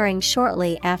or occurring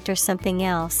shortly after something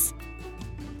else.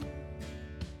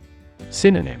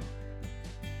 Synonym: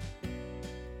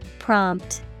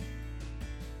 prompt,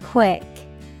 quick,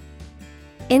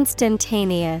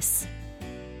 instantaneous.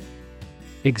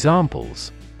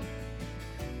 Examples: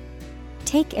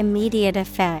 take immediate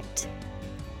effect.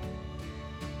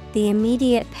 The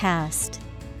immediate past.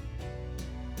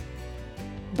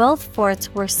 Both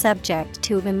forts were subject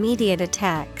to immediate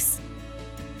attacks.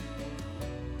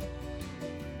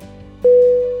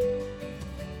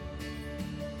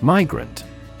 Migrant.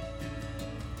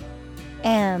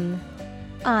 M-I-G-R-A-N-T.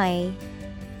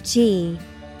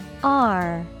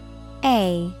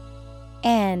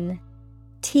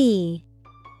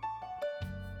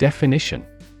 Definition: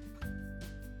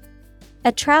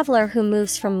 a traveler who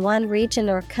moves from one region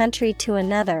or country to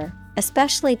another,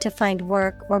 especially to find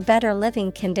work or better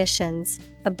living conditions,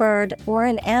 a bird or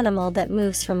an animal that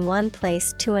moves from one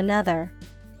place to another.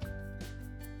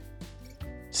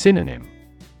 Synonym: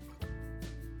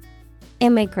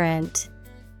 immigrant,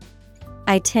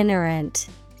 itinerant,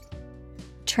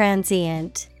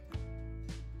 transient.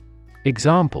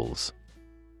 Examples: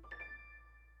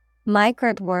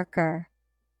 migrant worker.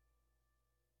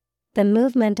 The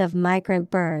movement of migrant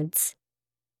birds.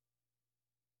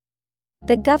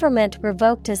 The government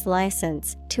revoked his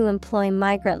license to employ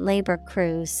migrant labor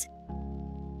crews.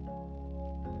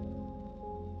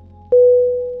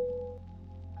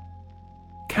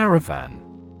 Caravan.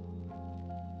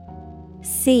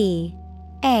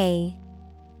 C-A-R-A-V-A-N.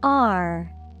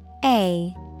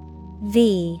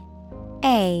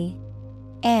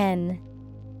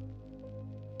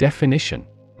 Definition: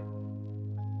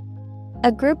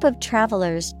 a group of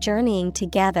travelers journeying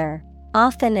together,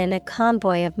 often in a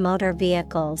convoy of motor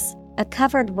vehicles, a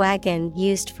covered wagon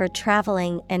used for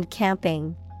traveling and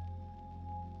camping.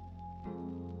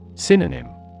 Synonym: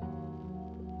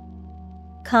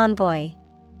 convoy,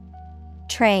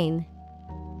 train,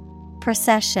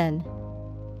 procession.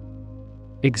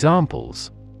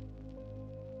 Examples: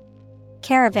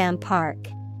 caravan park,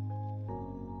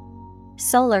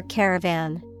 solar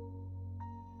caravan.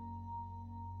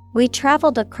 We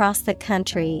traveled across the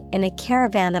country in a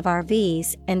caravan of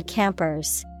RVs and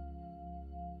campers.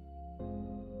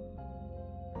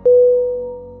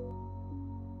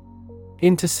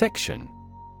 Intersection.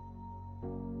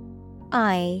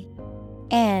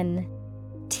 INTERSECTION.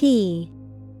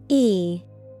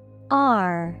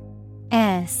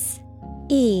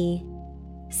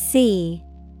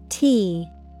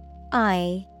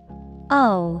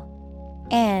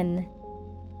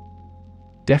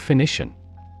 Definition: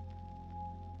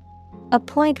 a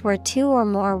point where two or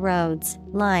more roads,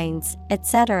 lines,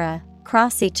 etc.,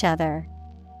 cross each other.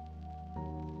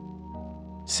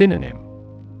 Synonym: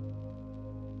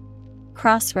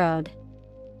 crossroad,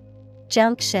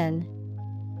 junction,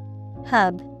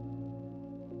 hub.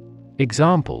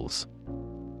 Examples: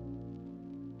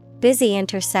 busy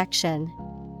intersection.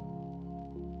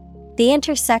 The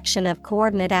intersection of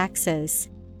coordinate axes.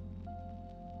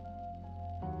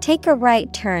 Take a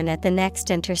right turn at the next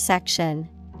intersection.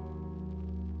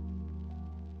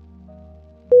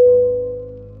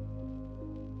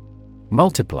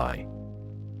 Multiply.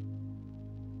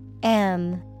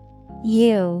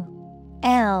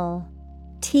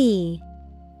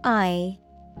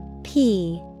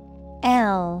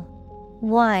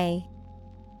 M-U-L-T-I-P-L-Y.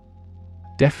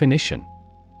 Definition: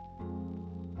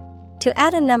 to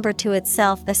add a number to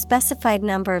itself a specified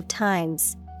number of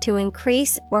times, to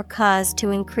increase or cause to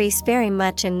increase very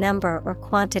much in number or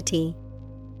quantity.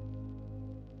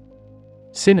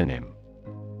 Synonym: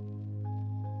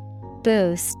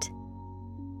 boost,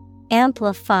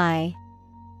 amplify,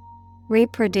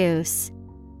 reproduce.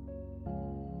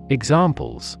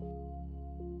 Examples: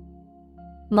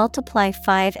 multiply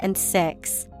 5 and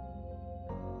 6.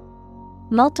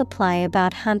 Multiply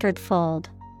about 100-fold.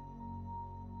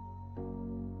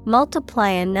 Multiply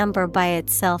a number by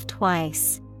itself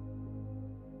twice.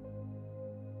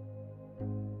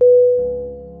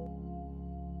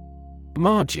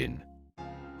 Margin.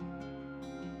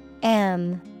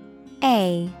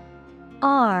 M-A-R-G-I-N.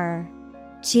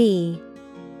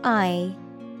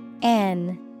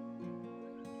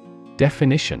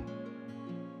 Definition: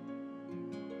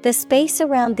 the space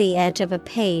around the edge of a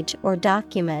page or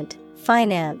document.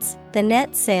 Finance, the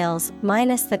net sales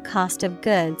minus the cost of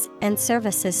goods and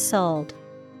services sold.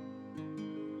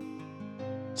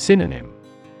 Synonym: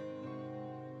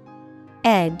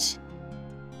 edge,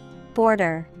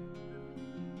 border,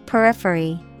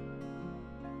 periphery.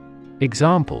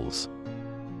 Examples: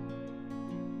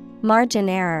 margin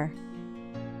error,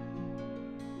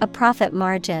 a profit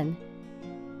margin.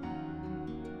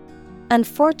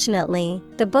 Unfortunately,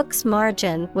 the book's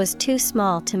margin was too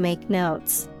small to make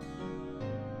notes.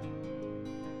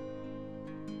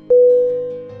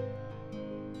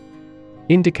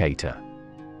 Indicator.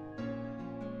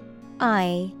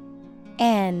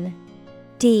 I-N-D-I-C-A-T-O-R.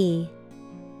 D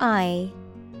I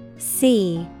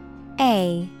C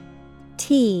A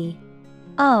T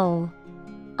O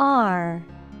R.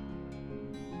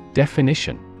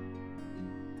 Definition: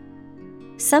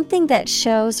 something that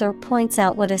shows or points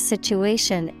out what a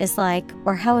situation is like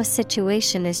or how a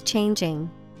situation is changing.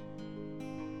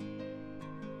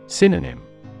 Synonym: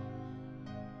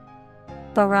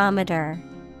 Barometer,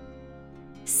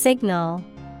 signal,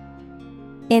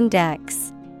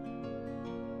 index.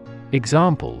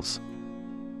 Examples: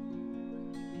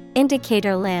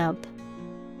 indicator lamp,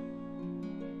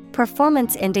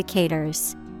 performance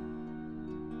indicators.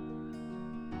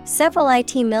 Several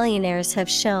IT millionaires have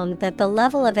shown that the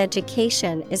level of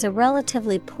education is a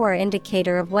relatively poor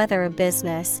indicator of whether a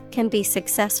business can be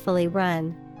successfully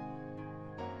run.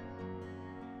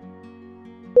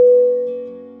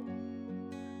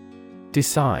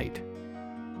 Decide.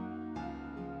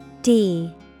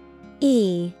 D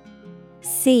E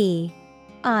C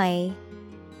I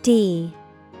D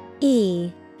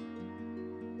E.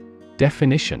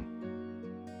 Definition: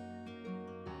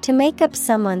 to make up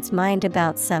someone's mind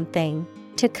about something,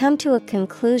 to come to a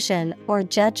conclusion or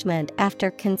judgment after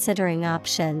considering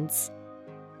options.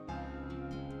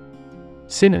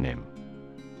 Synonym: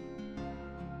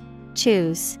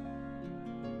 choose,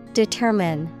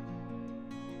 determine,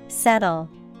 settle.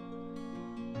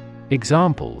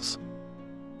 Examples: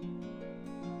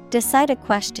 decide a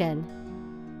question,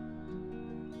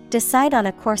 decide on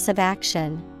a course of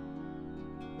action.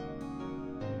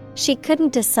 She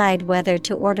couldn't decide whether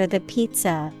to order the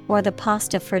pizza or the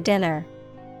pasta for dinner.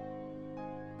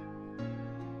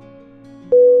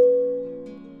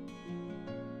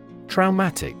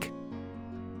 Traumatic.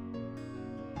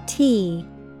 T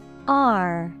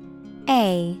R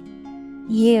A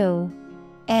U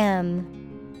M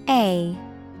A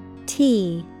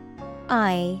T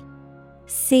I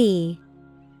C.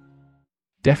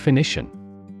 Definition: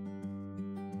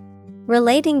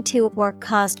 relating to or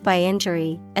caused by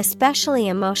injury, especially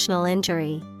emotional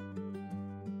injury.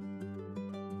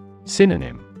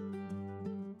 Synonym: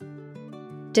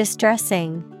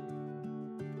 distressing.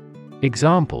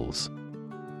 Examples: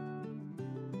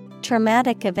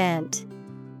 traumatic event,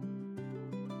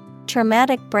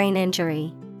 traumatic brain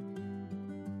injury.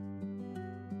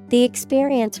 The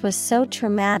experience was so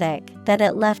traumatic that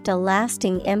it left a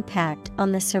lasting impact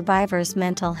on the survivor's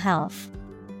mental health.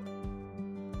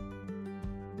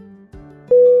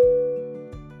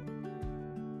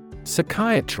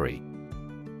 Psychiatry.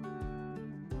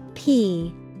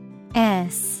 P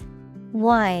S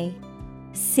Y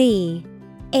C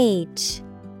H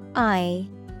I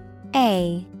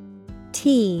A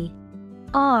T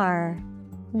R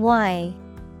Y.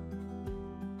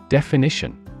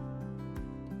 Definition: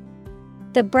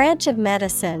 the branch of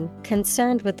medicine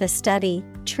concerned with the study,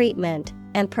 treatment,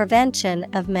 and prevention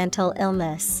of mental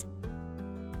illness.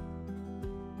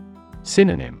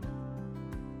 Synonym: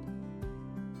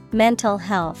 mental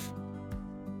health,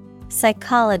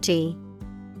 psychology,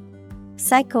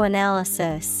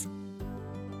 psychoanalysis.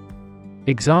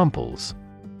 Examples: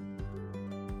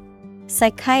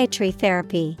 psychiatry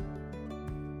therapy,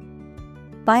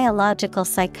 biological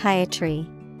psychiatry.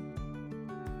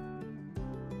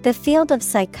 The field of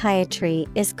psychiatry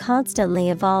is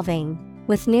constantly evolving,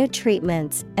 with new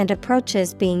treatments and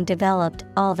approaches being developed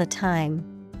all the time.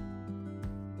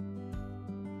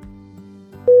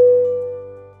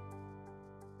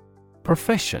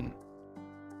 Profession.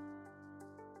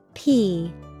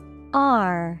 P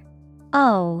R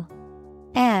O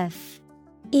F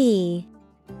E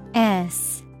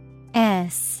S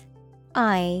S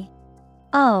I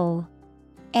O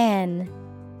N.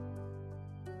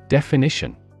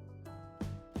 Definition: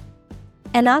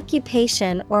 an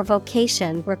occupation or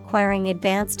vocation requiring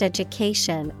advanced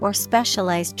education or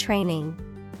specialized training.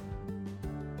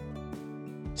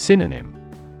 Synonym: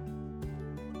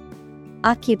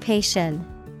 occupation,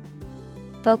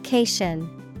 vocation,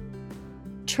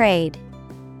 trade.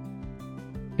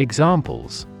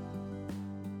 Examples: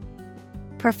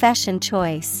 profession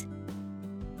choice,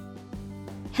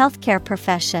 healthcare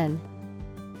profession.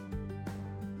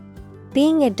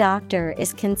 Being a doctor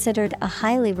is considered a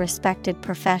highly respected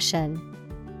profession.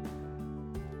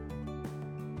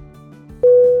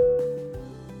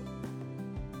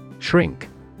 Shrink.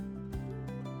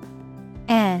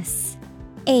 S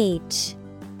H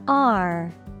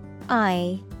R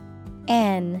I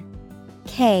N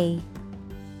K.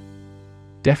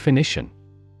 Definition: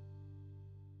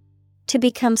 to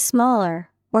become smaller,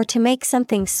 or to make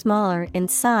something smaller in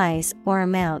size or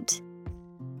amount.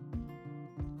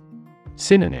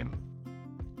 Synonym: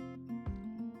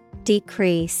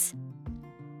 decrease,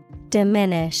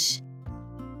 diminish,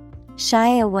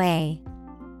 Shy away.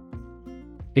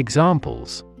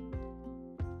 Examples: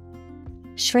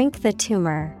 Shrink the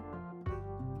tumor.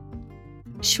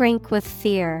 Shrink with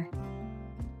fear.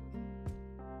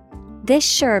 This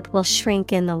shirt will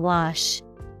shrink in the wash.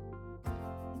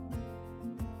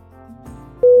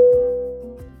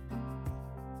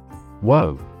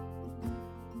 Woe.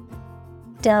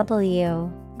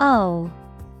 W-O-E.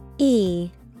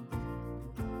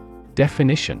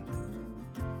 Definition: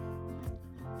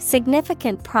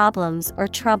 Significant problems or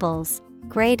troubles,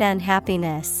 great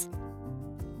unhappiness.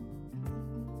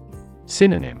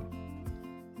 Synonym: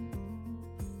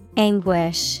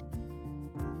 Anguish,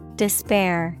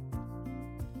 despair,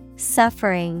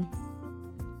 suffering.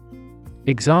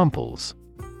 Examples: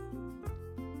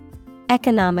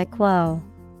 Economic woe.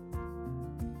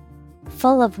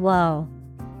 Full of woe.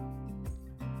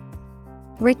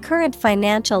 Recurrent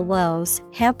financial woes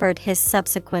hampered his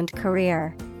subsequent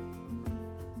career.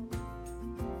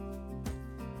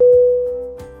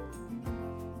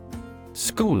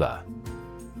 Schooler.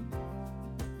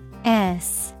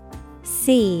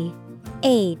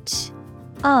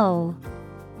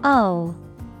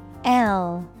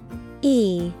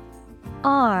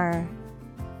 S-C-H-O-O-L-E-R.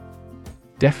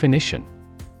 Definition: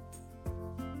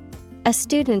 A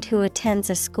student who attends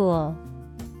a school.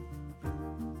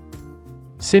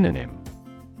 Synonym: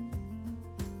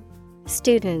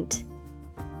 Student,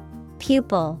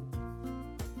 pupil,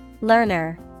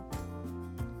 learner.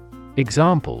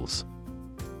 Examples: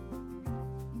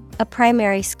 A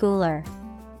primary schooler.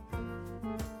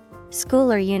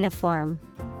 Schooler uniform.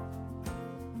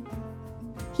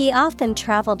 He often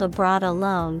traveled abroad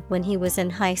alone when he was in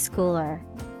high schooler.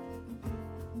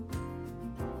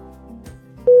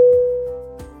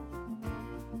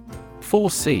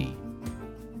 Foresee.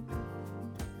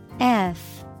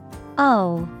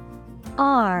 F-O-R-E-S-E-E.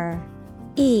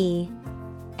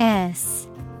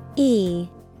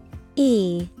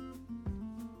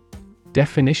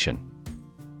 Definition: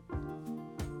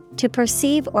 To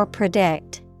perceive or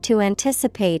predict, to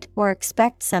anticipate or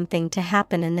expect something to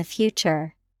happen in the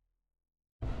future.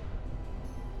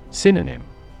 Synonym: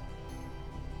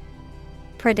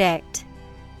 Predict,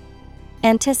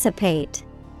 anticipate,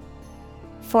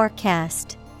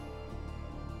 forecast.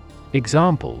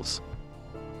 Examples: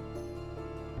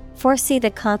 Foresee the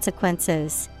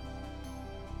consequences.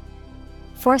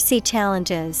 Foresee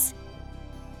challenges.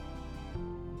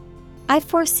 I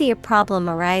foresee a problem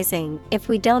arising if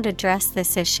we don't address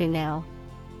this issue now.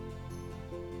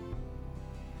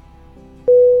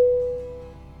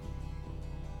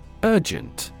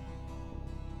 Urgent.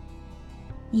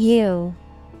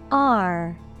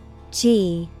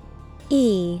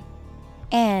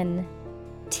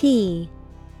 U-R-G-E-N-T.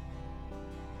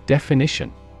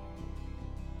 Definition: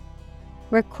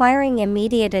 Requiring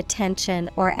immediate attention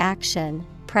or action,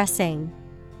 pressing.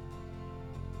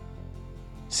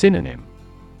 Synonym: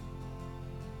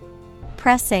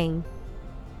 Pressing,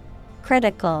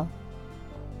 critical,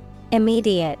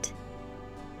 immediate.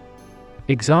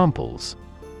 Examples: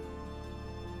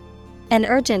 An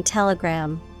urgent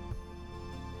telegram.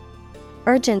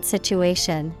 Urgent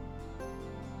situation.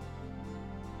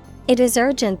 It is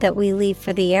urgent that we leave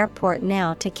for the airport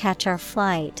now to catch our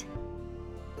flight.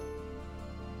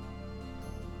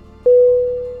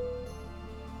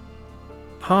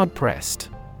 Hard-pressed.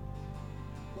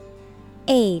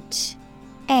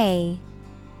 H-A-R-D-P-R-E-S-S-E-D.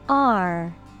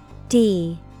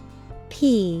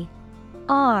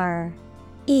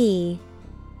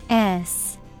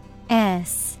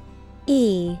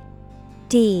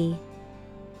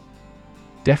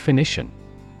 Definition: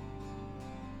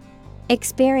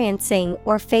 Experiencing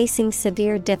or facing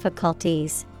severe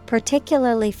difficulties,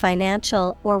 particularly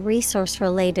financial or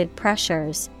resource-related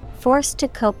pressures, forced to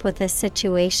cope with a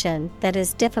situation that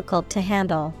is difficult to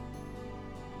handle.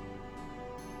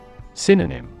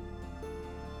 Synonym: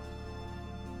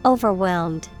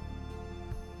 Overwhelmed,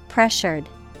 pressured,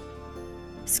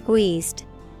 squeezed.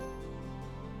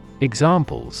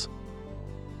 Examples: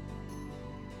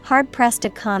 Hard-pressed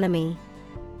economy.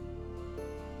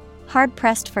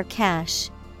 Hard-pressed for cash.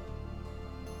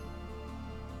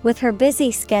 With her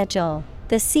busy schedule,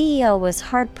 the CEO was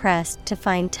hard-pressed to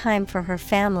find time for her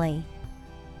family.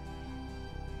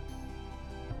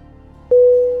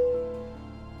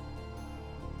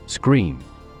 Scream.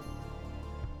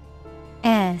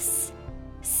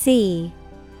 S-C-R-E-A-M.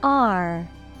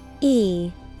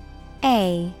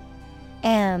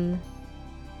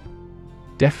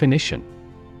 Definition: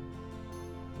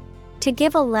 To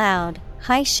give a loud,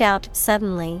 high shout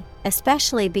suddenly,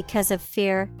 especially because of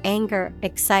fear, anger,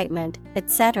 excitement,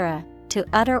 etc., to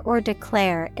utter or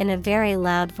declare in a very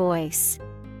loud voice.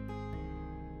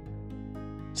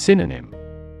 Synonym: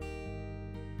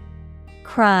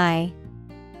 cry,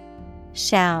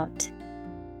 shout,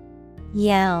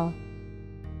 yell.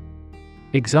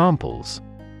 Examples: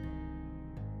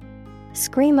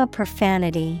 scream a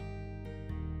profanity,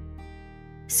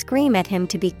 scream at him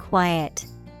to be quiet.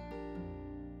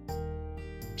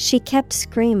 She kept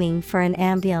screaming for an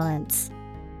ambulance.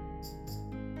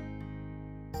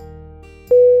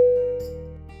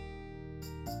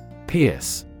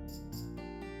 Pierce.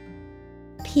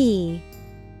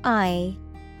 P-I-E-R-C-E.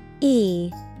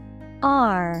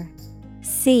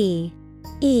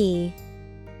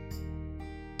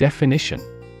 Definition: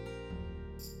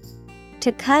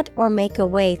 to cut or make a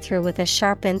way through with a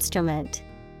sharp instrument.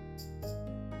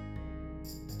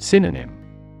 Synonym: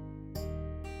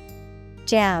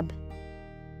 Jab,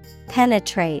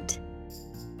 penetrate,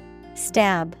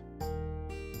 stab.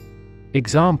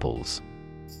 Examples: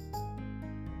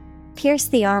 pierce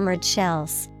the armored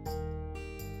shells,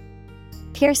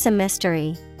 pierce a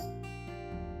mystery.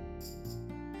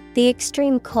 The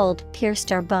extreme cold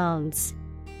pierced our bones.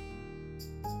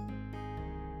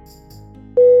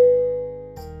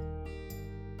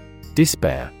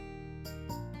 Despair.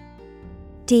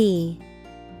 D-E-S-P-A-I-R.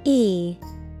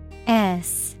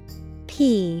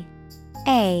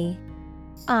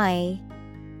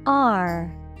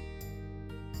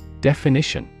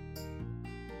 Definition: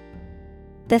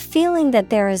 the feeling that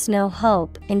there is no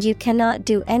hope and you cannot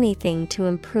do anything to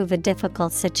improve a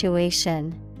difficult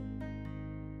situation.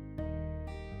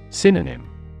 Synonym: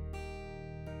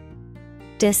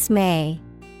 dismay,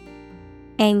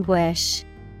 anguish,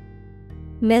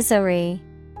 misery.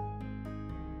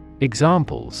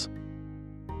 Examples: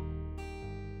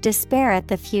 despair at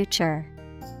the future,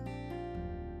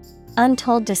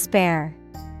 untold despair.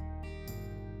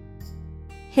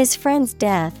 His friend's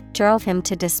death drove him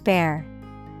to despair.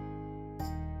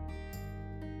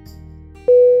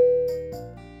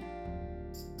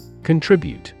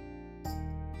 Contribute.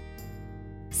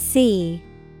 C-O-N-T-R-I-B-U-T-E.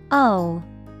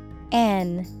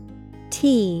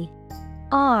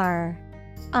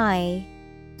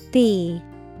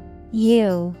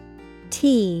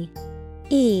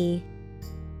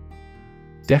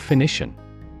 Definition: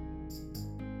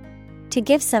 to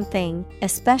give something,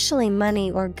 especially money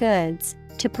or goods,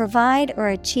 to provide or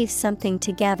achieve something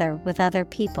together with other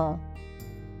people.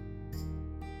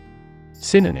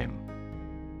 Synonym: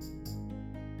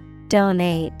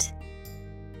 donate,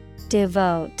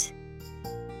 devote,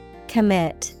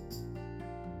 commit.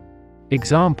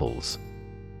 Examples: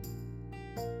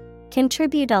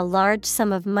 contribute a large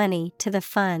sum of money to the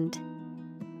fund.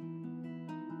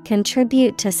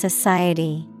 Contribute to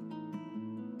society.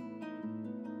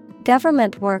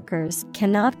 Government workers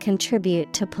cannot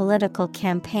contribute to political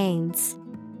campaigns.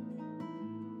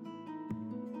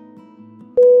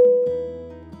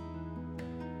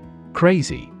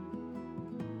 Crazy.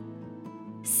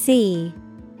 C-R-A-Z-Y.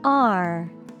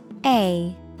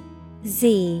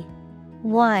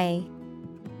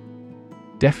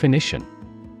 Definition: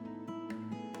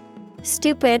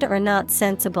 stupid or not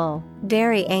sensible,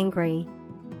 very angry.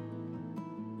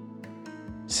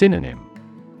 Synonym: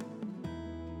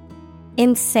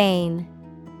 insane,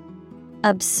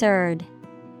 absurd,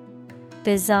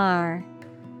 bizarre.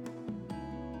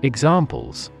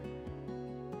 Examples: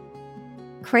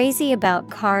 crazy about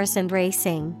cars and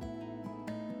racing.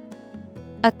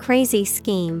 A crazy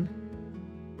scheme.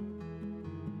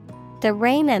 The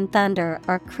rain and thunder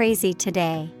are crazy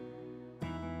today.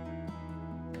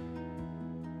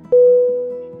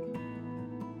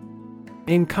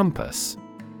 Encompass.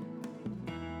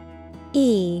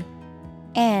 E-N-C-O-M-P-A-S-S.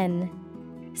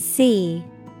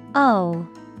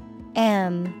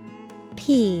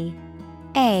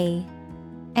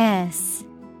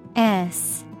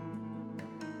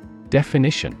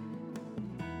 Definition: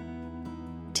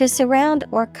 to surround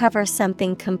or cover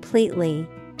something completely,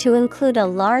 to include a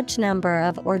large number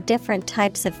of or different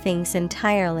types of things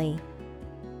entirely.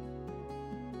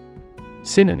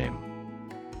 Synonym: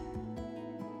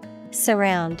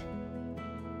 surround,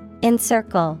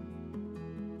 encircle,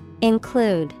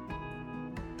 include.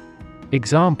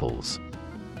 Examples: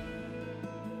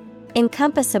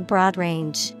 encompass a broad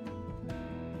range.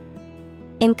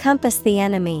 Encompass the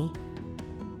enemy.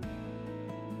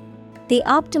 The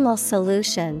optimal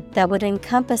solution that would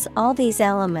encompass all these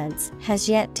elements has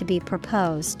yet to be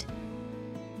proposed.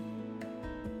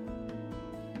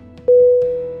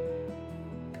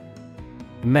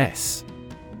 Mess.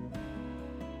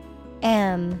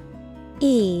 M-E-S-S.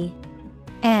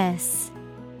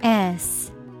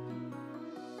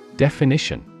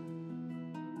 Definition: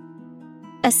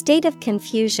 a state of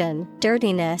confusion,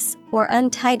 dirtiness, or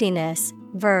untidiness,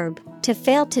 Verb, to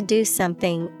fail to do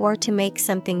something or to make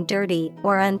something dirty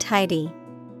or untidy.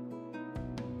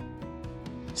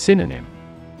 Synonym: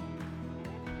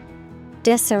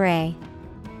 Disarray,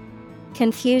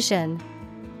 confusion,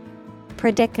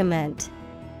 predicament.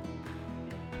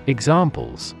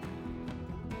 Examples: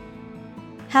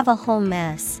 Have a whole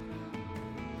mess.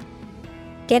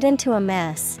 Get into a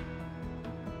mess.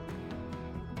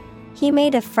 He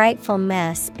made a frightful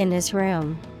mess in his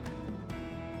room.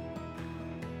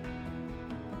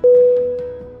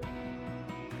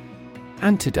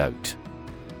 Antidote.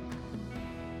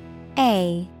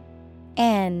 A-N-T-I-D-O-T-E.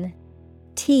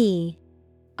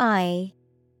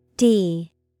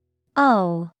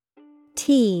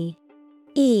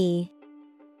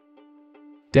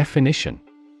 Definition: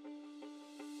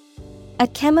 a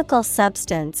chemical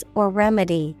substance or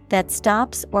remedy that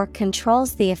stops or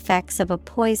controls the effects of a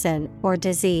poison or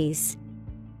disease.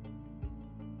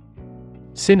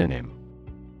 Synonym: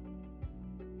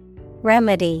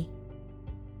 Remedy,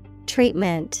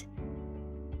 treatment,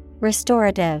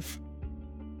 restorative.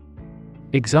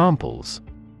 Examples: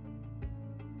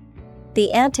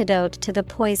 the antidote to the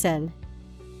poison.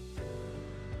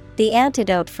 The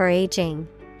antidote for aging.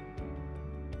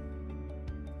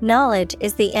 Knowledge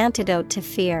is the antidote to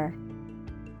fear.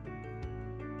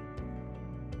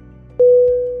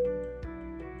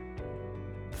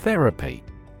 Therapy.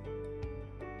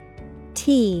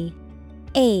 T-H-E-R-A-P-Y.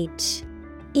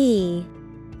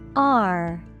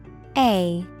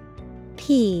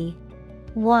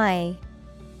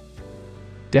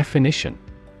 Definition: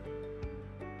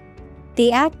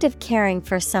 the act of caring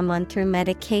for someone through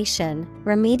medication,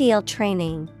 remedial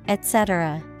training,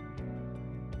 etc.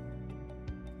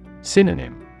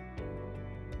 Synonym: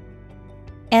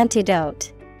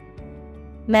 antidote,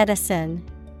 medicine,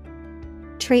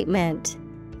 treatment.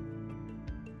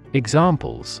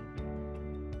 Examples: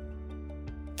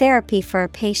 therapy for a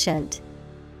patient.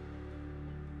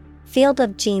 Field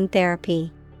of gene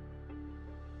therapy.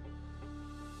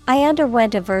 I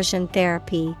underwent aversion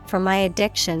therapy for my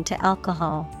addiction to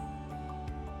alcohol.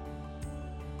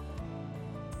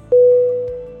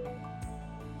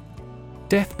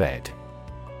 Deathbed.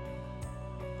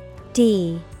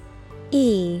 D-E-A-T-H-B-E-D.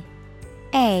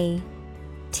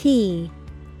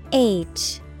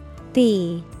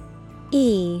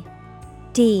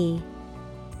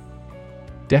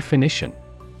 Definition: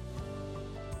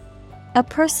 a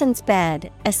person's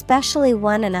bed, especially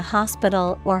one in a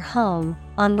hospital or home,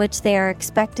 on which they are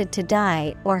expected to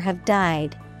die or have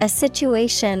died, a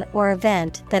situation or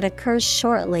event that occurs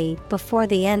shortly before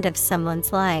the end of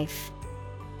someone's life.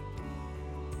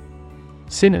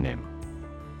 Synonym: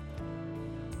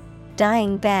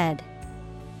 dying bed,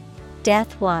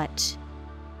 death watch,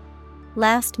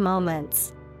 last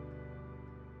moments.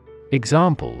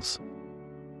 Examples: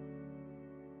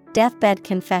 deathbed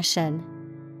confession,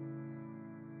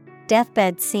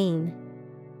 deathbed scene.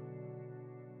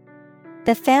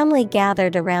 The family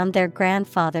gathered around their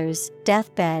grandfather's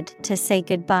deathbed to say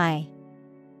goodbye.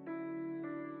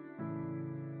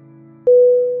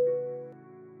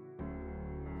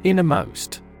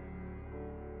 Innermost.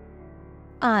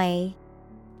 I-N-N-E-R-M-O-S-T.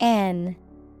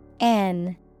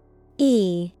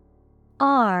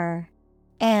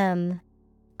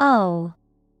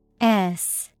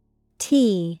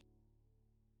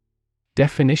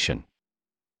 Definition: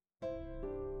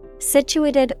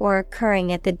 situated or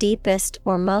occurring at the deepest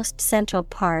or most central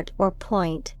part or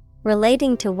point,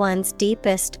 relating to one's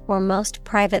deepest or most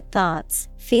private thoughts,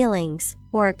 feelings,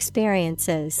 or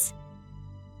experiences.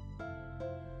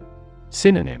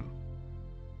 Synonym: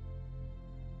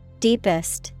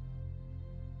 deepest,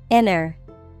 inner,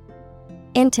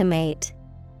 intimate.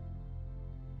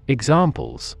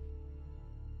 Examples: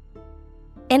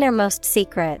 innermost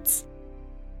secrets,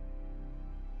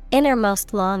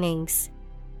 innermost longings.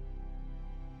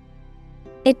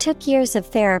 It took years of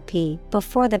therapy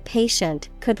before the patient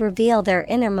could reveal their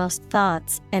innermost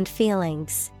thoughts and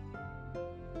feelings.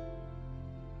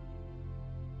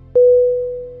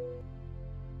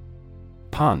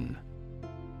 Pun.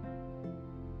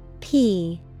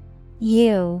 P-U-N.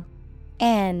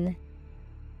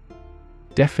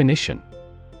 Definition: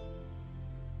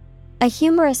 a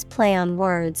humorous play on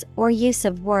words or use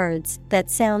of words that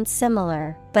sound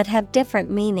similar but have different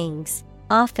meanings,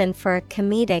 often for a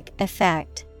comedic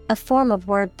effect, a form of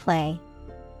wordplay.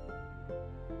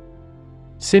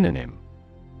 Synonym: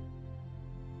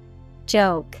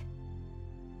 joke,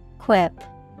 quip,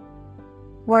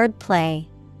 wordplay.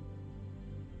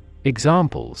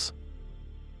 Examples: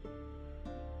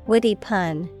 witty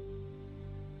pun,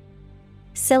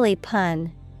 silly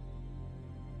pun.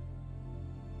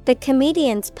 The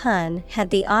comedian's pun had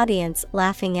the audience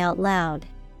laughing out loud.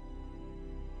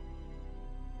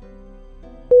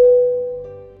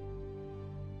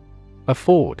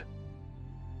 Afford.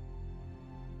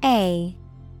 A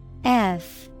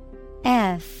F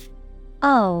F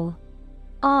O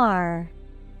R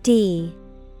D.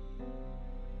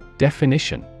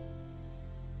 Definition: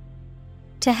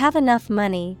 To have enough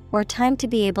money or time to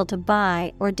be able to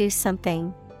buy or do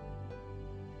something.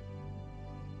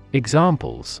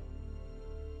 Examples: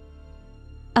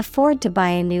 Afford to buy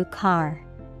a new car.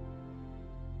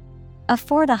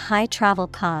 Afford a high travel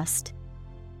cost.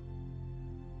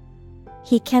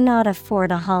 He cannot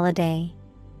afford a holiday.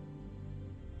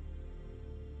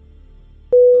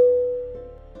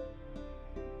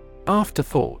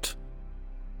 Afterthought.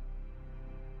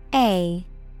 A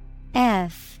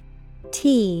F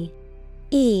T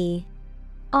E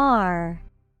R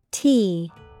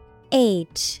T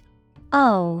H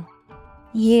O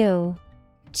U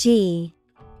G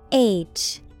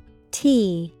H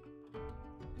T.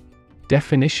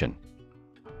 Definition: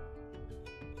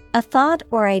 A thought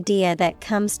or idea that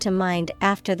comes to mind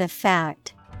after the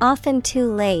fact, often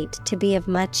too late to be of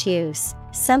much use,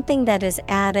 something that is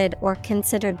added or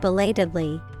considered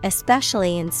belatedly,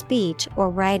 especially in speech or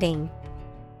writing.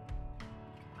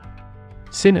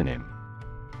 Synonym: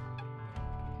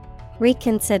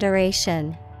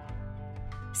 Reconsideration,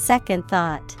 second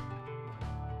thought,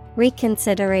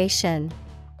 reconsideration.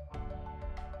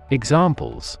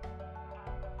 Examples: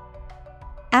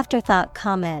 Afterthought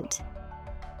comment.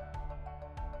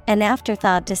 An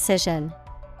afterthought decision.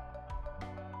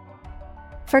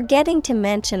 Forgetting to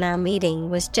mention our meeting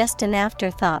was just an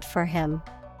afterthought for him.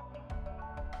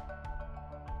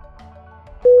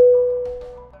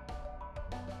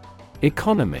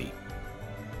 Economy.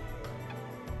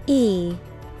 E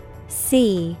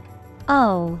C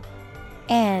O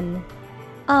N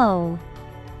O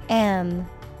M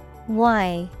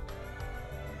Y.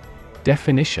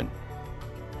 Definition: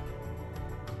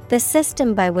 The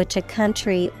system by which a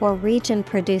country or region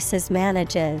produces,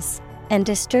 manages, and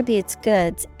distributes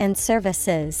goods and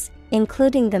services,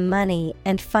 including the money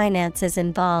and finances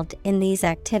involved in these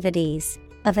activities,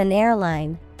 of an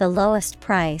airline, the lowest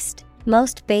priced,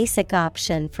 most basic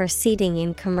option for seating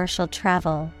in commercial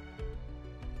travel.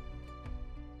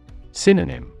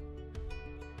 Synonym: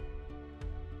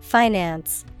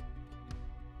 Finance,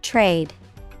 trade,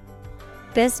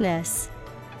 business.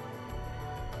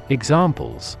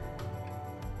 Examples: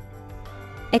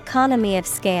 Economy of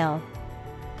scale.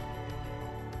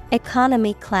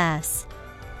 Economy class.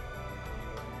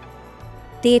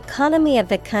 The economy of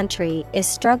the country is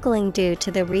struggling due to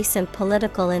the recent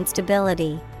political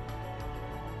instability.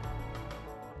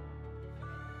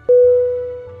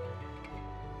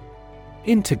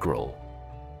 Integral.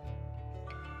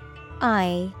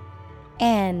 I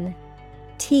N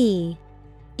T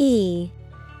E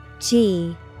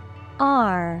G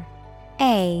R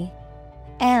A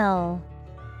L.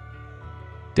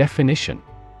 Definition: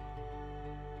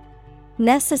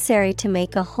 Necessary to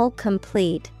make a whole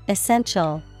complete,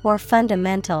 essential, or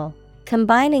fundamental,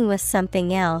 combining with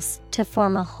something else to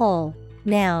form a whole.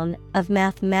 Noun, of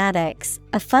mathematics,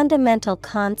 a fundamental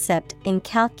concept in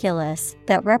calculus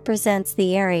that represents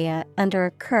the area under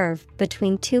a curve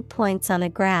between 2 points on a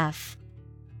graph.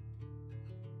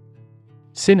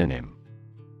 Synonym: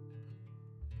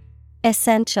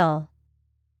 Essential,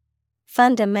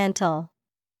 fundamental,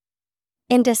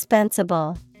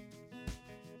 indispensable.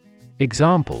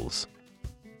 Examples: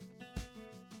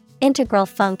 Integral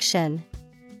function.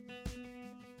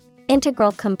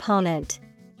 Integral component.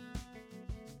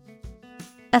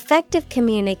 Effective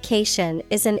communication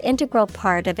is an integral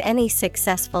part of any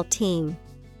successful team.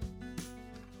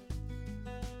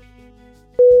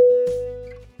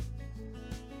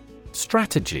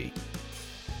 Strategy.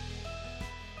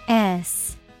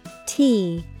 S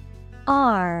T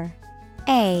R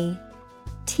A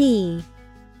T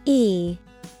E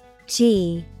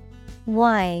G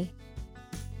Y.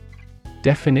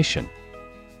 Definition: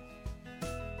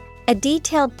 A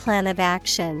detailed plan of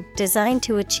action designed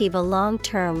to achieve a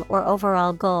long-term or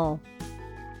overall goal.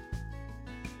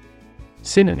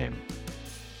 Synonym: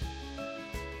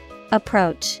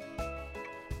 Approach,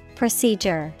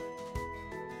 procedure,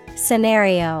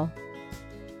 scenario.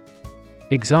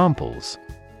 Examples: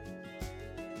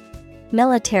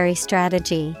 Military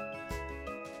strategy.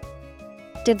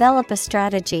 Develop a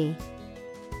strategy.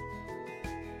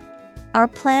 Our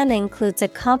plan includes a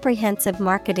comprehensive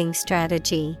marketing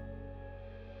strategy.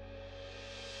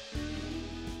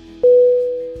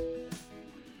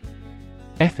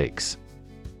 Ethics.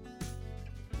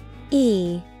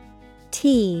 E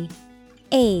T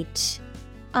H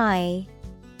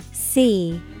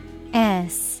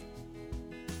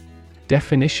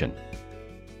Definition: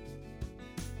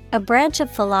 a branch of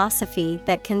philosophy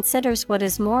that considers what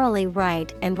is morally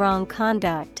right and wrong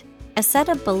conduct, a set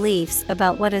of beliefs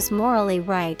about what is morally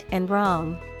right and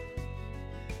wrong.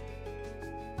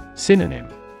 Synonym: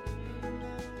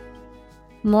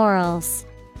 Morals,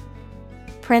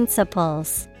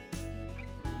 principles,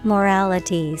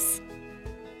 moralities.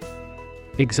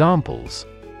 Examples: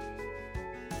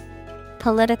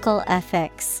 political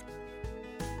ethics,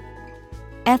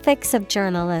 ethics of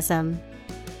journalism.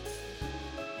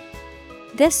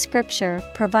 This scripture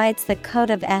provides the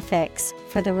code of ethics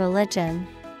for the religion.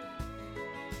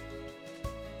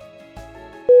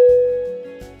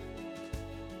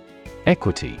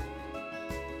 Equity.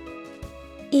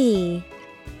 EQUITY.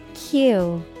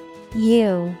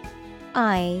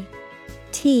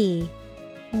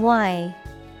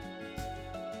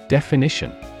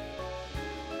 Definition: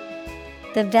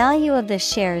 the value of the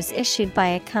shares issued by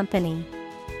a company.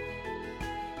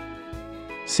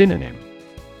 Synonym: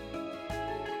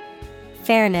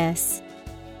 fairness.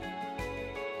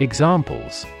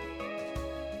 Examples: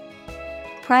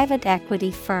 private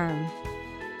equity firm,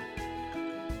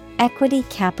 equity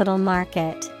capital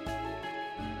market.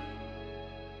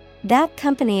 That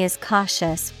company is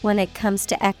cautious when it comes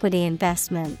to equity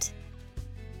investment.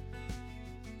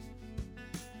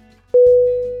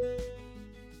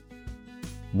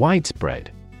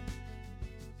 Widespread.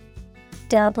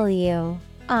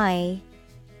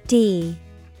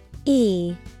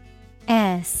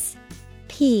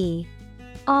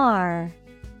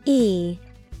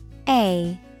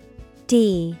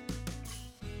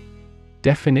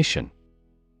 Definition: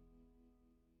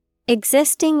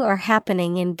 existing or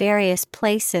happening in various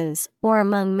places or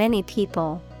among many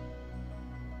people.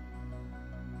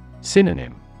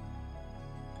 Synonym: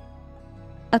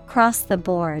 across the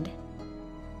board,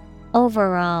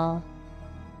 overall,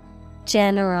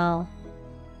 general.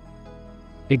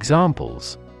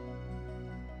 Examples: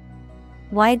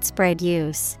 widespread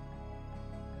use,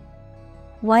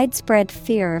 widespread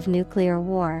fear of nuclear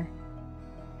war.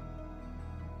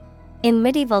 In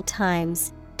medieval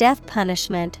times, death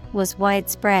punishment was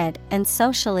widespread and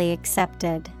socially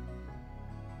accepted.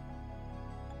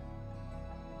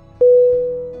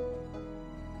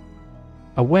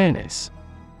 Awareness.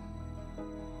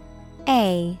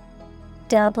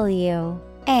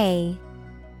 AWARENESS.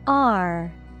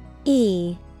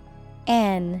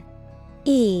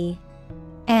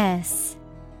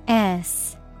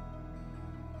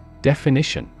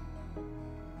 Definition: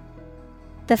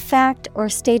 the fact or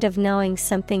state of knowing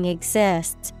something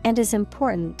exists and is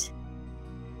important.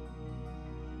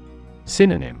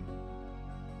 Synonym: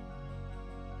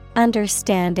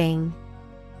 understanding,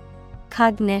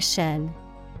 cognition,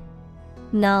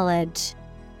 knowledge.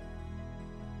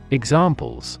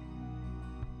 Examples: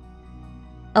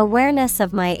 awareness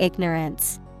of my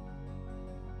ignorance,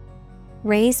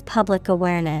 raise public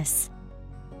awareness.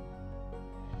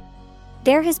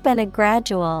 There has been a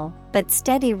gradual but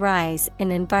steady rise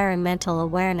in environmental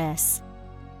awareness.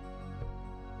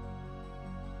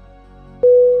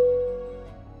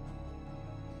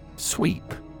 Sweep.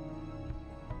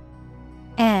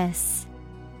 SWEEP.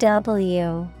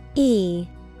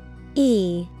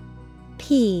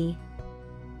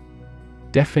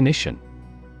 Definition: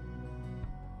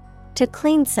 to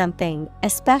clean something,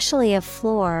 especially a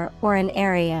floor or an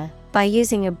area, by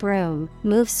using a broom,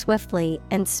 move swiftly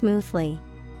and smoothly.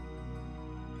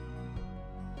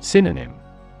 Synonym: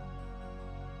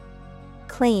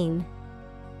 clean,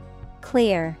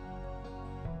 clear,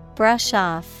 brush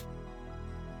off.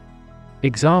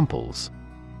 Examples: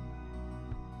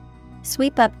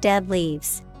 sweep up dead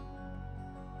leaves,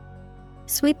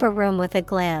 sweep a room with a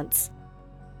glance.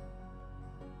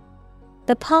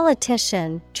 The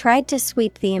politician tried to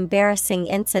sweep the embarrassing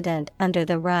incident under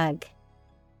the rug.